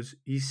the news.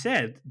 He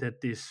said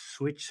that this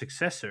Switch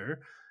successor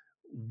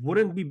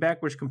wouldn't be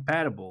backwards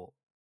compatible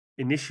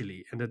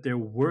initially, and that they're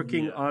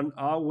working Yeah. on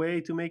a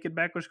way to make it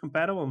backwards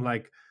compatible. I'm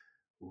like,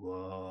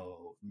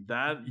 whoa,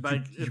 That you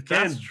like you if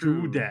that's can't do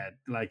true, that,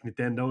 like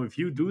Nintendo. If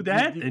you do you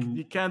that, you, then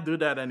you can't do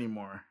that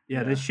anymore.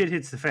 yeah, then Yeah. shit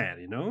hits the fan.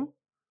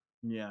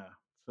 Yeah.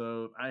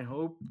 So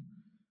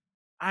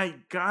I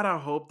gotta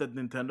hope that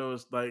Nintendo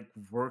is like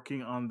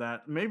working on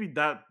that. Maybe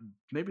that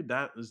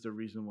is the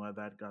reason why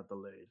that got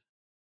delayed.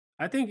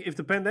 I think if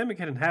the pandemic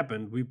hadn't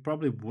happened, we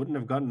probably wouldn't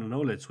have gotten an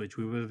OLED Switch.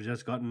 We would have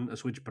just gotten a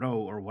Switch Pro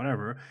or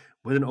whatever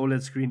with an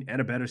OLED screen and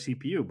a better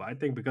CPU. But I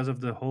think because of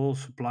the whole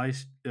supply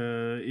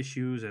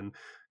issues and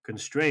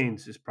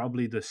constraints, is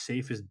probably the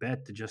safest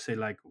bet to just say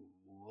like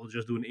we'll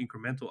just do an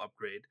incremental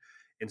upgrade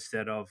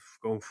instead of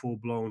going full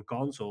blown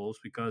consoles.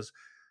 Because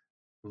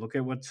look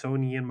at what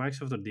Sony and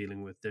Microsoft are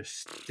dealing with. They're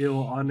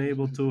still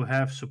unable to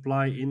have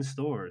supply in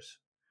stores.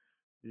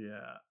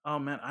 Yeah. Oh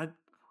man, I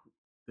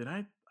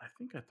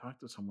think I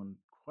talked to someone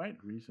quite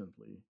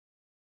recently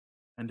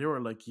and they were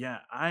like, "Yeah,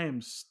 I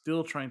am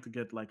still trying to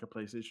get like a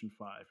PlayStation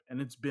 5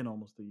 and it's been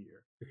almost a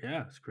year."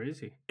 Yeah, it's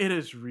crazy. It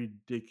is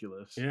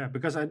ridiculous. Yeah,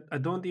 because I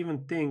don't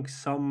even think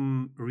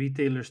some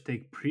retailers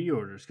take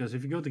pre-orders. Because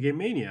if you go to Game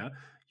Mania,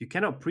 you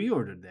cannot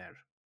pre-order there.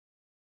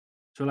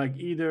 So like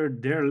either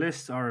their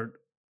lists are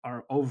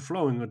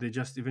overflowing, or they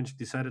just eventually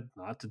decided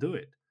not to do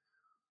it.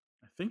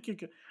 I think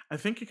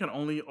you can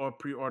only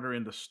pre-order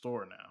in the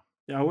store now,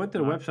 Yeah, I went to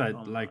the not website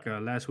like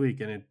online. last week,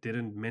 and it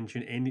didn't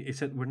mention any. It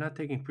said we're not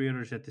taking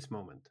pre-orders at this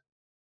moment.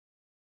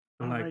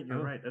 I'm Oh like, right, you're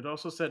oh right. It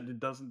also said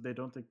they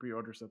don't take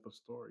pre-orders at the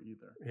store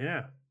either.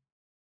 yeah,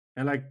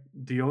 and like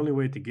the only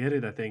way to get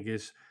it, I think,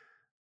 is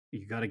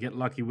you got to get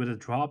lucky with a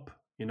drop.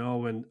 You know,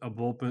 when a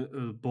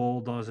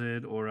ball does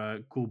it, or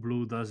a Cool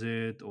Blue does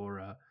it, or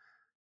I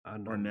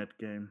don't Or know, net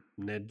game.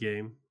 net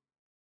game.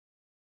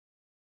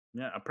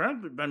 Yeah,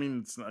 apparently I mean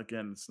it's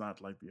not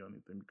like the only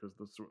thing because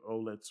the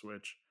OLED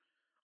Switch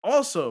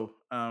also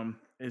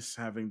is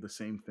having the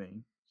same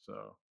thing.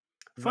 So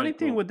it's Funny like,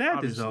 thing well, with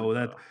that is obviously though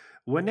that the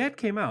when that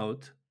came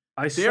out,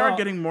 I they are saw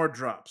getting more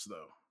drops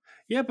though.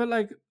 yeah, but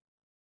like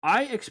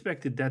I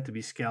expected that to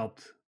be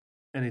scalped,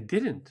 and it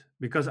didn't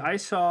because I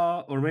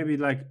saw, or maybe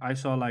like I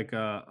saw like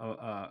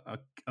a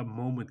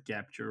moment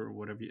capture or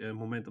whatever, a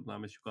momentum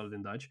as you call it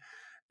in Dutch.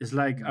 It's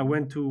like I Mhm.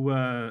 went to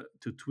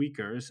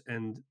Tweakers,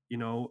 and you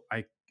know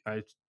I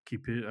I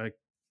keep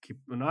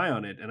an eye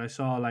on it, and I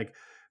saw like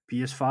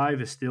PS5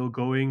 is still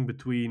going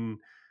between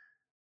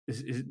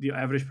is the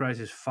average price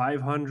is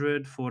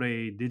 500 for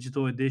a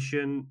digital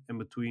edition, and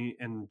between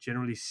and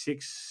generally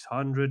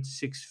 600,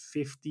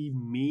 650,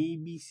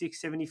 maybe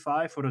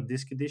 675 for a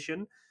disc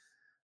edition.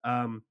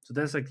 So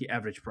that's like the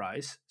average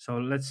price. So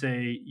let's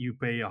say you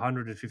pay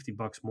 150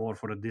 bucks more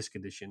for a disc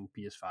edition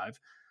PS5,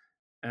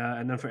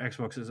 and then for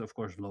Xbox is of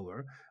course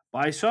lower.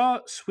 But I saw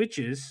Switch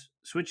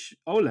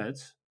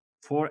OLEDs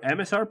for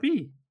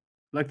MSRP.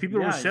 Like people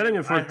were Yeah, selling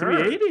it for I heard.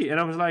 380, and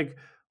I was like,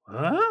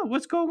 "Huh?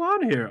 What's going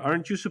on here?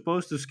 Aren't you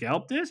supposed to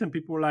scalp this?" And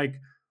people were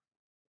like,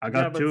 "I Yeah,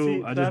 got but two.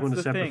 see, I just that's want a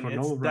the separate thing. for It's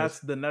normal price." that's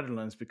the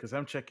Netherlands because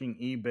I'm checking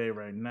eBay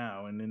right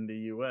now, and in the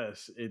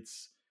US,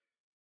 it's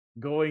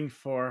going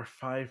for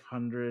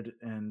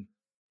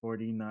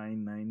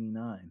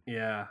 549.99.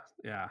 Yeah,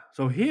 yeah.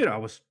 So here I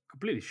was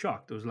completely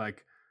shocked. I was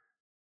like,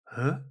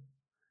 "Huh?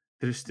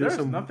 There's still There's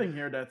some." nothing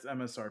here that's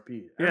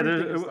MSRP. Yeah,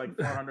 Everything is like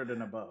 400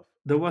 and above.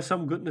 there was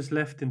some goodness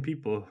left in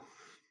people.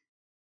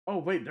 Oh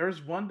wait,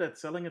 there's one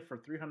that's selling it for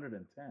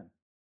 310,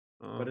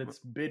 but Um, it's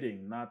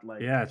bidding, not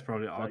yeah, it's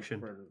probably like auction.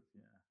 for the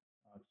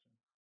auction.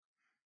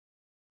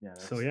 Yeah,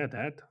 So that's yeah,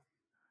 that.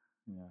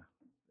 yeah,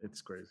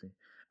 it's crazy.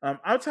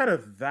 Outside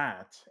of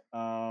that,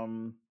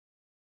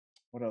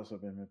 what else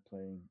have I been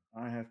playing?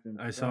 I have been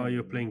I saw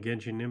you playing. playing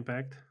Genshin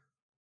Impact.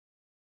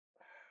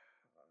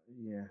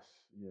 Yes,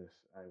 yes,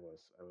 I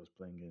was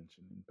playing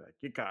Genshin Impact.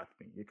 You caught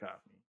me. You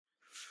caught me.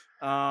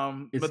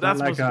 But It's not that's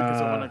like mostly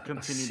because I want to a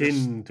continue this.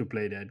 sin to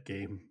play that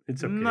game.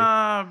 It's okay.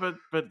 Nah, but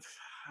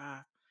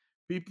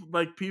people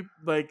like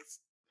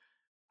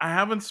I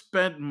haven't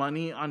spent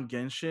money on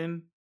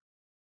Genshin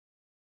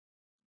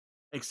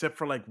except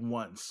for like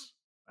once.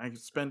 I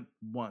spent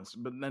once,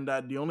 but then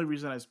that the only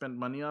reason I spent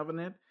money on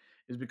it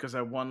is because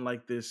I won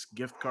like this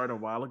gift card a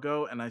while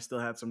ago, and I still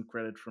had some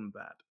credit from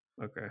that.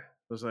 Okay.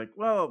 I was like,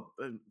 well,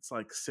 it's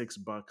like $6.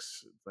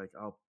 It's like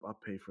I'll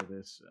pay for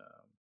this.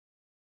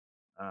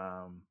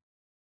 Um,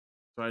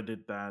 so I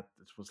did that.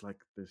 It was like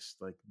this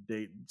like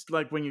day. It's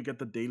like when you get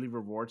the daily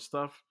reward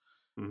stuff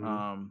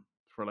Hmm.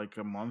 for like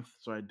a month.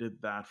 So I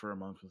did that for a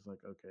month. It's like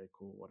okay,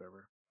 cool,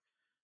 whatever.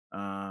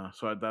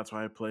 That's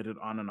why I played it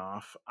on and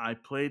off. I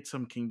played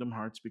some Kingdom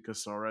Hearts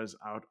because Sora is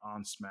out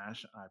on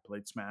Smash. I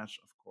played Smash,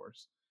 of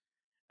course,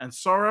 and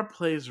Sora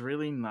plays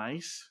really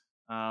nice.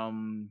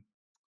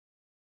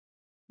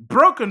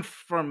 Broken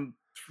from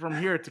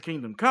here to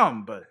Kingdom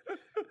Come, but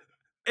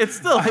it's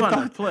still I fun to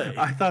thought play.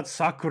 I thought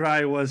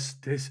Sakurai was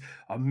this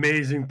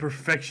amazing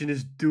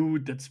perfectionist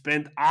dude that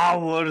spent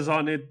hours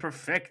on it,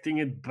 perfecting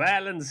it,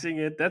 balancing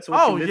it. That's what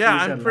you Oh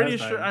yeah, literally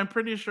said last time. I'm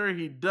pretty sure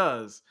he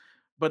does,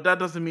 but that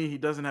doesn't mean he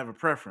doesn't have a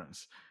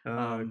preference.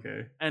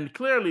 Okay. And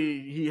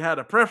clearly he had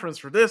a preference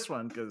for this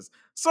one because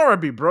Sora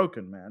be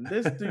broken, man.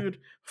 This dude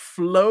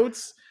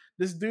floats.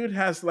 This dude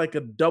has like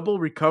a double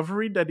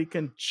recovery that he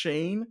can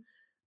chain,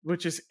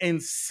 which is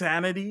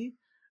insanity.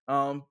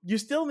 You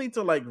still need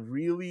to like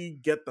really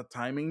get the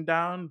timing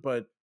down,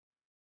 but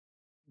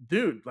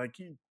dude, like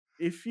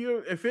if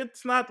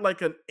it's not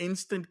like an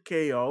instant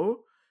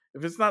KO,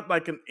 if it's not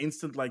like an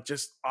instant like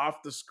just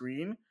off the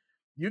screen,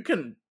 you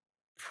can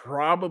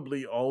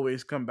probably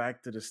always come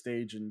back to the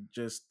stage and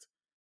just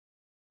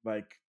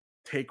like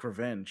take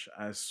revenge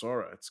as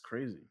Sora. It's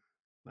crazy.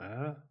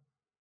 Ah,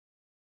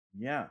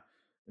 Yeah,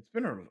 it's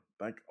been a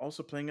like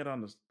also playing it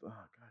on the oh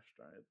gosh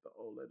darn it, the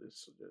OLED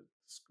is the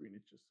screen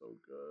is just so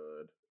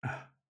good.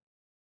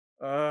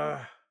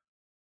 Uh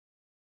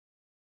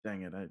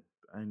dang it,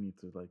 I need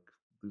to like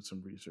do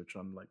some research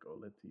on like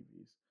OLED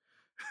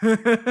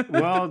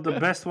well, the TVs.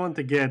 best one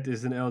to get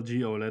is an LG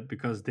OLED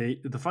because they.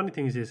 The funny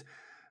thing is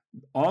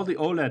all the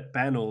OLED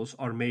panels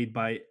are made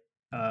by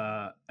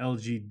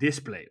LG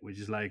Display, which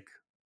is like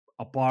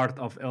a part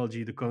of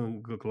LG, the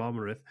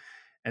conglomerate,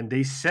 and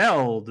they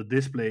sell the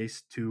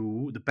displays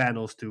to the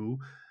panels to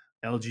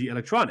LG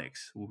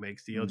Electronics, who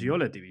makes the LG Mm,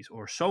 OLED TVs,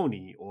 or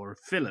Sony, or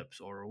Philips,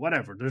 or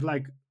whatever. There's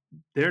like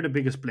they're the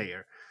biggest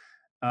player.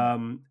 yeah.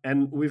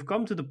 And we've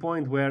come to the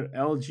point where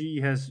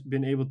LG has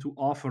been able to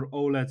offer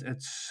OLEDs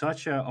at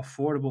such a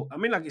affordable. I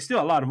mean, like it's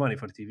still a lot of money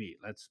for the TV.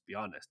 Let's be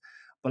honest.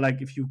 But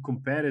like if you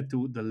compare it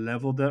to the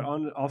level they're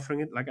on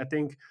offering it, like I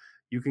think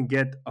you can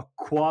get a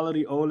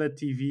quality OLED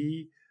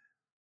TV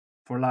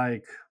for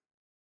like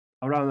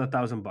around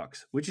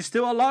 $1,000, which is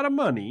still a lot of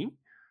money.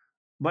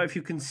 But if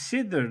you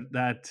consider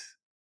that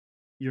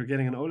you're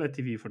getting an OLED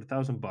TV for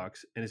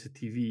 $1,000 and it's a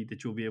TV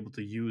that you'll be able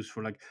to use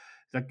for like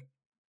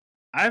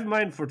I have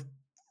mine for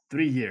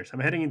 3 years. I'm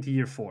heading into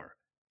year four,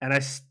 and I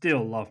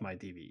still love my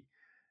TV.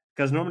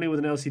 Because normally with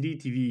an LCD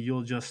TV,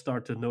 you'll just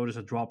start to notice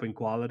a drop in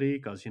quality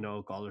because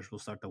colors will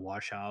start to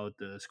wash out,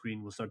 the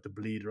screen will start to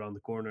bleed around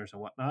the corners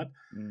and whatnot.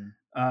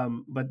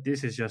 Mm, But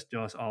this is just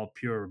all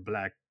pure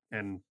black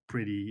and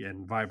pretty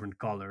and vibrant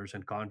colors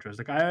and contrast.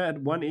 Like I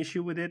had one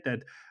issue with it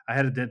that I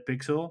had a dead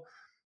pixel,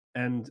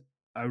 and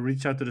I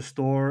reached out to the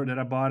store that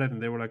I bought it,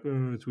 and they were like,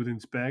 "Oh, it's within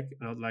spec,"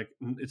 and I was like,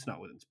 It's not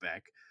within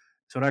spec."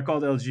 So I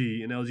called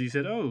LG, and LG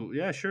said, "Oh,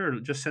 yeah, sure.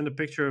 Just send a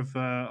picture of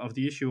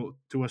the issue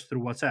to us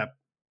through WhatsApp."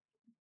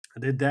 I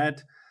did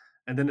that,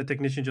 and then the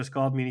technician just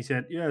called me and he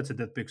said, "Yeah, it's a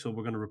dead pixel.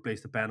 We're going to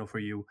replace the panel for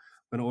you.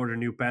 I'm going to order a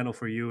new panel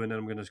for you, and then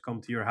I'm going to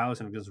come to your house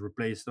and I'm going to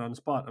replace it on the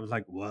spot." I was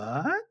like,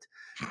 "What?"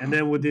 And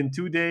then within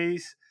 2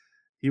 days,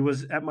 he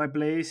was at my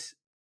place,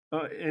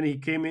 and he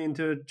came in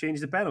to change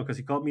the panel because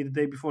he called me the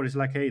day before. He's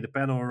like, "Hey, the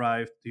panel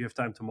arrived. Do you have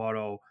time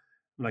tomorrow?"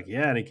 I'm like,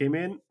 "Yeah." And he came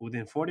in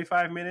within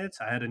 45 minutes.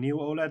 I had a new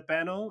OLED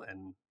panel,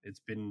 and it's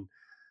been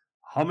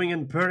humming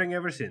and purring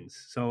ever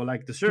since. So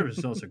like the service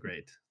is also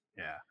great.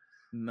 Yeah.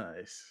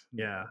 nice,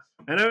 Yeah,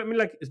 nice. and I mean,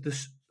 like, it's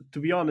this. To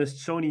be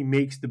honest, Sony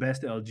makes the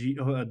best LG,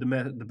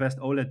 the best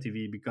OLED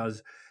TV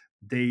because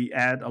they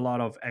add a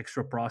lot of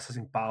extra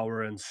processing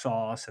power and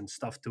sauce and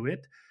stuff to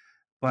it.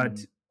 But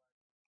Mm,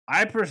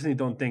 I personally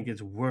don't think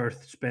it's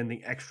worth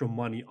spending extra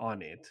money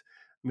on it.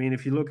 I mean,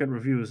 if you look at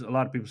reviews, a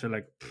lot of people say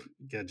like,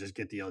 "Yeah, just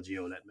get the LG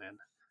OLED, man."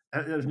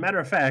 As a yeah. matter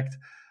of fact,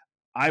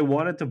 I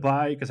wanted to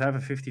buy because I have a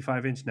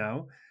 55-inch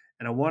now,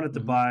 and I wanted to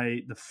Hmm.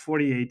 buy the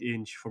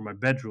 48-inch for my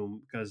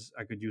bedroom because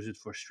I could use it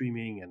for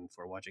streaming and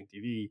for watching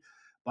TV.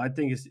 But I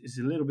think it's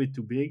a little bit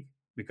too big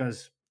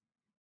because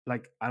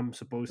like I'm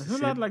supposed to Isn't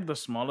sit. that like the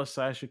smallest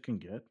size you can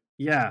get?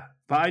 Yeah,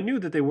 but I knew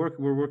that they were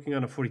working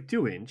on a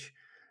 42-inch,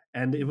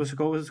 and it Mm. was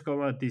supposed to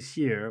come out this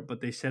year,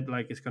 but they said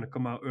like it's going to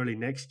come out early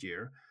next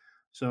year.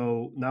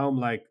 So now I'm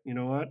like, you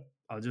know what?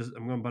 I'm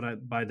going to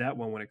buy that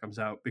one when it comes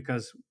out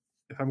because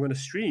if I'm going to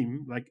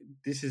stream, like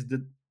this is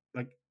the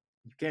like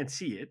you can't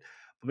see it,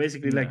 but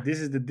basically like Yeah, this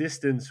is the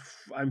distance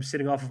I'm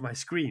sitting off of my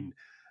screen.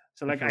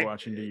 So if like you're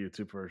watching the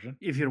YouTube version.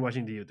 if you're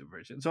watching the YouTube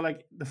version, so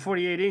like the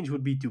 48-inch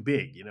would be too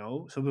big.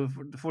 So the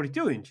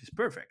 42-inch is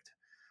perfect.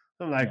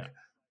 So I'm Yeah, like,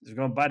 just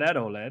gonna buy that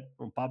OLED, I'm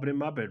gonna pop it in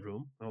my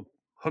bedroom, I'll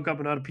hook up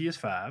another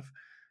PS5,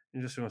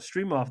 and just gonna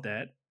stream off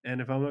that. And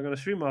if I'm not gonna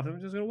stream off it,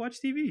 I'm just gonna watch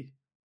TV.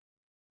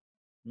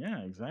 yeah,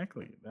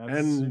 exactly.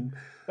 And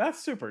That's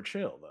super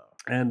chill though.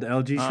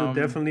 LG should Um,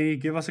 definitely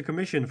give us a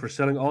commission for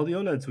selling all the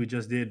OLEDs we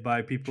just did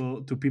by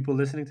people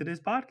listening to this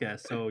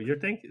podcast. So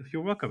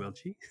you're welcome,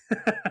 LG.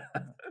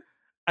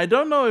 I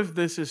don't know if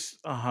this is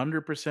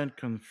 100%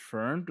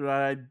 confirmed,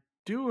 but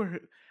do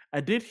I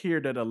did hear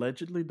that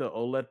allegedly the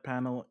OLED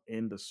panel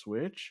in the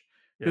Switch,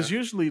 because Yeah.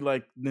 usually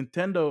like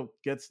Nintendo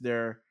gets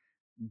their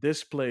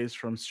displays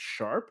from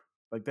Sharp,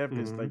 like they have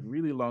this like Hmm.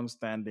 really long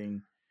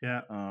standing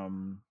Yeah.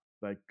 um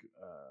like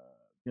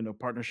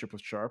partnership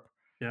with Sharp,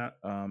 Yeah.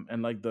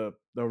 and like the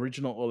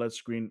original OLED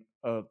screen,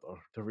 or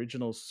the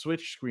original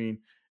Switch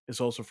screen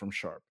is also from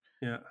Sharp.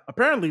 Yeah.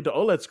 Apparently, the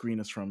OLED screen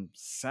is from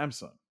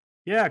Samsung,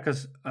 Yeah.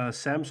 Because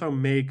Samsung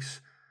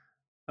makes.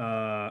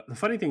 The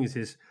funny thing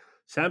is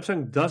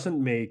Samsung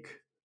doesn't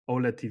make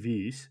OLED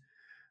TVs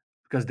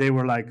because they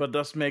were like, but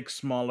does make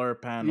smaller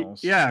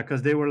panels. yeah,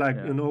 because they were like,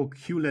 Yeah.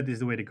 QLED is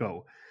the way to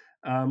go.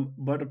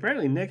 But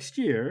apparently next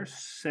year,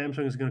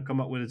 Samsung is going to come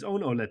up with its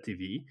own OLED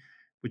TV,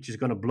 which is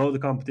going to blow the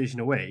competition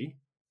away.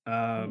 Hmm.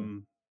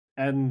 Um,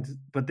 and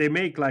but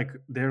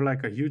they're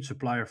like a huge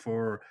supplier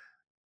for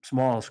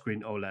small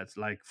screen OLEDs,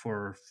 like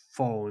for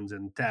phones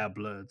and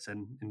tablets,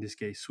 and in this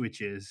case,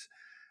 switches.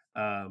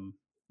 Um,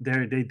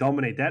 they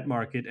dominate that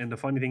market, and the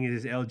funny thing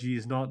is LG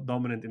is not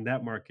dominant in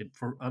that market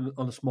on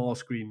a small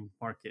screen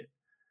market.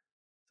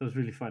 So it's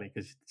really funny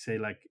because you say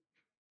like,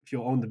 if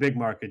you own the big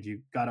market,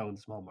 you gotta own the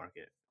small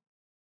market.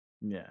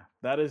 Yeah,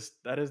 that is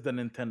the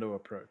Nintendo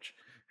approach.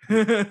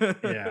 Y-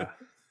 Yeah.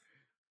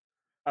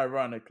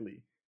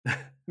 Ironically.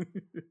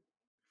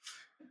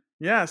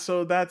 Yeah,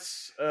 so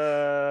that's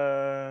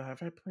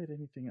have I played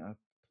anything? I've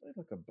played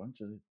like a bunch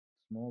of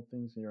small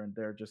things here and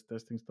there, just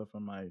testing stuff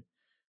on my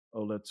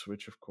OLED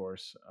Switch, of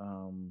course.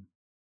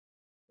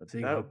 But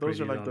Seeing how that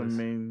those are pretty it like all the is.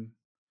 main,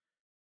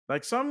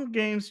 like some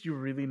games you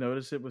really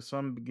notice it. With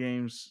some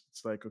games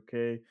it's like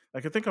okay,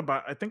 like I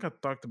think I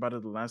talked about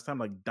it the last time.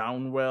 Like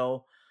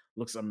Downwell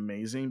looks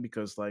amazing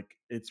because like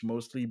it's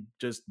mostly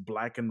just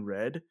black and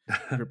red.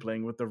 If you're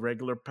playing with the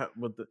regular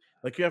with the,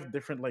 like you have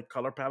different like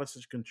color palettes that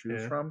you can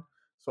choose Yeah. from.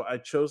 So I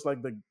chose like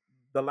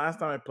the last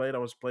time I played, I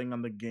was playing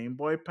on the Game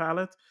Boy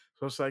palette.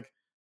 So it's like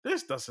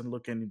this doesn't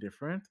look any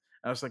different.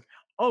 I was like,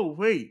 oh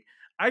wait,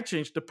 I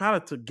changed the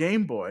palette to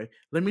Game Boy.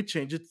 Let me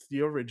change it to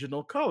the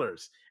original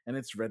colors, and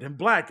it's red and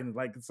black, and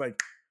like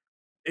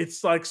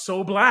it's like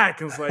so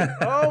black, and it's like,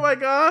 oh my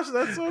gosh,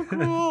 that's so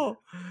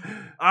cool.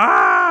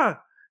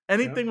 Ah, Yep.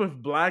 anything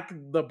with black,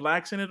 the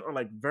blacks in it, or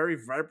like very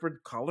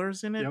vibrant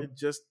colors in it, Yep. it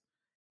just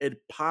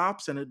it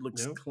pops and it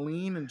looks Yep.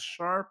 clean and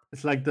sharp.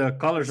 It's like the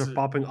colors are It's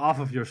popping off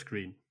of your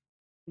screen.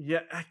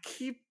 yeah,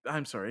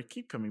 I'm sorry, I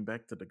keep coming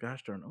back to the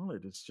gosh darn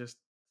OLED. It's just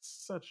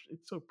it's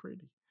so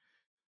pretty.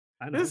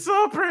 I It's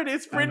know. so pretty.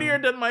 It's I prettier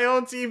know. than my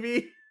own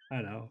TV.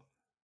 I know.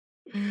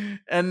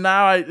 And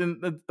now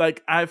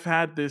like I've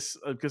had this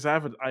because I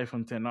have an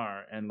iPhone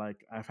 10R, and like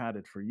I've had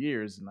it for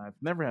years and I've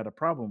never had a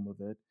problem with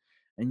it.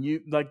 And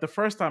you like the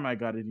first time I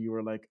got it, you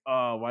were like,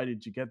 "Oh, why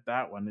did you get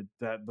that one?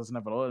 That doesn't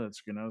have an OLED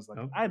screen." I was like,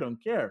 Yep. "I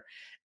don't care,"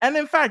 and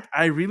in fact,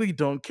 I really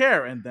don't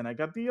care. And then I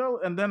got the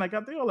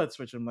OLED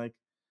switch. I'm like,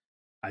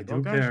 I well,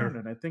 do gosh darn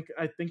care. it!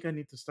 I think I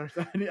need to start.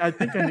 I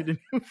think I need a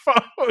new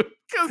phone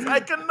because I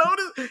can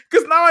notice.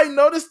 Because now I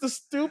notice the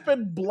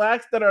stupid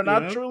blacks that are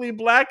not Yep. truly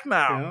black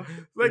now. Yep.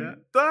 Like, Yeah.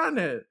 darn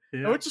it!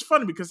 And Yeah. which is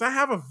funny because I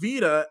have a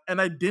Vita and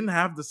I didn't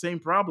have the same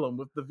problem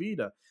with the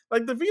Vita.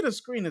 Like the Vita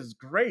screen is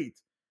great.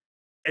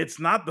 It's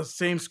not the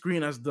same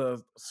screen as the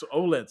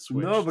OLED No,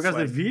 Switch. It's because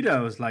the like Vita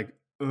was like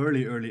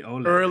early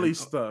OLED, early and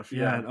stuff. yeah,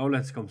 Yeah, and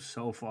OLEDs come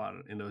so far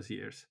in those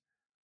years.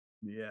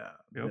 yeah,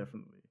 Yep.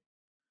 definitely.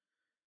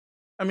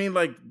 I mean,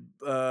 like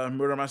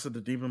Muramasa the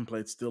Demon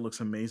Blade still looks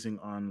amazing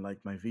on like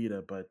my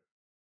Vita, but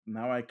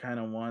now I kind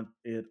of want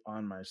it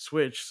on my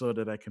Switch so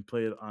that I can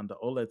play it on the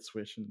OLED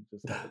Switch and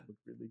just have it look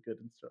really good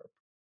and sharp.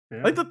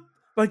 Yeah. Like the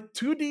like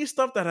 2D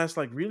stuff that has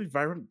like really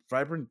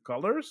vibrant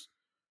colors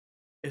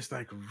is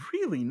like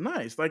really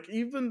nice. Like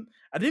even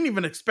I didn't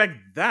even expect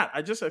that.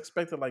 I just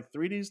expected like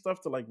 3D stuff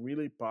to like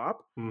really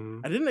pop. Hmm.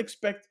 I didn't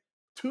expect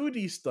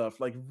 2D stuff,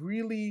 like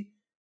really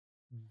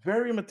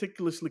very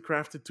meticulously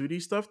crafted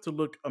 2D stuff to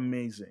look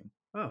amazing.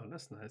 Oh,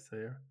 that's nice to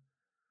hear.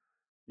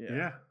 Yeah.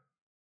 Yeah.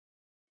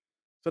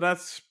 So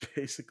that's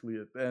basically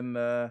it. And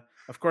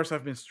of course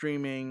I've been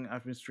streaming.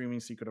 I've been streaming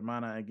Secret of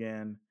Mana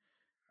again.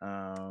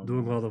 Doing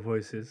Um all the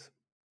voices.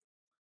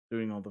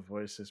 doing all the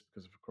voices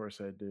because of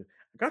course I do.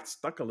 I got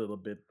stuck a little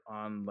bit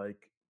on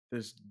like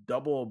this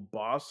double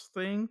boss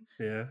thing,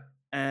 Yeah.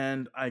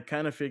 and I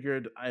kind of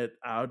figured it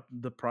out.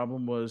 The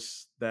problem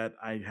was that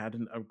I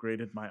hadn't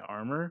upgraded my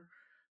armor,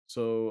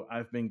 so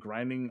I've been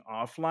grinding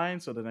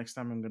offline. So the next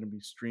time I'm going to be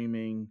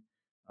streaming,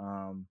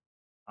 um,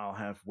 I'll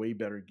have way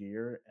better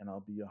gear and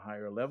I'll be a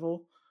higher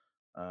level.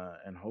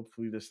 And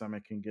hopefully this time I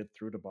can get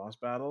through the boss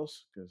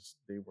battles because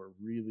they were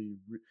really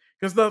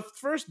because the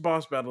first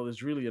boss battle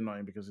is really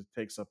annoying because it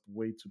takes up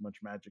way too much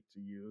magic to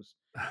use,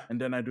 and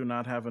then I do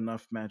not have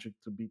enough magic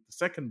to beat the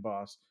second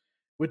boss,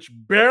 which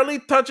barely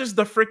touches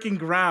the freaking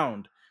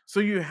ground. So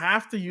you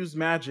have to use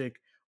magic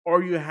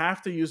or you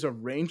have to use a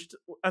ranged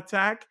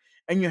attack,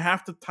 and you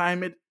have to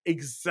time it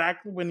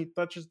exactly when he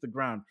touches the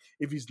ground.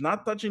 If he's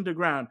not touching the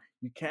ground,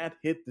 you can't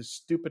hit the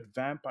stupid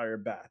vampire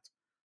bat.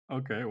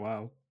 Okay.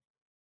 Wow.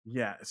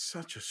 Yeah, it's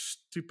such a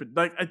stupid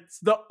it's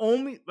the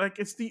only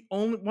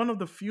one of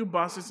the few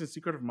bosses in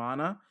Secret of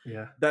Mana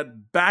Yeah. that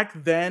back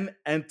then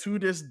and to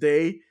this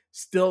day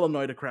still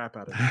annoy the crap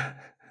out of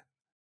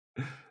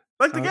me.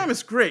 Like the game So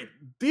is great.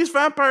 These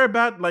vampire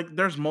bat, like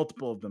there's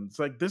multiple of them. It's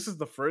like this is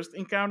the first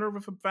encounter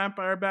with a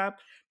vampire bat.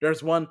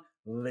 There's one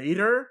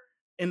later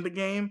in the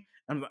game.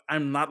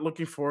 I'm not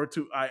looking forward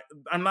to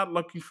I'm not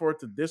looking forward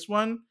to this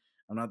one.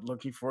 I'm not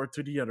looking forward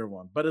to the other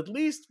one. But at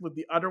least with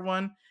the other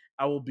one,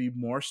 I will be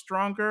more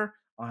stronger.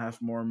 I'll have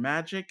more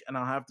magic and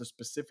I'll have the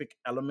specific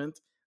element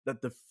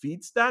that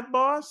defeats that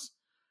boss.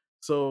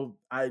 So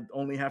I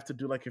only have to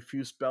do like a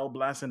few spell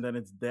blasts and then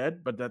it's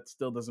dead, but that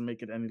still doesn't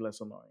make it any less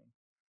annoying.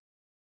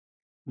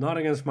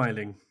 nodding and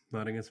smiling.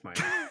 Nodding and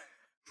smiling.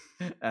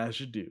 As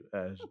you do,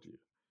 as you do.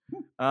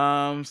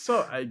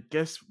 So I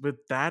guess with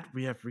that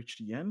we have reached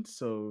the end.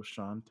 So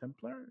Sean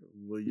Templar,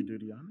 will you do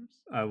the honors?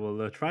 I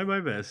will try my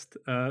best.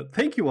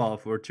 Thank you all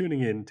for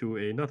tuning in to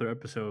another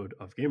episode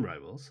of Game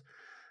Rivals.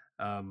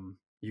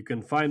 You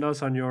can find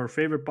us on your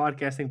favorite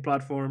podcasting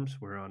platforms.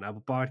 We're on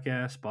Apple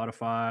Podcasts,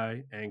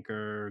 Spotify,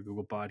 Anchor,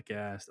 Google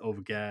Podcast,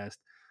 Overcast.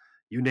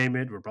 You name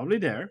it, we're probably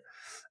there.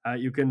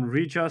 You can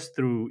reach us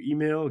through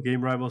email,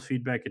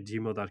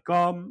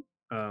 gamerivalsfeedback@gmail.com.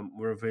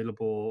 We're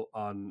available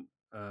on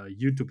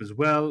YouTube as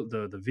well.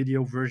 The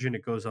video version,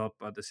 it goes up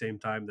at the same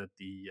time that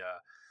the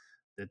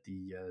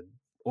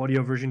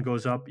audio version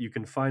goes up. You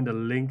can find a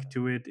link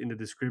to it in the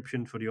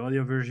description for the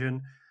audio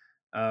version.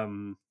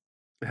 Um,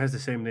 it has the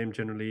same name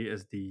generally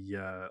as the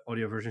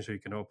audio version, so you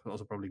can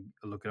also probably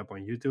look it up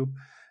on YouTube.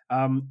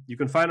 You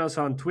can find us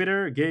on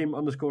Twitter,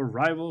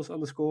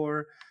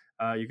 game_rivals_.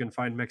 You can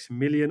find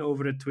Maximilian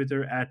over at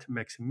Twitter at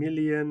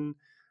Maximilian.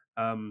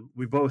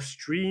 We both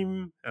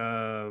stream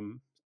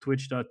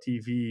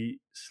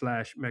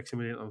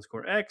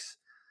twitch.tv/Maximilian_X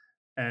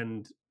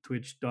and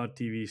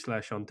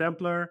twitch.tv/Sean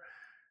Templar.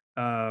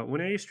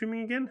 When are you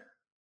streaming again?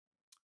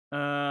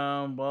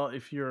 Well,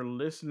 if you're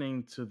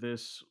listening to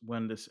this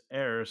when this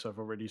airs, I've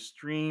already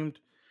streamed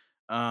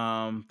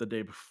the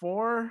day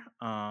before.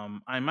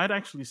 I might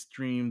actually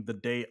stream the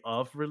day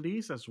of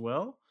release as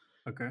well.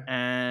 Okay.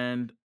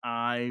 And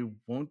I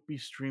won't be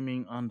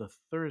streaming on the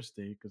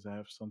Thursday because I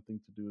have something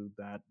to do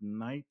that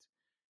night.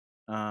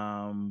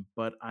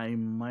 But I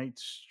might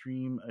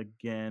stream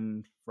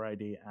again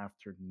Friday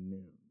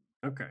afternoon.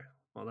 Okay.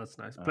 Well, that's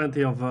nice.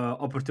 Plenty Um, of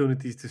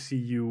opportunities to see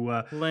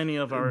you Plenty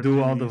of do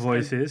all the opportunities,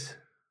 voices.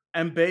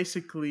 and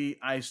basically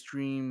I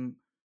stream,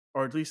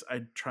 or at least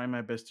I try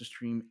my best to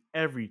stream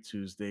every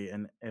Tuesday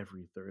and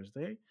every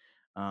Thursday.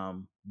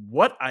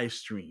 What I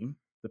stream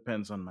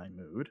depends on my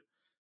mood,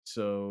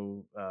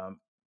 so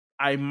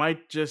I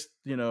might just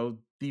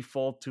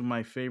default to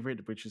my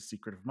favorite, which is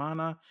Secret of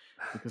Mana,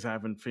 because I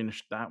haven't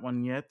finished that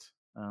one yet,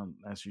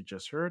 as you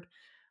just heard.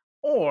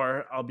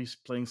 Or I'll be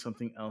playing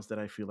something else that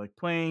I feel like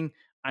playing.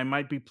 I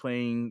might be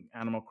playing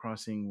Animal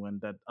Crossing when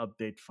that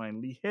update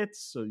finally hits,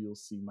 so you'll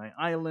see my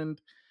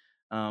island.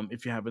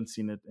 If you haven't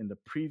seen it in the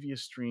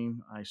previous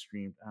stream, I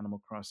streamed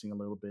Animal Crossing a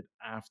little bit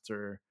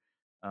after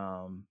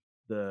um,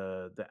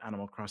 the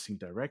Animal Crossing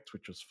Direct,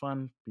 which was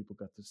fun. People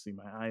got to see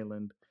my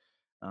island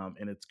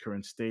in its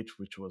current state,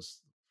 which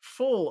was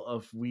full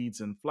of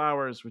weeds and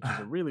flowers, which is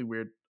a really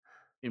weird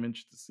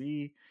image to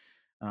see.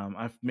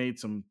 I've made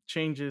some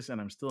changes, and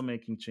I'm still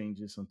making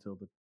changes until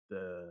the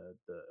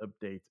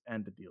update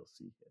and the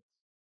DLC hits.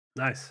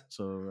 Nice.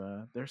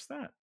 So there's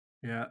that.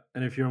 Yeah,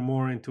 and if you're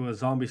more into a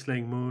zombie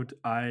slaying mood,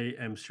 I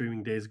am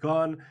streaming Days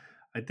Gone.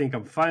 I think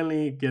I'm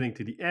finally getting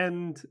to the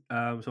end,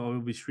 so I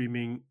will be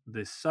streaming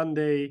this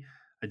Sunday.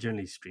 I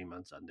generally stream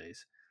on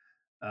Sundays.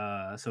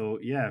 So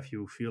yeah, if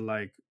you feel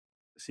like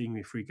seeing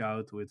me freak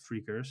out with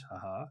freakers,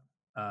 haha,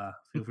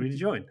 feel free to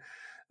join.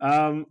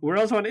 We're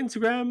also on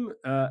Instagram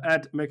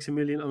at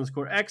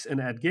Maximilian_X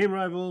and at Game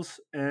Rivals.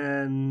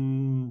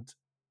 And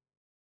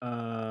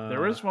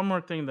There is one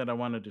more thing that I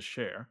wanted to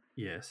share.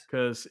 yes,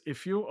 Because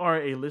if you are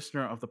a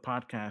listener of the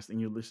podcast and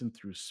you listen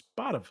through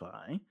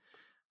Spotify,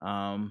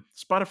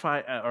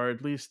 Spotify, or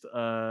at least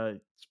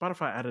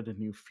Spotify added a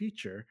new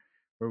feature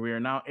where we are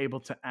now able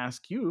to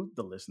ask you,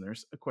 the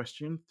listeners, a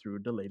question through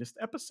the latest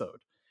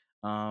episode.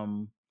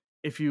 Um,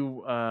 if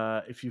you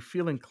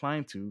feel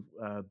inclined to,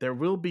 there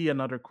will be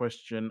another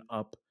question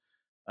up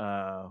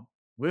uh,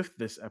 with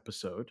this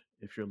episode.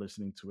 If you're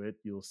listening to it,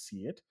 you'll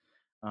see it.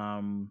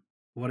 Um,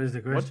 what is the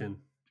what question?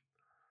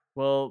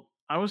 well,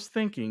 I was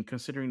thinking,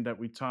 considering that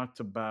we talked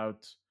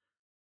about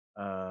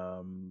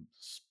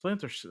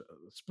Splinter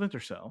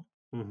Cell,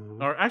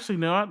 Hmm. or actually,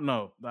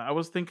 no, I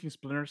was thinking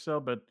Splinter Cell,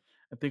 but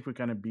I think we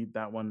kind of beat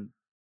that one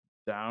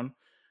down.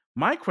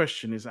 My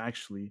question is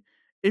actually,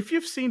 if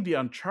you've seen the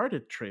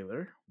Uncharted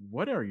trailer,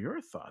 what are your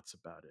thoughts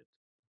about it?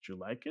 Did you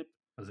like it?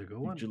 That's a good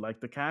Did one. you like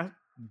the cast?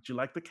 Did you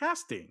like the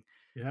casting?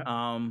 Yeah.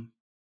 Um,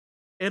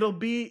 It'll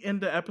be in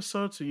the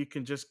episode, so you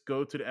can just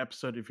go to the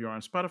episode. If you're on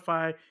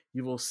Spotify,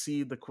 you will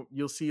see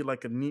you'll see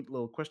like a neat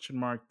little question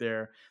mark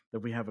there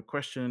that we have a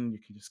question. You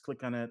can just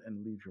click on it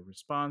and leave your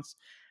response.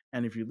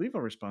 And if you leave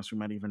a response, we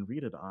might even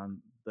read it on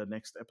the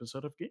next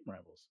episode of Game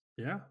Rivals.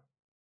 Yeah.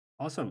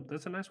 Awesome.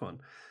 That's a nice one.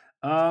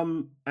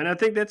 And I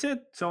think that's it.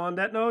 So on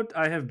that note,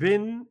 I have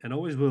been and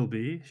always will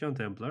be Sean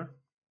Templar,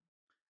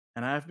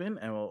 And I've been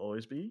and will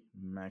always be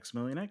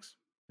Maximilian X.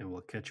 and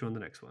we'll catch you on the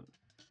next one.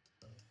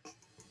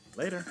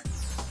 Later.